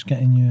songs just get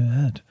in your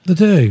head. They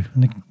do.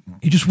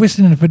 You're just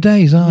whistling it for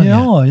days, aren't you?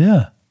 Oh,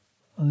 yeah.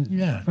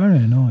 Yeah. Very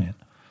annoying.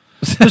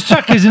 The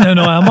track isn't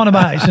annoying. I'm on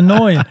about it's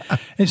annoying.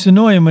 It's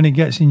annoying when it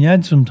gets in your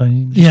head sometimes.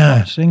 You just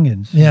start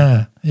singing.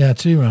 So. Yeah,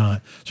 too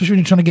right. Especially when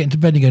you're trying to get into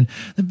bed again.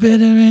 The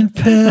bitter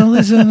pill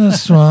isn't a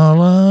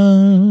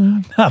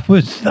swallow. That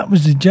was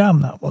the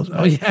jam, that was.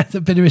 Oh, yeah, the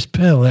bitterest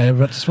pill I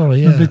ever had to swallow,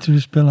 yeah. The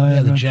bitterest pill I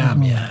ever the had to jam,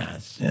 swallow.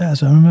 yes.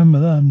 Yes, I remember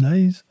them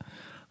days.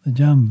 The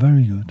jam,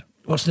 very good.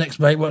 What's next,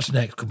 mate? What's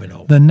next coming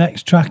up? The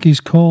next track is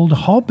called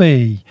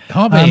Hobby.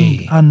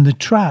 And the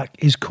track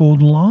is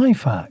called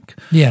Life Hack.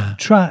 Yeah.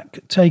 Track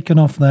taken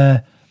off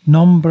their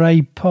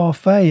Nombre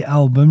Parfait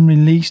album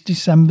released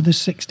December the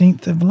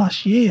 16th of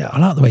last year. I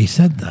like the way you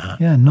said that.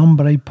 Yeah,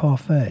 Nombre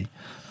Parfait.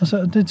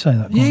 I did say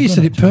that. Yeah, you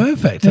said it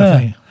perfect, I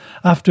think.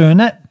 After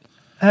an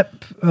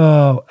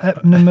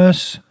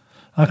eponymous,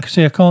 I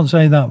can't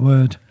say that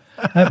word.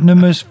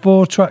 Eponymous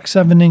 4-track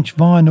 7-inch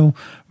vinyl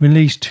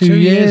released 2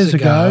 years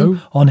ago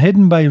on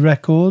Hidden Bay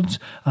Records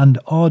and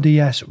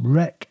RDS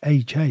Rec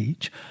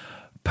HH.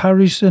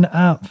 Parisian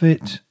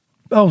outfit,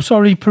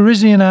 Hobby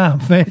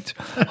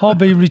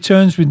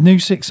returns with new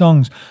 6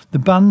 songs. The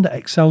band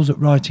excels at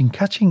writing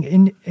catching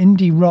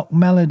indie rock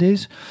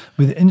melodies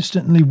with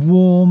instantly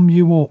warm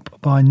you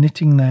up by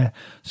knitting their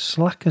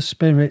slacker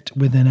spirit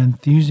with an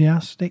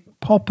enthusiastic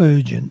pop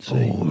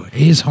urgency. Oh,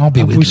 here's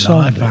Hobby with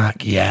Life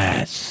Hack,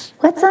 yes.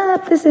 What's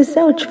up? This is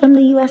Soch from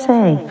the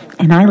USA,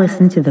 and I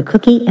listen to the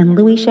Cookie and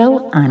Lewie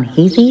Show on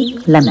Hazy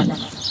Lemon.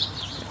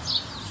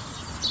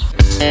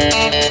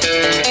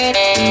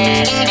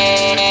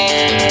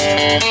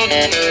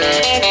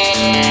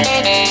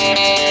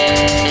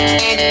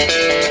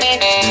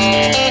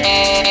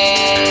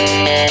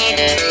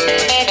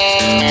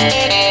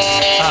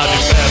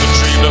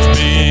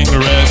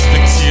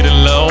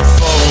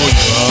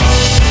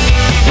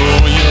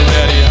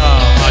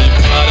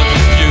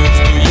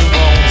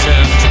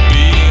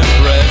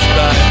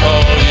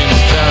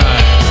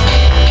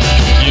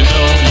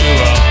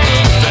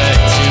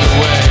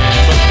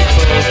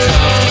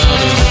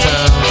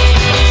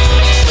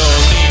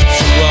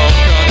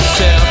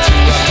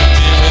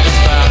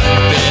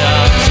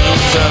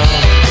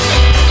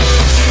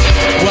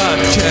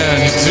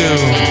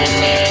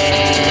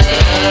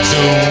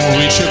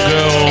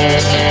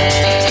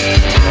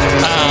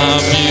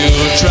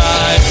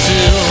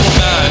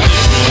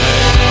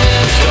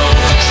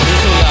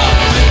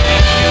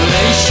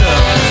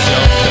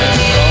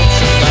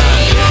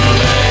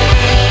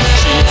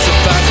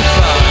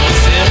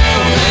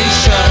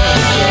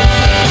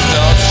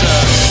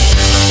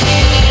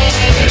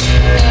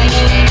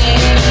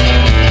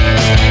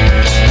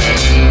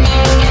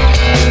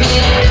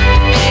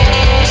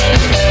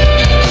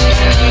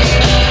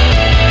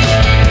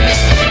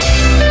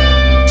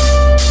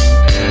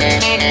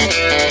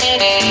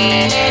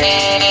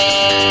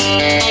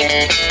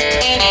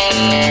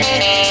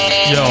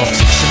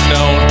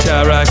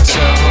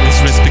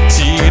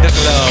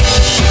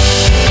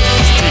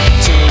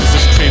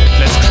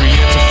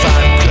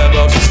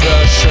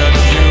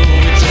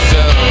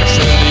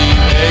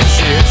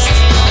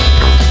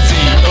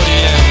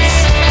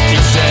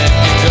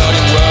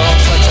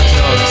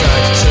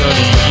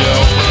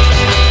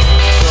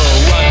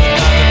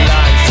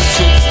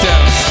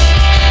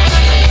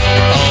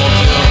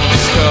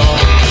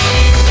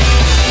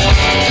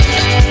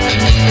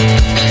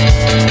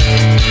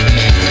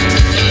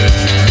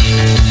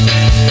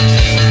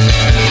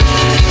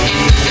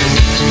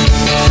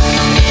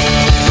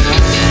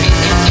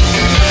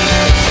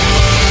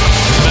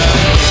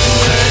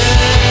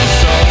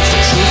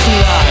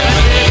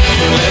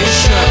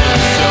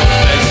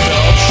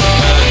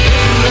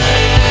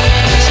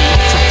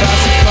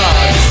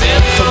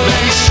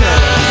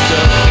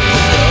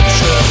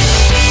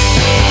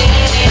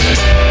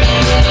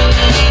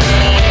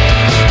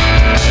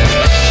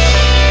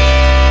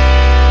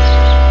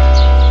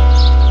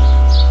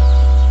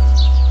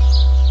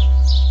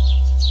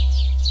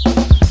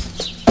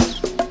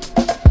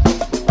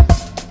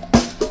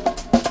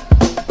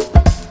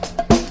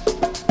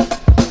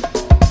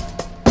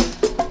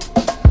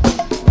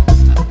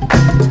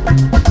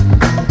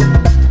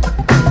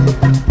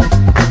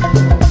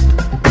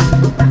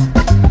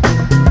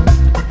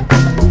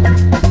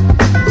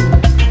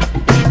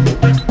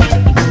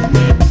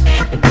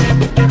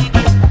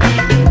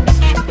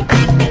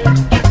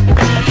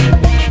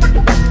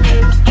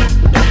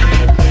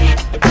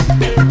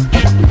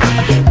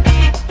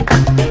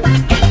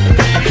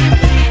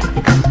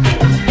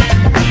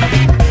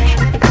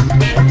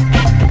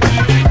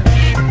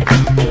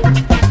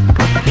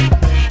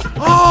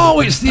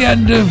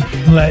 End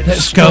of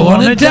Let's Go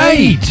on a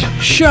Date.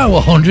 Show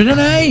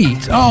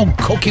 108. Oh,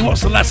 Cookie,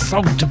 what's the last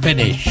song to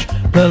finish?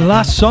 The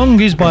last song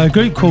is by a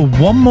group called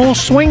One More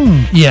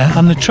Swing. Yeah.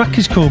 And the track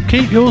is called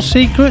Keep Your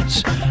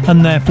Secrets,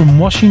 and they're from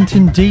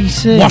Washington,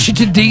 D.C.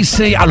 Washington,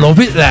 D.C. I love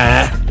it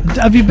there.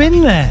 Have you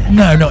been there?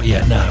 No, not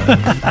yet, no.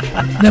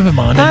 Never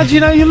mind. How do you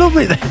know you love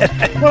it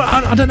there? Well,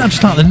 I don't know how to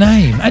start the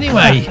name.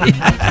 Anyway,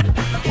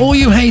 all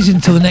you hazing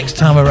until the next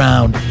time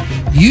around.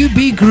 You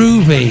be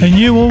groovy. And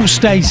you all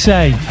stay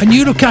safe. And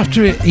you look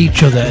after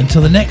each other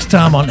until the next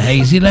time on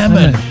Hazy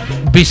Lemon.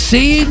 Be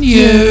seeing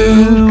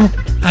you.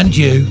 And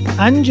you.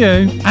 And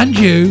you. And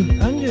you.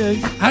 And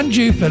you. And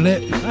you,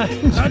 Philip.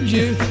 And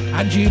you.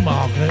 And you,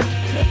 Margaret.